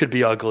this could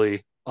be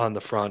ugly on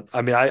the front.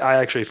 I mean, I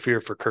actually fear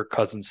for Kirk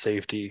Cousins'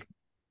 safety.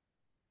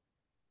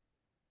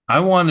 I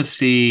want to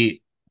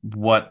see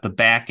what the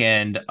back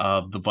end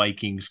of the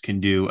Vikings can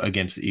do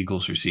against the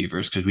Eagles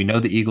receivers because we know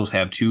the Eagles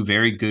have two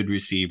very good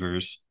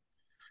receivers.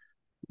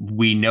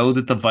 We know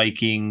that the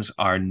Vikings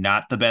are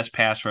not the best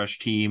pass rush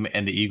team,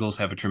 and the Eagles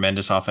have a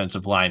tremendous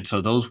offensive line. So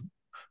those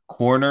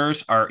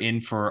corners are in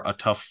for a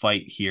tough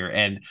fight here.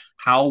 And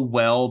how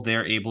well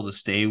they're able to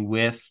stay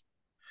with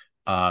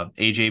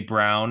AJ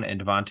Brown and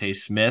Devontae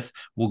Smith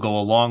will go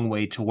a long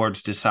way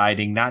towards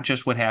deciding not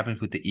just what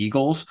happens with the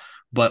Eagles,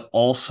 but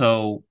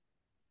also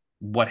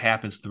what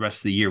happens the rest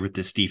of the year with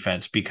this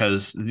defense.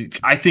 Because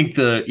I think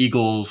the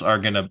Eagles are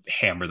going to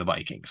hammer the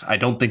Vikings. I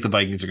don't think the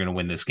Vikings are going to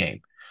win this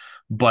game.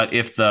 But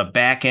if the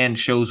back end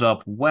shows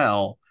up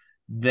well,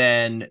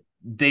 then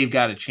they've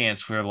got a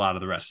chance for a lot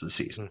of the rest of the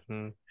season.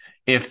 Mm-hmm.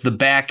 If the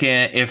back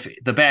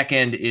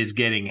end is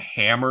getting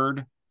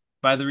hammered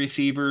by the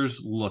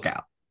receivers, look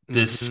out.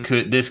 This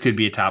Mm-hmm. could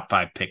be a top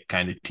five pick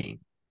kind of team.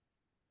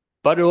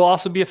 But it will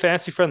also be a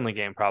fantasy friendly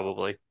game,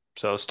 probably.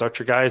 So start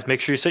your guys.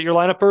 Make sure you set your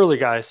lineup early,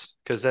 guys,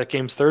 because that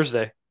game's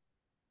Thursday.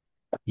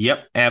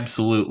 Yep,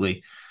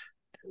 absolutely.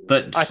 I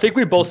But think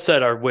we both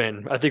said our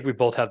win. I think we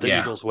both have the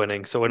yeah, Eagles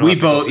winning, so we don't have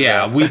to go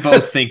through we that.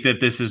 both think that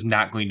this is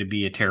not going to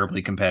be a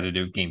terribly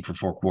competitive game for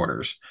 4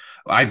 quarters.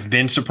 I've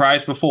been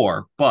surprised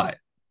before, but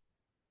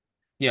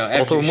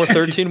Both of after, them were after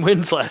 13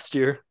 wins last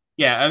year.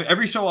 yeah,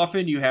 every so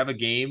often you have a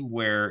game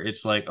where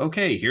it's like,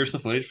 okay, here's the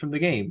footage from the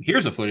game.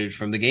 Here's a footage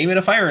from the game and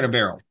a fire in a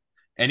barrel.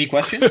 Any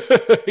questions?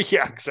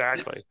 Yeah,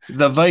 exactly.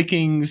 The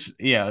Vikings,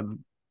 yeah,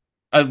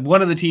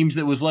 one of the teams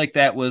that was like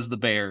that was the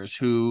Bears,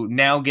 who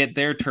now get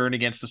their turn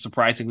against the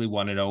surprisingly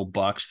 1-0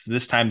 Bucks.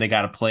 This time they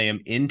got to play them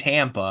in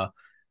Tampa.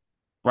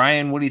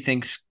 Brian, what do you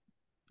think's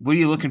what are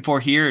you looking for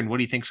here, and what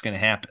do you think's going to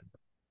happen?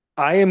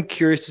 I am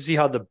curious to see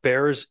how the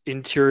Bears'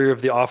 interior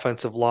of the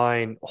offensive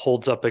line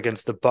holds up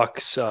against the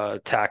Bucks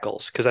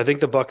tackles, because I think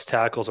the Bucks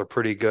tackles are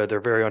pretty good. They're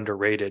very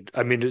underrated.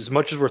 I mean, as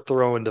much as we're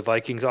throwing the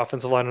Vikings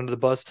offensive line under the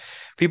bus,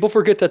 people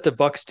forget that the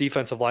Bucks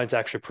defensive line is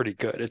actually pretty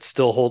good. It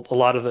still hold a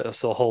lot of it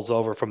still holds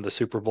over from the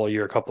Super Bowl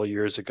year a couple of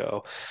years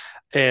ago.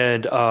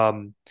 And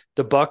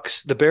the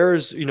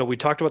Bears, we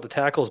talked about the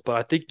tackles, but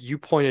I think you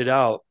pointed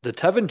out the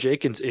Tevin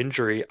Jenkins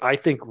injury, I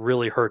think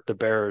really hurt the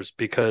Bears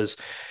because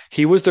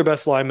he was their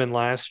best lineman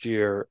last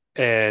year.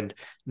 And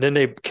then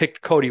they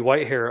kicked Cody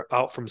Whitehair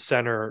out from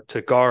center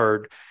to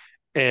guard,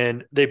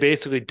 and they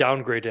basically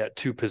downgraded at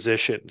two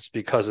positions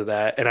because of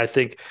that. And I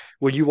think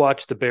when you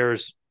watch the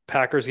Bears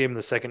Packers game in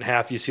the second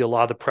half, you see a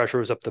lot of the pressure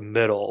was up the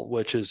middle,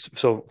 which is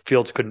so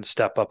Fields couldn't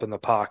step up in the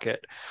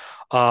pocket.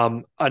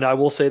 And I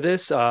will say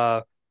this,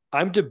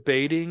 I'm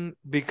debating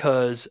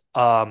because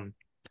I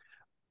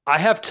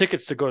have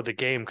tickets to go to the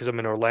game because I'm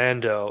in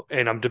Orlando,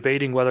 and I'm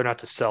debating whether or not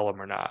to sell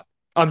them or not.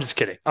 I'm just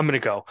kidding. I'm gonna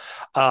go.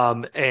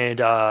 And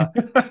I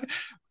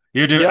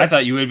yeah,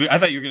 thought you would. I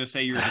thought you were going to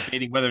say you were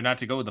debating whether or not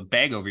to go with a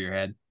bag over your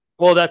head.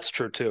 well, that's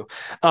true too.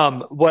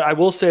 What I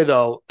will say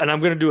though, and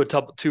I'm gonna do a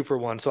two for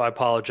one, so I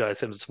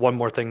apologize. And it's one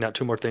more thing, not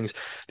two more things.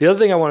 The other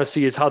thing I want to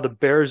see is how the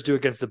Bears do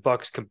against the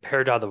Bucks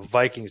compared to how the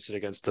Vikings did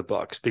against the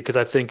Bucks, because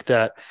I think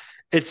that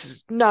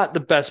it's not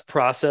the best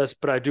process,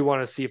 but I do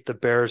want to see if the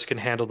Bears can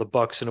handle the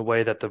Bucks in a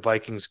way that the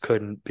Vikings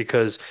couldn't.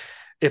 Because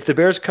if the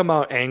Bears come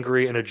out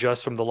angry and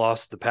adjust from the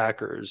loss to the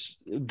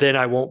Packers, then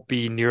I won't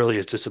be nearly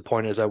as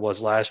disappointed as I was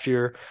last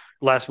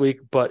week.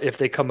 But if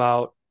they come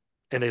out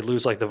and they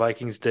lose like the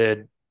Vikings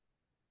did,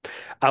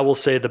 I will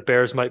say the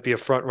Bears might be a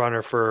front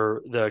runner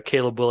for the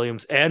Caleb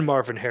Williams and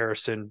Marvin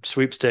Harrison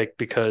sweepstake,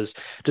 because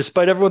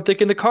despite everyone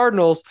thinking the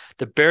Cardinals,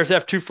 the Bears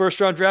have two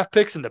first round draft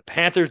picks and the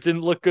Panthers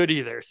didn't look good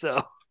either.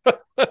 So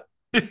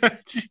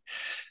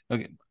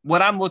Okay.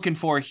 What I'm looking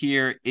for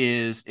here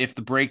is if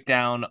the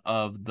breakdown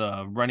of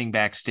the running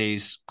back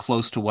stays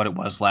close to what it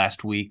was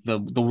last week, the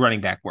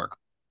running back work,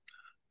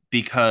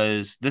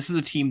 because this is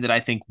a team that I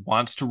think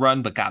wants to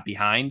run but got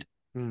behind.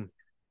 Hmm.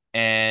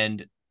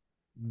 And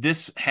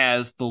this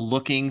has the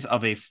lookings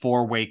of a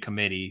four-way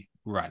committee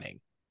running.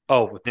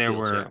 Oh, with There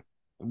Fields, yeah. were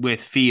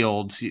with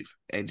Fields.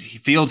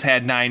 Fields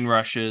had 9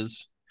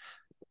 rushes.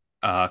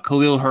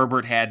 Khalil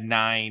Herbert had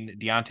 9.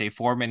 Deontay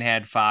Foreman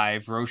had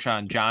 5.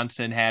 Roshan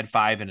Johnson had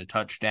 5 and a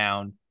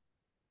touchdown.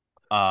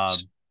 Uh,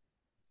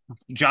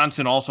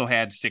 Johnson also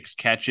had 6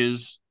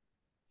 catches.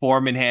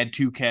 Foreman had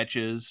 2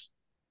 catches.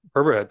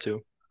 Herbert had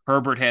two.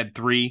 Herbert had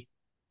 3.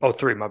 Oh,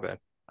 three, my bad.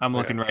 I'm Yeah.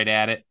 looking right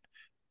at it.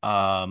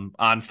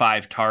 On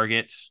 5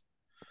 targets.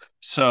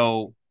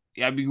 So,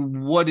 I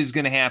mean, what is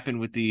going to happen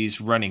with these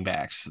running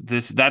backs?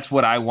 That's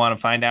what I want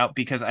to find out,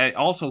 because I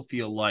also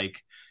feel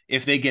like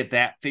if they get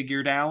that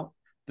figured out,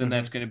 then Hmm.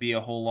 that's going to be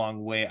a whole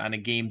long way on a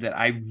game that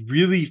I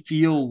really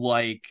feel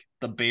like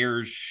the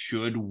Bears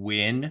should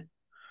win.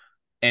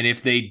 And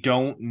if they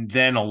don't,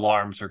 then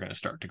alarms are going to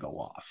start to go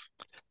off.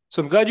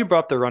 So I'm glad you brought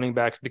up the running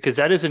backs because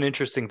that is an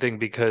interesting thing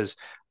because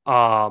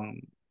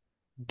um,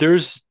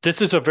 there's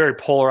this is a very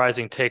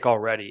polarizing take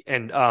already,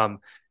 and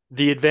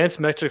the advanced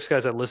metrics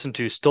guys I listen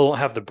to still don't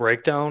have the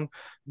breakdown,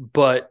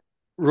 but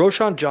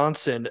Roshan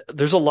Johnson,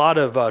 there's a lot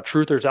of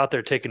truthers out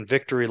there taking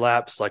victory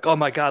laps, like, oh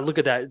my God, look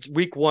at that.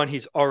 Week one,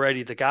 he's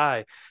already the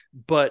guy.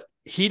 But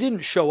he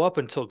didn't show up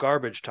until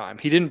garbage time.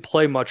 He didn't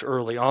play much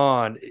early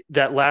on.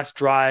 That last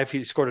drive,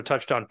 he scored a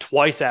touchdown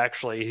twice,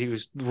 actually. He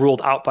was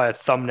ruled out by a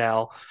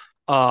thumbnail.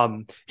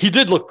 He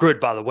did look good,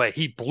 by the way.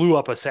 He blew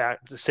up one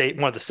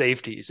of the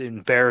safeties,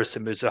 embarrassed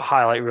him. It was a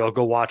highlight reel.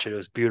 Go watch it. It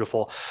was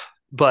beautiful.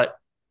 But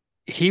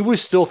he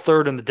was still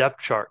third in the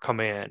depth chart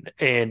coming in,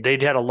 and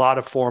they'd had a lot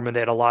of Foreman, they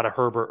had a lot of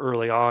Herbert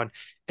early on,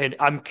 and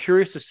I'm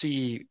curious to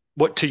see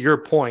what, to your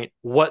point,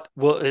 what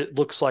will it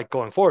looks like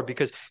going forward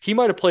because he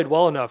might have played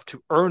well enough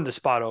to earn the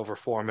spot over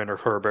Foreman or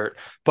Herbert,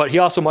 but he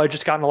also might have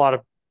just gotten a lot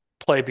of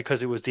play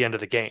because it was the end of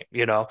the game,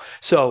 you know.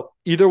 So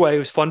either way, it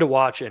was fun to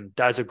watch, and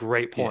that's a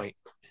great Yeah. point.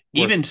 Worth.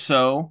 Even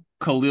so,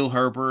 Khalil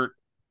Herbert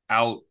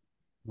out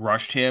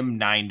rushed him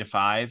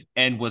 9-5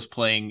 and was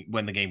playing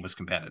when the game was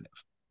competitive.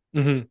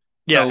 Hmm.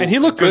 Yeah, and So he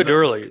looked for good the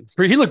early.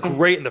 He looked so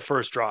great in the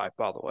first drive,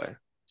 by the way.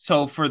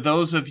 So for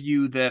those of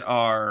you that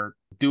are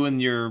doing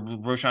your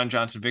Roshan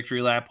Johnson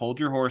victory lap, hold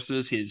your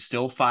horses. He's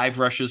still 5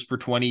 rushes for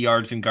 20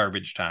 yards in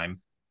garbage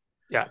time.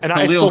 Yeah, and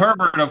I Khalil still,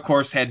 Herbert, of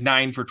course, had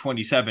 9 for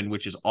 27,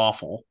 which is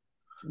awful.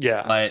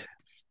 yeah, But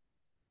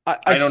I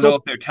I don't know if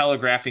still they're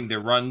telegraphing their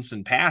runs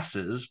and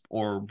passes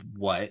or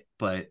what.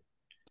 But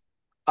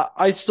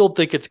I still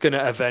think it's going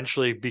to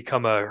eventually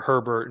become a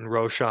Herbert and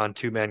Roshan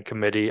two-man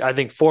committee. I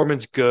think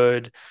Foreman's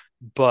good,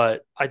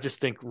 but I just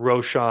think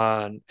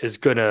Roshan is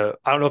going to,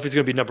 I don't know if he's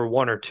going to be number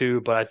one or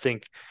two, but I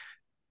think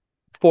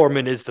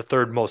Foreman is the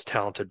third most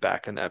talented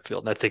back in that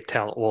field. And I think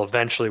talent will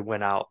eventually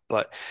win out,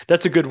 but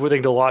that's a good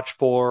thing to watch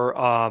for.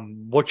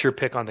 What's your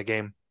pick on the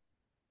game?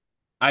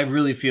 I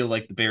really feel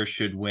like the Bears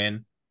should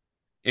win.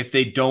 If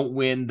they don't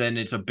win, then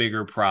it's a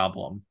bigger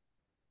problem.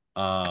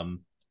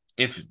 Um,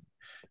 if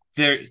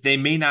they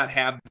may not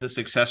have the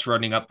success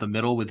running up the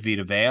middle with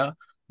Vita Vea,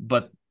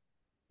 but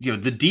the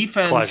Kalijah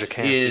defense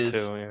Kancey is.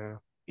 too. Yeah.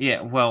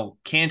 Yeah, well,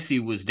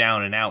 Cansey was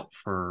down and out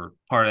for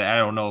part of. I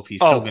don't know if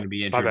he's still going Oh, to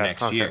be my injured bad.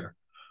 next Okay. year,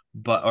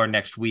 or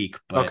next week.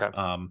 But Okay.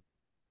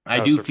 I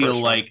That was do their feel first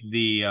round. like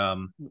the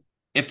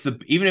if the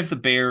even if the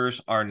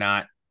Bears are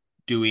not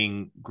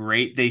doing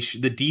great, the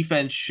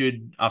defense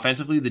should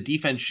offensively the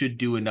defense should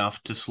do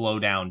enough to slow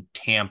down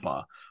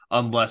Tampa,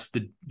 unless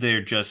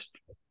they're just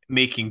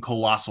making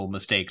colossal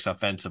mistakes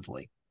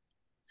offensively,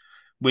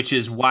 which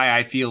is why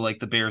I feel like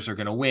the Bears are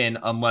going to win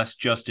unless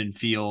Justin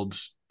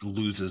Fields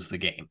loses the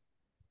game.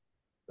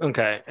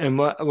 Okay, and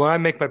when I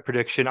make my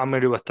prediction, I'm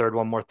going to do a third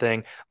one more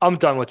thing. I'm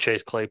done with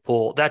Chase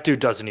Claypool. That dude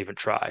doesn't even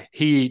try.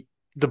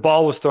 The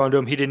ball was thrown to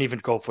him. He didn't even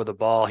go for the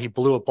ball. He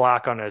blew a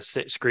block on a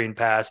screen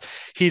pass.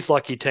 He's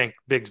lucky Tank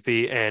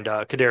Bigsby and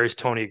Kadarius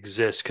Toney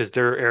exist because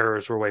their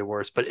errors were way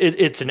worse. But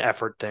it's an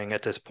effort thing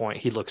at this point.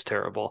 He looks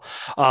terrible.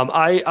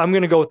 I'm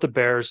going to go with the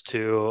Bears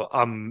too.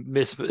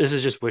 This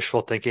is just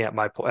wishful thinking at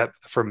my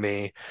for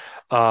me.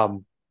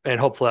 Um, and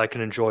hopefully I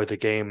can enjoy the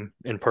game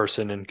in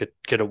person and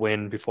get a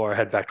win before I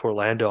head back to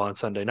Orlando on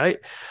Sunday night.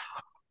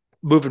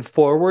 Moving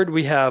forward,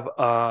 we have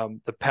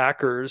the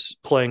Packers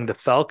playing the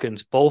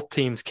Falcons. Both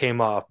teams came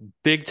off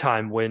big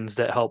time wins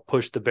that helped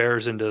push the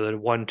Bears into the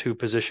 1-2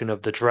 position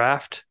of the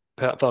draft.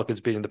 Falcons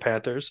beating the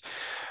Panthers.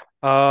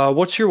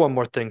 What's your one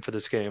more thing for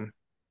this game?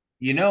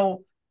 You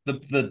know,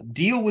 the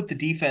deal with the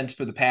defense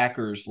for the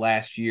Packers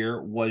last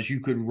year was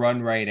you could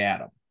run right at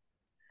them.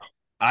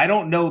 I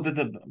don't know that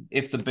the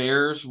if the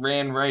Bears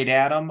ran right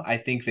at them, I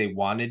think they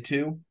wanted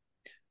to,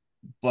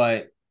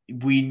 but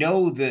we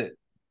know that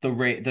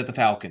the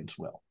Falcons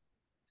will.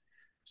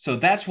 So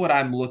that's what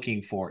I'm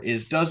looking for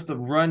is does the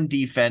run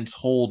defense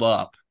hold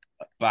up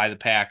by the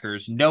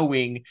Packers,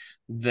 knowing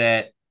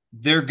that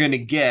they're going to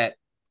get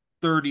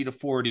 30 to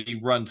 40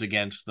 runs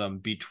against them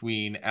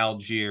between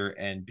Algier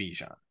and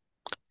Bijan.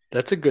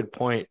 That's a good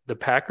point. The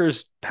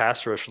Packers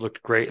pass rush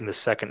looked great in the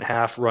second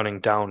half, running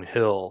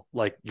downhill.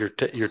 Like your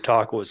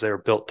talk was, they were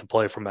built to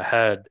play from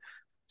ahead.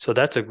 So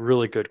that's a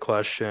really good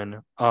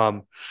question.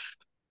 I'm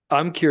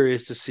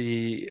curious to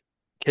see,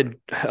 can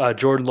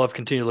Jordan Love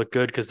continue to look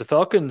good? Because the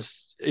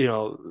Falcons,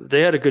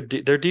 they had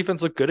a their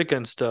defense looked good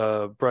against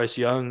Bryce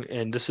Young,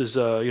 and this is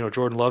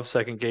Jordan Love's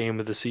second game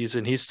of the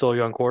season. He's still a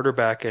young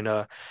quarterback, and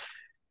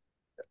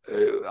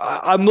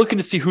I'm looking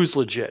to see who's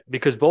legit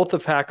because both the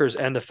Packers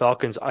and the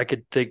Falcons I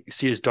could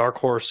see as dark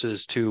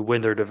horses to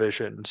win their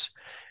divisions.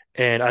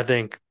 And I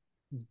think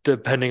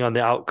depending on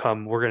the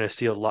outcome, we're going to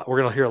see a lot. We're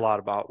going to hear a lot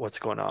about what's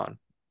going on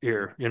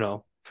here.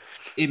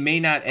 It may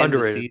not end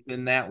the Underrated.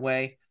 season that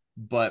way,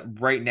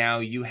 but right now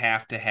you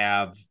have to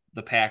have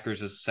the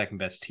Packers as the second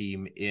best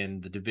team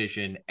in the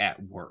division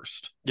at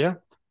worst. Yeah,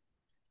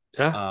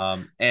 yeah.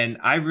 And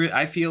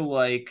I feel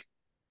like,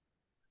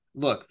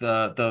 look,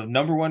 the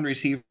number one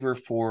receiver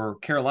for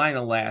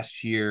Carolina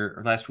last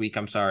week,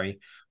 I'm sorry,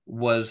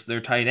 was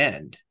their tight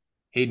end,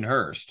 Hayden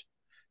Hurst.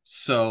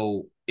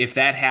 So if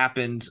that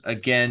happens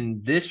again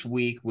this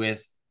week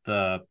with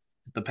the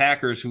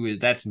Packers,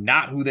 that's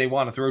not who they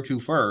want to throw to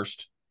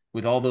first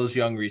with all those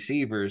young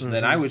receivers,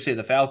 then I hmm would say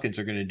the Falcons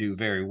are going to do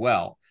very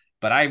well.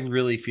 But I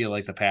really feel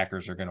like the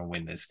Packers are going to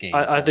win this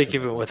game I think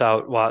even ultimately.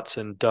 without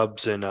Watson,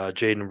 Dubs and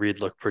Jaden Reed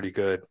look pretty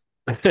good.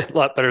 A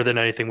lot better than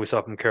anything we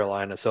saw from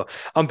Carolina. So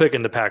I'm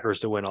picking the Packers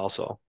to win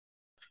also.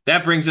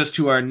 That brings us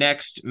to our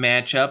next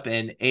matchup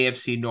in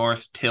AFC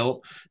North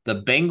tilt.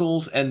 The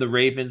Bengals and the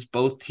Ravens,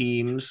 both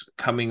teams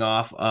coming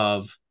off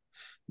of,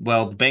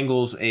 well, the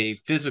Bengals a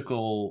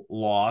physical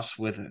loss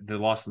with the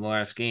loss in the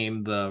last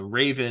game. The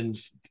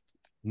Ravens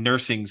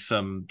nursing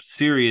some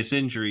serious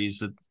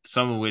injuries,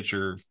 some of which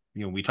are,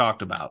 we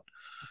talked about.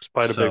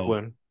 Despite a big So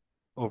win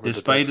over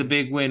the despite the Texans.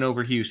 big win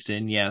over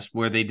Houston, yes,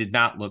 where they did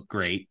not look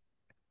great,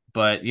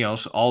 but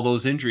all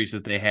those injuries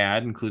that they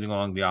had, including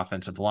along the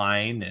offensive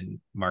line,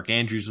 and Mark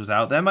Andrews was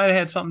out, that might have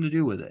had something to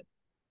do with it.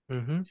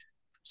 hmm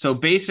So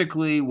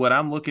basically, what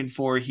I'm looking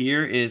for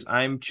here is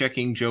I'm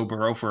checking Joe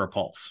Burrow for a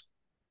pulse.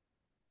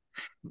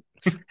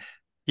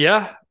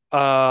 Yeah,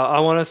 I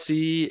want to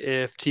see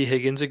if T.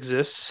 Higgins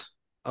exists.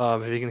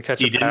 If he can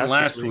catch a He didn't pass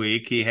this last week.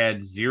 week. He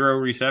had zero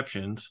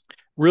receptions.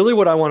 Really,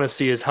 what I want to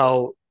see is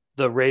how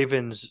the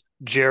Ravens'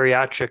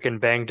 geriatric and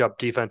banged up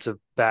defensive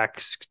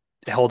backs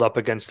held up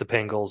against the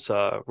Bengals'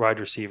 wide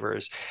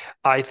receivers.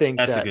 I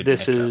think That's a that good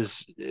matchup.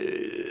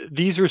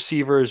 these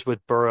receivers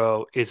with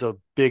Burrow is a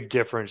big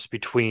difference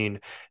between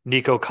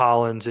Nico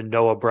Collins and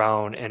Noah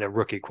Brown and a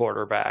rookie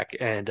quarterback.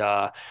 And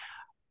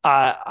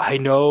I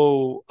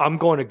know I'm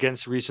going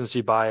against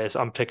recency bias.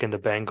 I'm picking the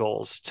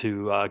Bengals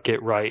to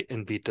get right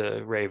and beat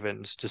the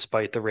Ravens,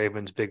 despite the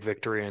Ravens' big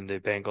victory and the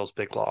Bengals'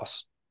 big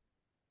loss.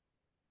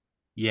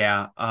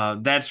 Yeah,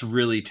 that's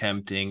really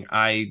tempting.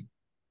 I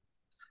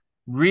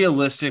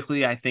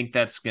think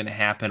that's going to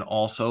happen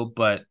also,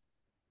 but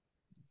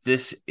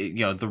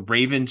the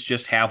Ravens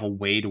just have a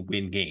way to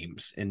win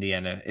games in the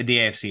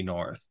AFC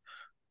North.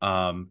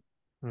 Um,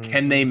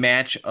 can they hmm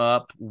match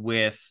up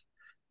with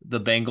the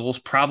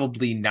Bengals?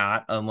 Probably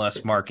not,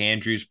 unless Mark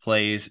Andrews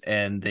plays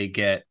and they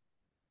get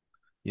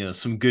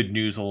some good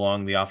news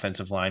along the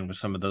offensive line with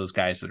some of those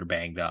guys that are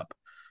banged up.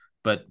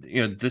 But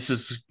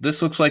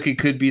this looks like it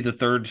could be the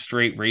third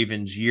straight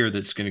Ravens year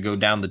that's going to go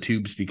down the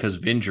tubes because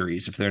of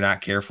injuries if they're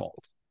not careful.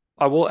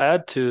 I will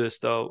add to this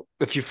though,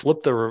 if you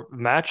flip the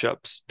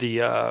matchups, the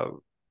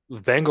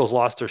Bengals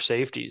lost their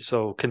safety,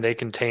 so can they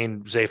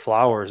contain Zay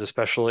Flowers,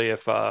 especially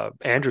if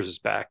Andrews is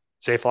back?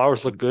 Zay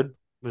Flowers looked good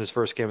in his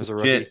first game as a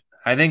rookie. Shit,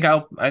 I think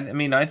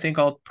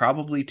I'll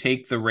probably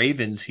take the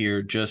Ravens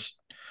here just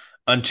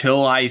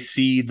until I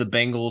see the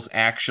Bengals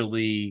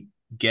actually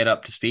get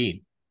up to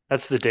speed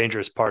That's the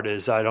dangerous part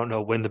is I don't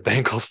know when the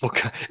Bengals will.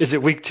 Is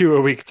it week 2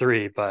 or week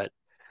 3? But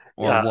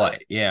or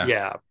what. Yeah.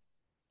 yeah.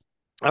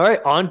 All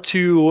right, on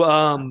to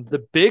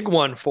the big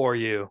one for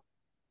you.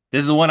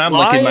 This is the one I'm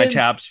licking my Lions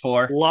chops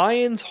for.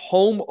 Lions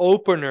home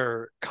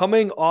opener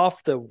coming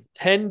off the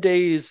 10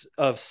 days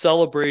of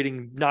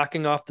celebrating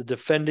knocking off the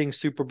defending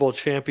Super Bowl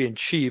champion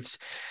Chiefs.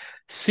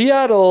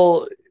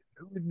 Seattle,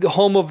 the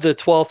home of the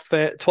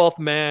 12th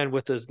man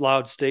with his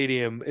loud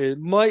stadium, it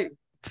might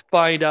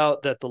find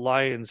out that the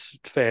Lions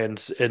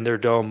fans in their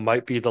dome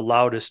might be the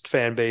loudest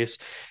fan base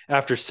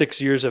after 6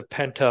 years of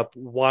pent up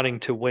wanting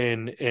to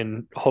win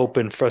and hope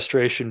being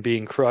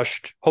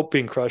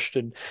crushed,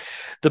 and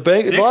the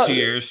bank. 6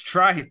 years,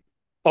 try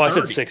Oh, I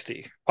said 30.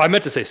 60. I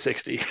meant to say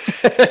 60.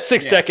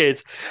 Six Yeah.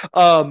 decades.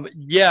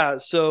 Yeah.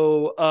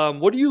 So,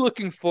 what are you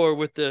looking for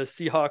with the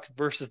Seahawks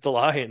versus the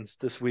Lions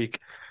this week?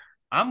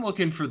 I'm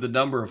looking for the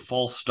number of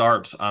false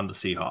starts on the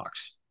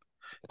Seahawks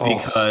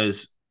Oh,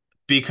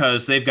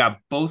 because they've got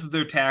both of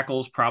their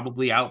tackles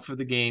probably out for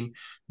the game.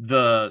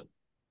 The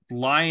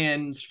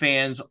Lions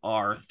fans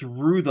are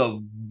through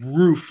the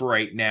roof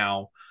right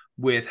now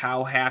with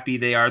how happy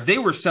they are. They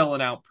were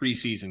selling out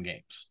preseason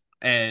games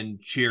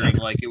and cheering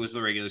like it was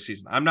the regular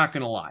season. I'm not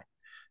going to lie.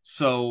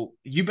 So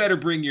you better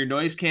bring your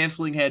noise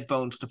canceling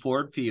headphones to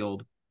Ford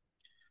Field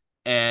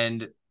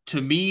and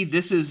to me,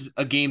 this is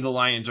a game the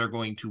Lions are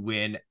going to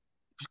win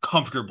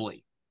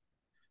comfortably.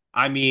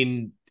 I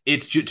mean,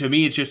 to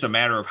me, it's just a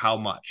matter of how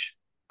much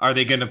are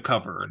they going to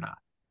cover or not.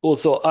 Well,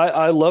 so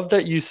I love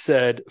that you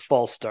said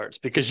false starts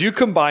because you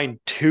combined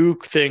two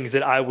things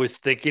that I was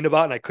thinking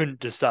about and I couldn't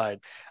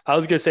decide. I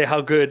was going to say how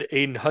good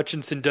Aiden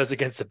Hutchinson does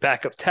against the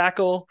backup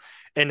tackle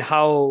and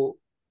how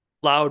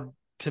loud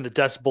can the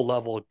decibel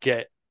level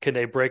get? Can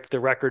they break the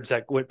records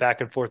that went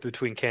back and forth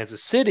between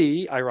Kansas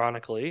City,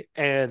 ironically,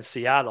 and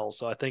Seattle?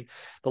 So I think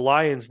the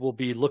Lions will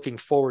be looking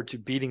forward to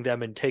beating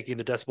them and taking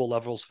the decibel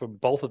levels from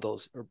both of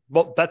those, or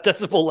that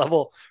decibel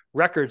level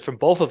records from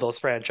both of those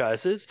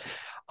franchises.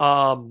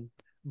 Um,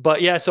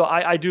 but yeah, so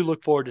I do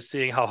look forward to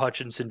seeing how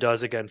Hutchinson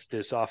does against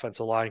this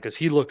offensive line because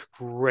he looked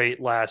great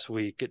last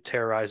week at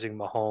terrorizing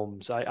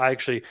Mahomes. I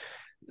actually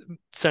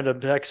sent a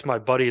text to my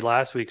buddy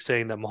last week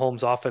saying that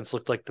Mahomes' offense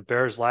looked like the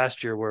Bears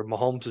last year, where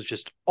Mahomes was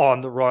just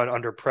on the run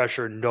under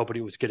pressure and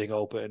nobody was getting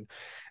open.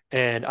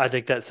 And I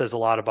think that says a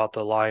lot about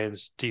the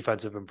Lions'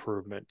 defensive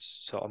improvements.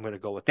 So I'm going to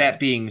go with That that.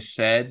 being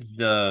said,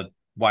 the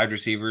wide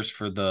receivers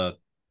for the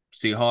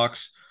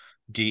Seahawks,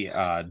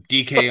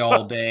 DK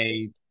all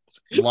day,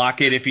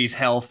 Lockett if he's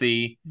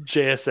healthy,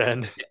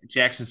 JSN.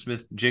 Jackson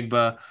Smith,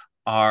 Jigba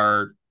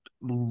are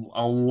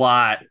a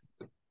lot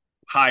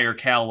higher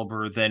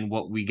caliber than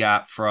what we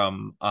got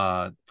from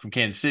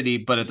Kansas City.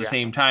 But at the Yeah.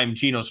 same time,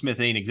 Geno Smith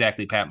ain't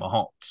exactly Pat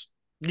Mahomes.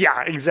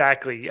 Yeah,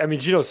 exactly. I mean,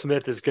 Geno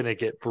Smith is going to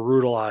get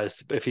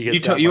brutalized if he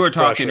gets that You were much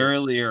talking pressure.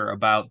 earlier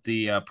about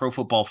the Pro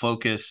Football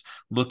Focus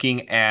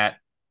looking at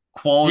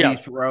quality Yeah.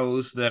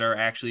 throws that are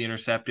actually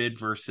intercepted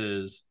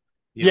versus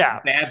Yeah.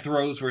 bad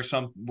throws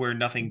where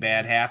nothing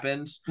bad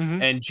happens.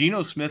 Hmm. And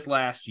Geno Smith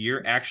last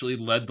year actually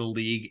led the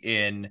league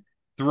in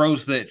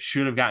throws that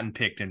should have gotten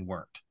picked and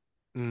weren't.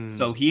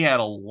 So Mm. he had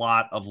a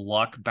lot of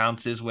luck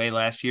bounce his way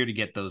last year to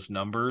get those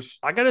numbers.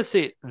 I gotta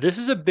say, this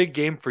is a big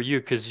game for you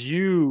because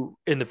you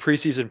in the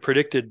preseason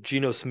predicted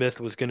Geno Smith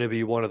was going to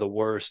be one of the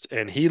worst,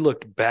 and he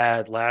looked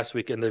bad last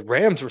week. And the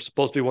Rams were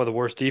supposed to be one of the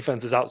worst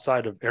defenses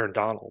outside of Aaron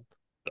Donald.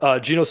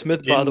 Geno Smith,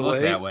 by Didn't the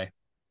look that way, way.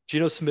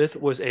 Geno Smith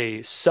was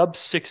a sub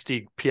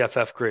 60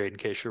 PFF grade, in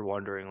case you're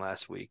wondering,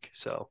 last week.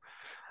 So,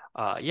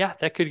 yeah,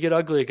 that could get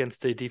ugly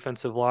against the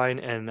defensive line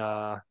and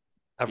Yeah,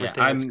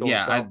 everything that's going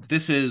south.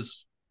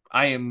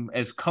 I am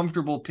as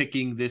comfortable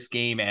picking this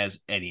game as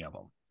any of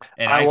them.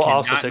 And I I will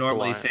also cannot take the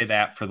normally say Lions.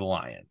 that for the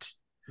Lions.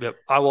 Yep,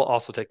 I will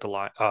also take the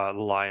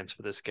Lions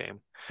for this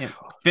game. Yeah.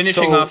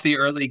 Finishing off So the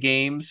early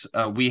games,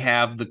 we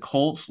have the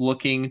Colts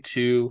looking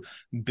to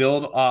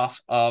build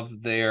off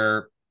of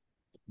their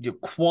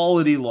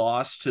quality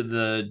loss to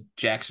the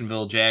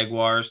Jacksonville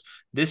Jaguars.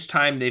 This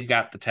time they've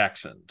got the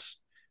Texans,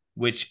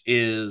 which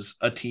is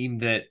a team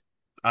that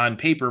on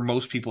paper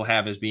most people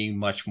have as being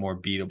much more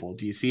beatable.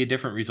 Do you see a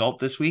different result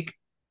this week?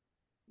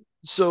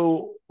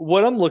 So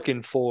what I'm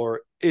looking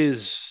for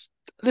is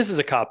this is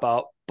a cop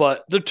out,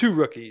 but the two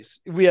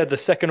rookies. We had the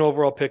second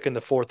overall pick and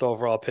the fourth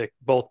overall pick,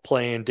 both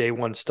playing day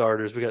one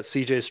starters. We got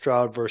CJ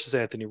Stroud versus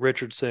Anthony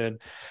Richardson.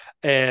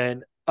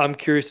 And I'm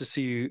curious to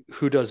see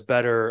who does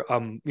better.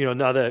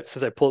 Now that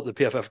since I pulled up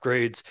the PFF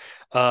grades,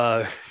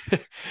 uh,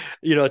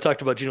 I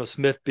talked about Geno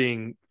Smith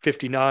being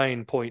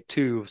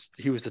 59.2.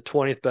 He was the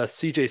 20th best.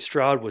 CJ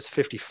Stroud was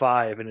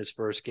 55 in his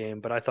first game,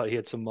 but I thought he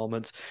had some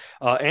moments.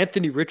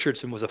 Anthony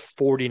Richardson was a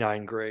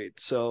 49 grade.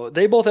 So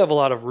they both have a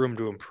lot of room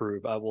to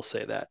improve. I will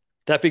say that.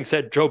 That being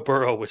said, Joe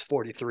Burrow was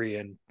 43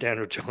 and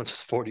Daniel Jones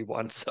was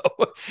 41. So,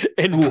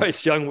 and Oof.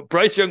 Bryce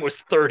Young was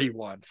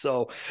 31.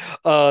 So,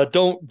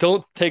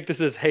 don't take this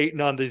as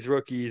hating on these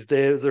rookies.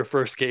 They was their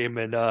first game,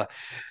 and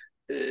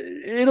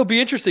it'll be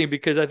interesting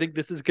because I think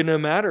this is going to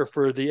matter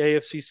for the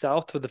AFC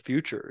South for the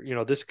future.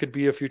 This could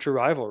be a future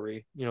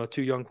rivalry.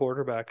 Two young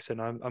quarterbacks,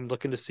 and I'm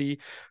looking to see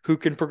who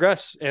can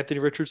progress: Anthony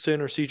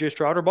Richardson or C.J.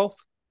 Stroud or both.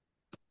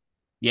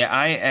 Yeah,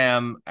 I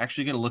am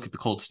actually going to look at the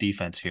Colts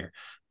defense here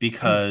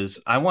because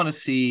I want to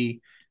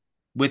see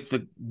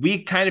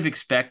we kind of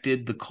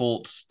expected the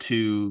Colts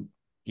to,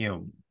 you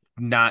know,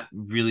 not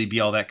really be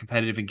all that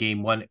competitive in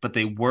game one, but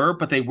they were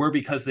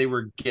because they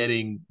were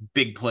getting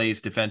big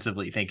plays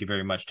defensively. Thank you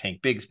very much,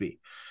 Tank Bigsby.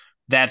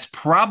 That's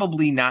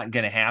probably not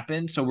going to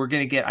happen. So we're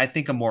going to get, I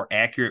think, a more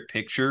accurate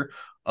picture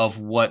of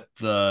what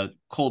the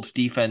Colts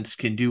defense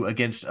can do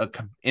against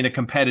in a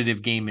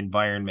competitive game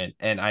environment.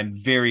 And I'm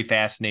very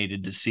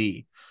fascinated to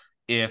see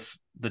if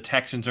the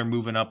Texans are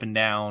moving up and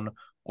down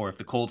or if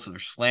the Colts are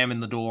slamming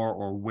the door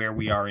or where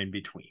we are in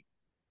between.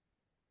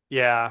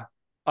 Yeah.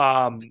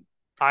 Um,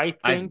 I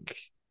I think.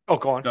 Oh,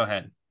 go on. Go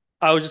ahead.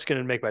 I was just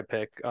going to make my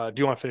pick. Do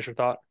you want to finish your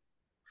thought?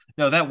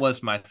 No, that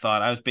was my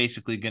thought. I was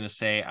basically going to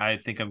say I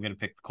think I'm going to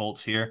pick the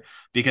Colts here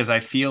because I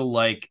feel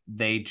like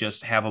they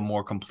just have a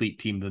more complete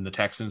team than the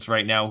Texans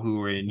right now,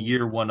 who are in Mhm.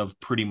 year one of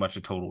pretty much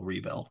a total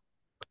rebuild.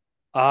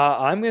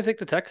 I'm going to take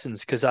the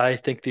Texans because I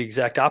think the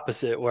exact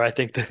opposite, where I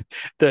think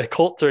the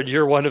Colts are in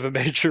year one of a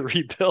major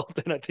rebuild,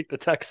 and I think the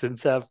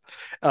Texans have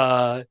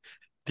uh,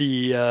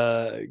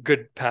 the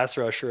good pass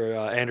rusher.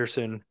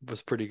 Anderson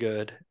was pretty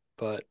good,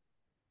 but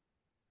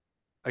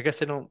I guess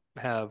they don't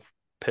have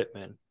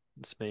Pittman.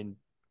 It's main.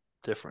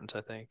 difference,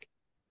 I think.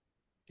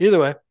 Either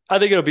way, I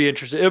think it'll be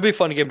interesting. It'll be a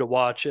fun game to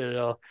watch.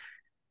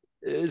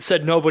 It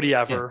said nobody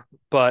Yeah. ever,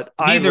 but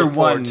I Neither look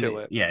forward one, to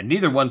it. yeah,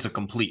 neither one's a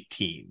complete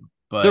team,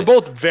 They're but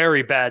both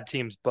very bad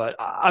teams, but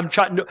I'm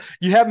trying to.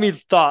 You have me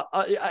thought.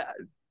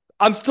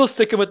 I'm still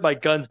sticking with my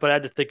guns, but I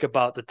had to think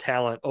about the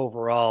talent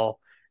overall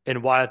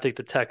and why I think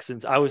the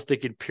Texans. I was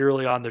thinking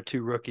purely on their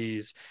two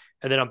rookies,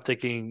 and then I'm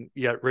thinking,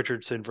 yeah,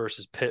 Richardson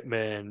versus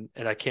Pittman,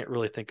 and I can't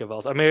really think of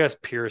else. I mean, I guess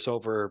Pierce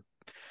over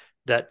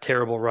that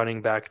terrible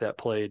running back that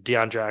played.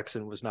 Deion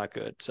Jackson was not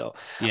good, so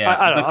yeah,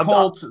 I don't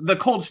know. The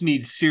Colts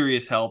need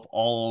serious help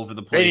all over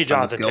the They need place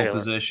on the Jonathan skill Taylor.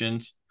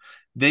 positions.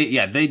 They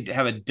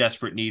have a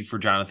desperate need for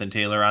Jonathan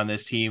Taylor on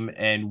this team,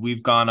 and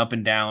we've gone up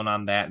and down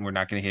on that, and we're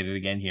not going to hit it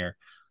again here.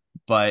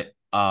 But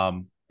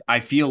I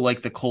feel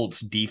like the Colts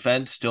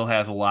defense still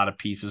has a lot of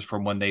pieces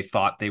from when they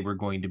thought they were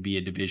going to be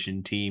a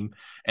division team,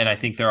 and I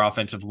think their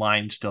offensive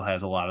line still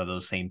has a lot of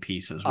those same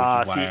pieces, which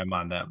is why See, I'm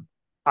on them.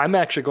 I'm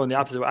actually going the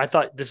opposite way. I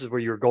thought this is where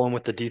you were going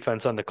with the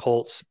defense on the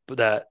Colts,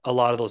 that a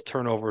lot of those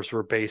turnovers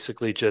were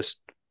basically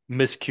just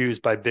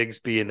miscues by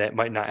Bigsby, and that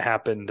might not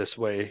happen this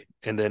way,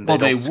 and then they Well,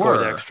 they don't score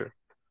the were, extra.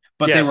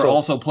 but they Yeah, were so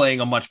also playing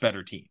a much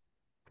better team,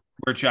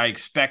 which I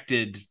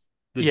expected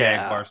the yeah.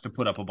 Jaguars to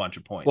put up a bunch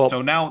of points. So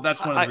Well, now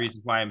that's one of the I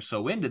reasons why I'm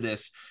so into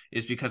this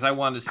is because I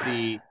want to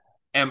see,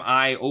 am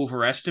I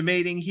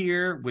overestimating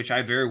here, which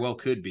I very well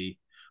could be,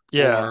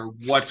 yeah. or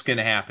what's going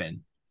to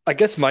happen? I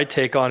guess my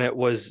take on it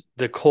was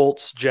the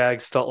Colts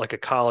Jags felt like a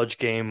college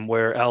game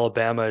where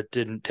Alabama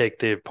didn't take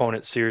the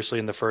opponent seriously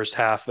in the first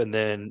half and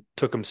then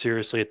took them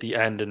seriously at the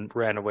end and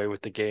ran away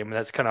with the game. And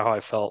that's kind of how I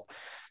felt.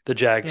 The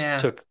Jags Yeah,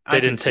 took I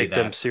they can didn't see take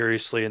them that.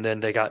 seriously and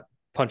then they got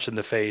punched in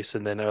the face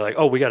and then they're like,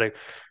 "Oh, we got to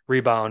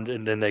rebound,"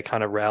 and then they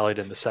kind of rallied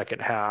in the second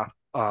half.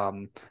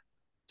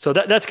 So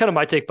that's kind of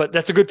my take, but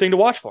that's a good thing to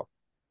watch for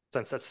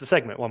since that's the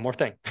segment. One more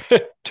thing.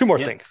 Two more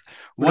Yep. things.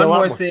 We got One a lot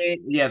more more.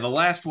 thing. Yeah, the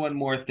last one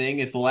more thing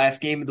is the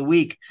last game of the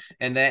week,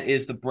 and that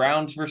is the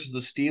Browns versus the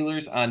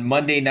Steelers on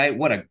Monday night.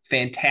 What a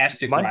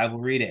fantastic My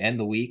rivalry to end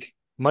the week.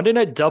 Monday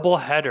night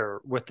doubleheader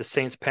with the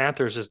Saints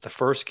Panthers is the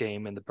first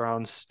game, and the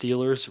Browns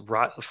Steelers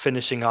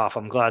finishing off.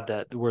 I'm glad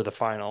that we're the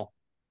final.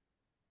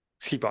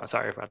 Keep on.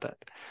 Sorry about that.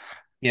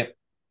 Yep.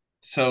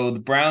 So the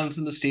Browns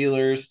and the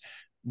Steelers,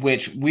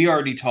 which we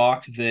already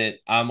talked that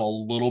I'm a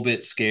little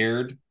bit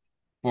scared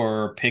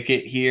for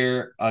Pickett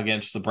here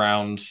against the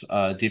Browns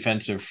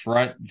defensive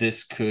front.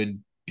 This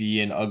could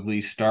be an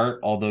ugly start,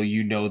 although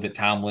you know that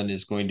Tomlin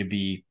is going to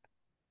be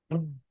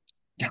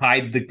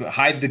hide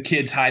the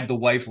kids, hide the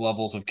wife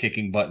levels of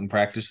kicking butt in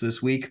practice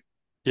this week.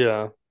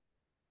 Yeah.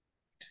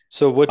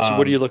 So what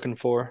are you Um, looking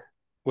for?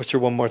 What's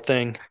your one more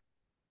thing?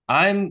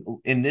 I'm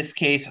in this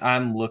case,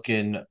 I'm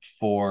looking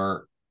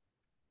for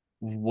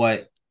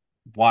what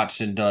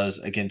Watson does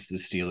against the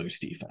Steelers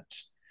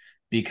defense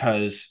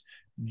because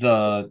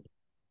the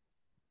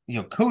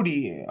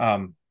Cody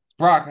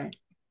Brock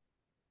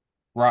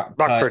Brock Brock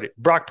cut Purdy.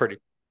 Brock Purdy.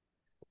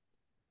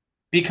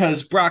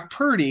 because Brock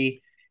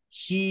Purdy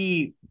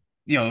he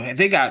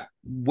they got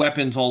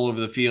weapons all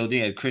over the field.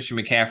 You had Christian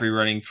McCaffrey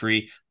running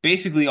free.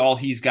 Basically, all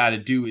he's got to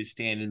do is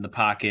stand in the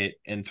pocket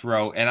and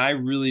throw. And I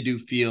really do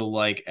feel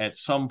like at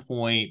some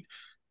point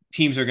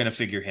teams are going to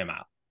figure him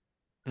out.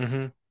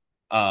 Mm-hmm.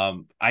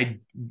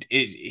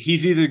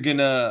 He's either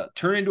gonna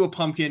turn into a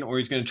pumpkin or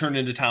he's gonna turn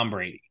into Tom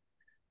Brady.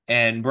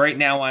 And right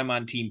now I'm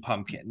on Team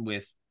Pumpkin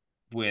with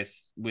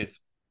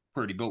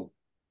Purdy. But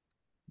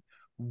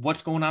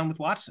what's going on with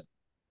Watson?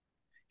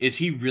 Is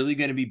he really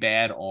going to be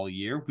bad all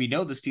year? We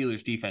know the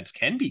Steelers defense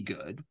can be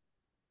good.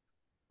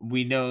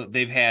 We know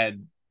they've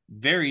had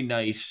very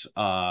nice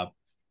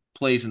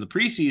plays in the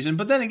preseason,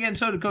 but then again,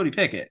 so did Cody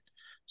Pickett.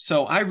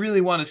 So I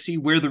really want to see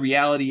where the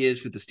reality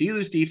is with the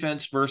Steelers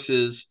defense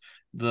versus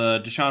the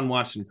Deshaun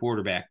Watson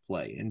quarterback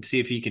play and see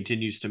if he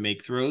continues to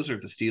make throws or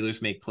if the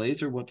Steelers make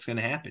plays or what's going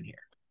to happen here.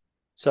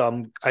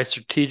 So I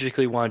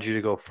strategically wanted you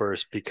to go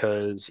first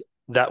because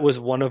that was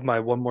one of my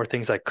one more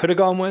things I could have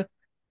gone with.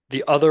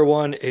 The other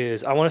one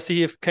is I want to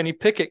see if Kenny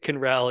Pickett can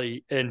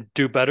rally and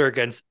do better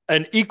against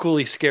an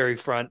equally scary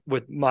front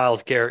with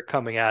Myles Garrett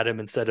coming at him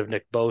instead of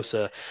Nick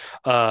Bosa.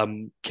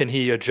 Can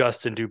he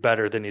adjust and do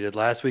better than he did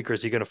last week, or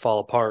is he going to fall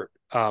apart?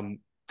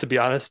 To be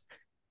honest,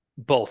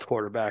 both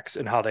quarterbacks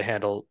and how they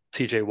handle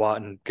TJ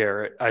Watt and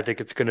Garrett, I think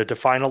it's going to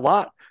define a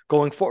lot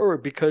going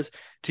forward because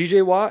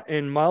TJ Watt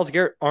and Myles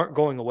Garrett aren't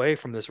going away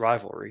from this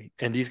rivalry,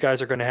 and these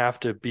guys are going to have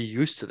to be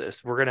used to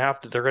this. They're going to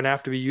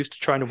have to be used to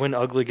trying to win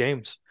ugly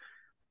games.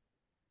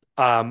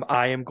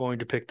 I am going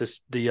to pick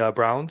the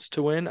Browns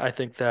to win. I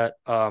think that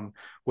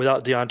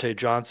without Deontay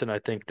Johnson, I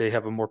think they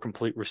have a more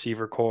complete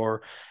receiver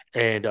core,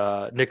 and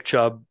Nick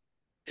Chubb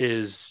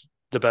is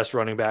the best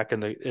running back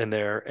in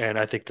there, and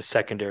I think the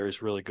secondary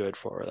is really good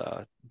for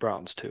the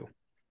Browns too.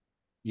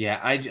 Yeah,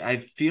 I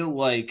feel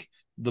like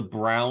the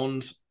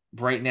Browns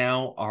right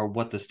now are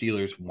what the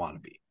Steelers want to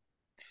be.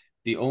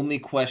 The only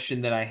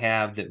question that I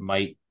have that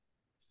might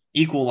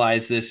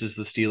equalize this is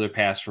the Steeler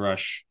pass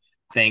rush,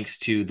 thanks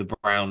to the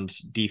Browns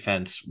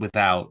defense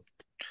without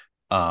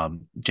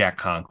Jack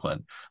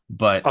Conklin.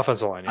 But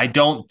Offensive line, I yeah.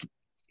 don't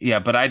Yeah,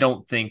 but I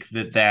don't think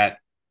that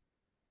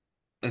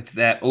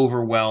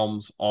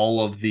overwhelms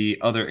all of the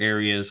other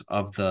areas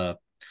of the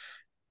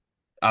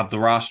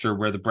roster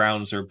where the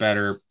Browns are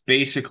better,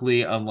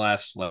 basically,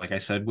 unless, like I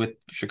said, with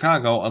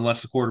Chicago,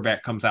 unless the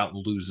quarterback comes out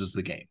and loses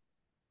the game.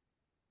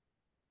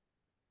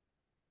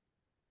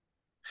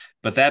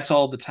 But that's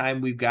all the time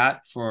we've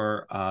got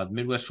for the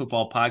Midwest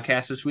Football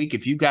Podcast this week.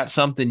 If you've got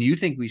something you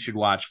think we should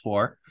watch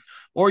for,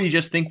 or you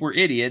just think we're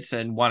idiots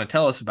and want to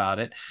tell us about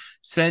it,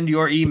 send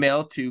your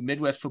email to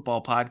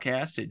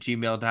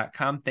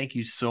midwestfootballpodcast@gmail.com. Thank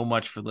you so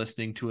much for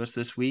listening to us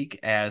this week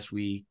as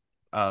we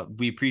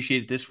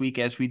appreciate it this week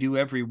as we do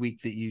every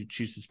week that you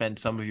choose to spend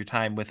some of your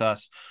time with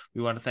us.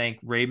 We want to thank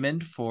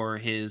Raymond for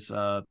his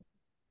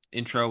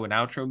intro and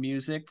outro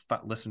music.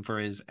 Listen for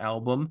his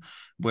album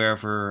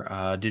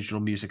wherever digital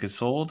music is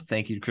sold.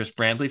 Thank you to Chris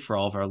Brandley for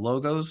all of our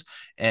logos.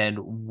 And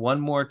one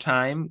more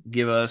time,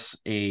 give us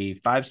a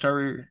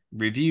 5-star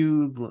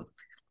review.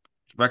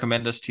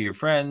 Recommend us to your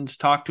friends.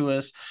 Talk to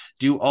us.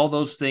 Do all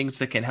those things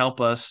that can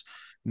help us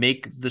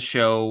make the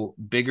show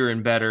bigger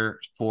and better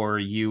for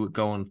you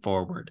going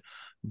forward.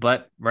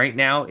 But right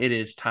now, it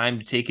is time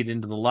to take it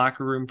into the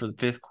locker room for the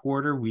fifth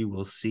quarter. We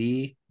will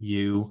see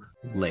you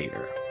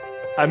later.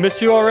 I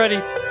miss you already.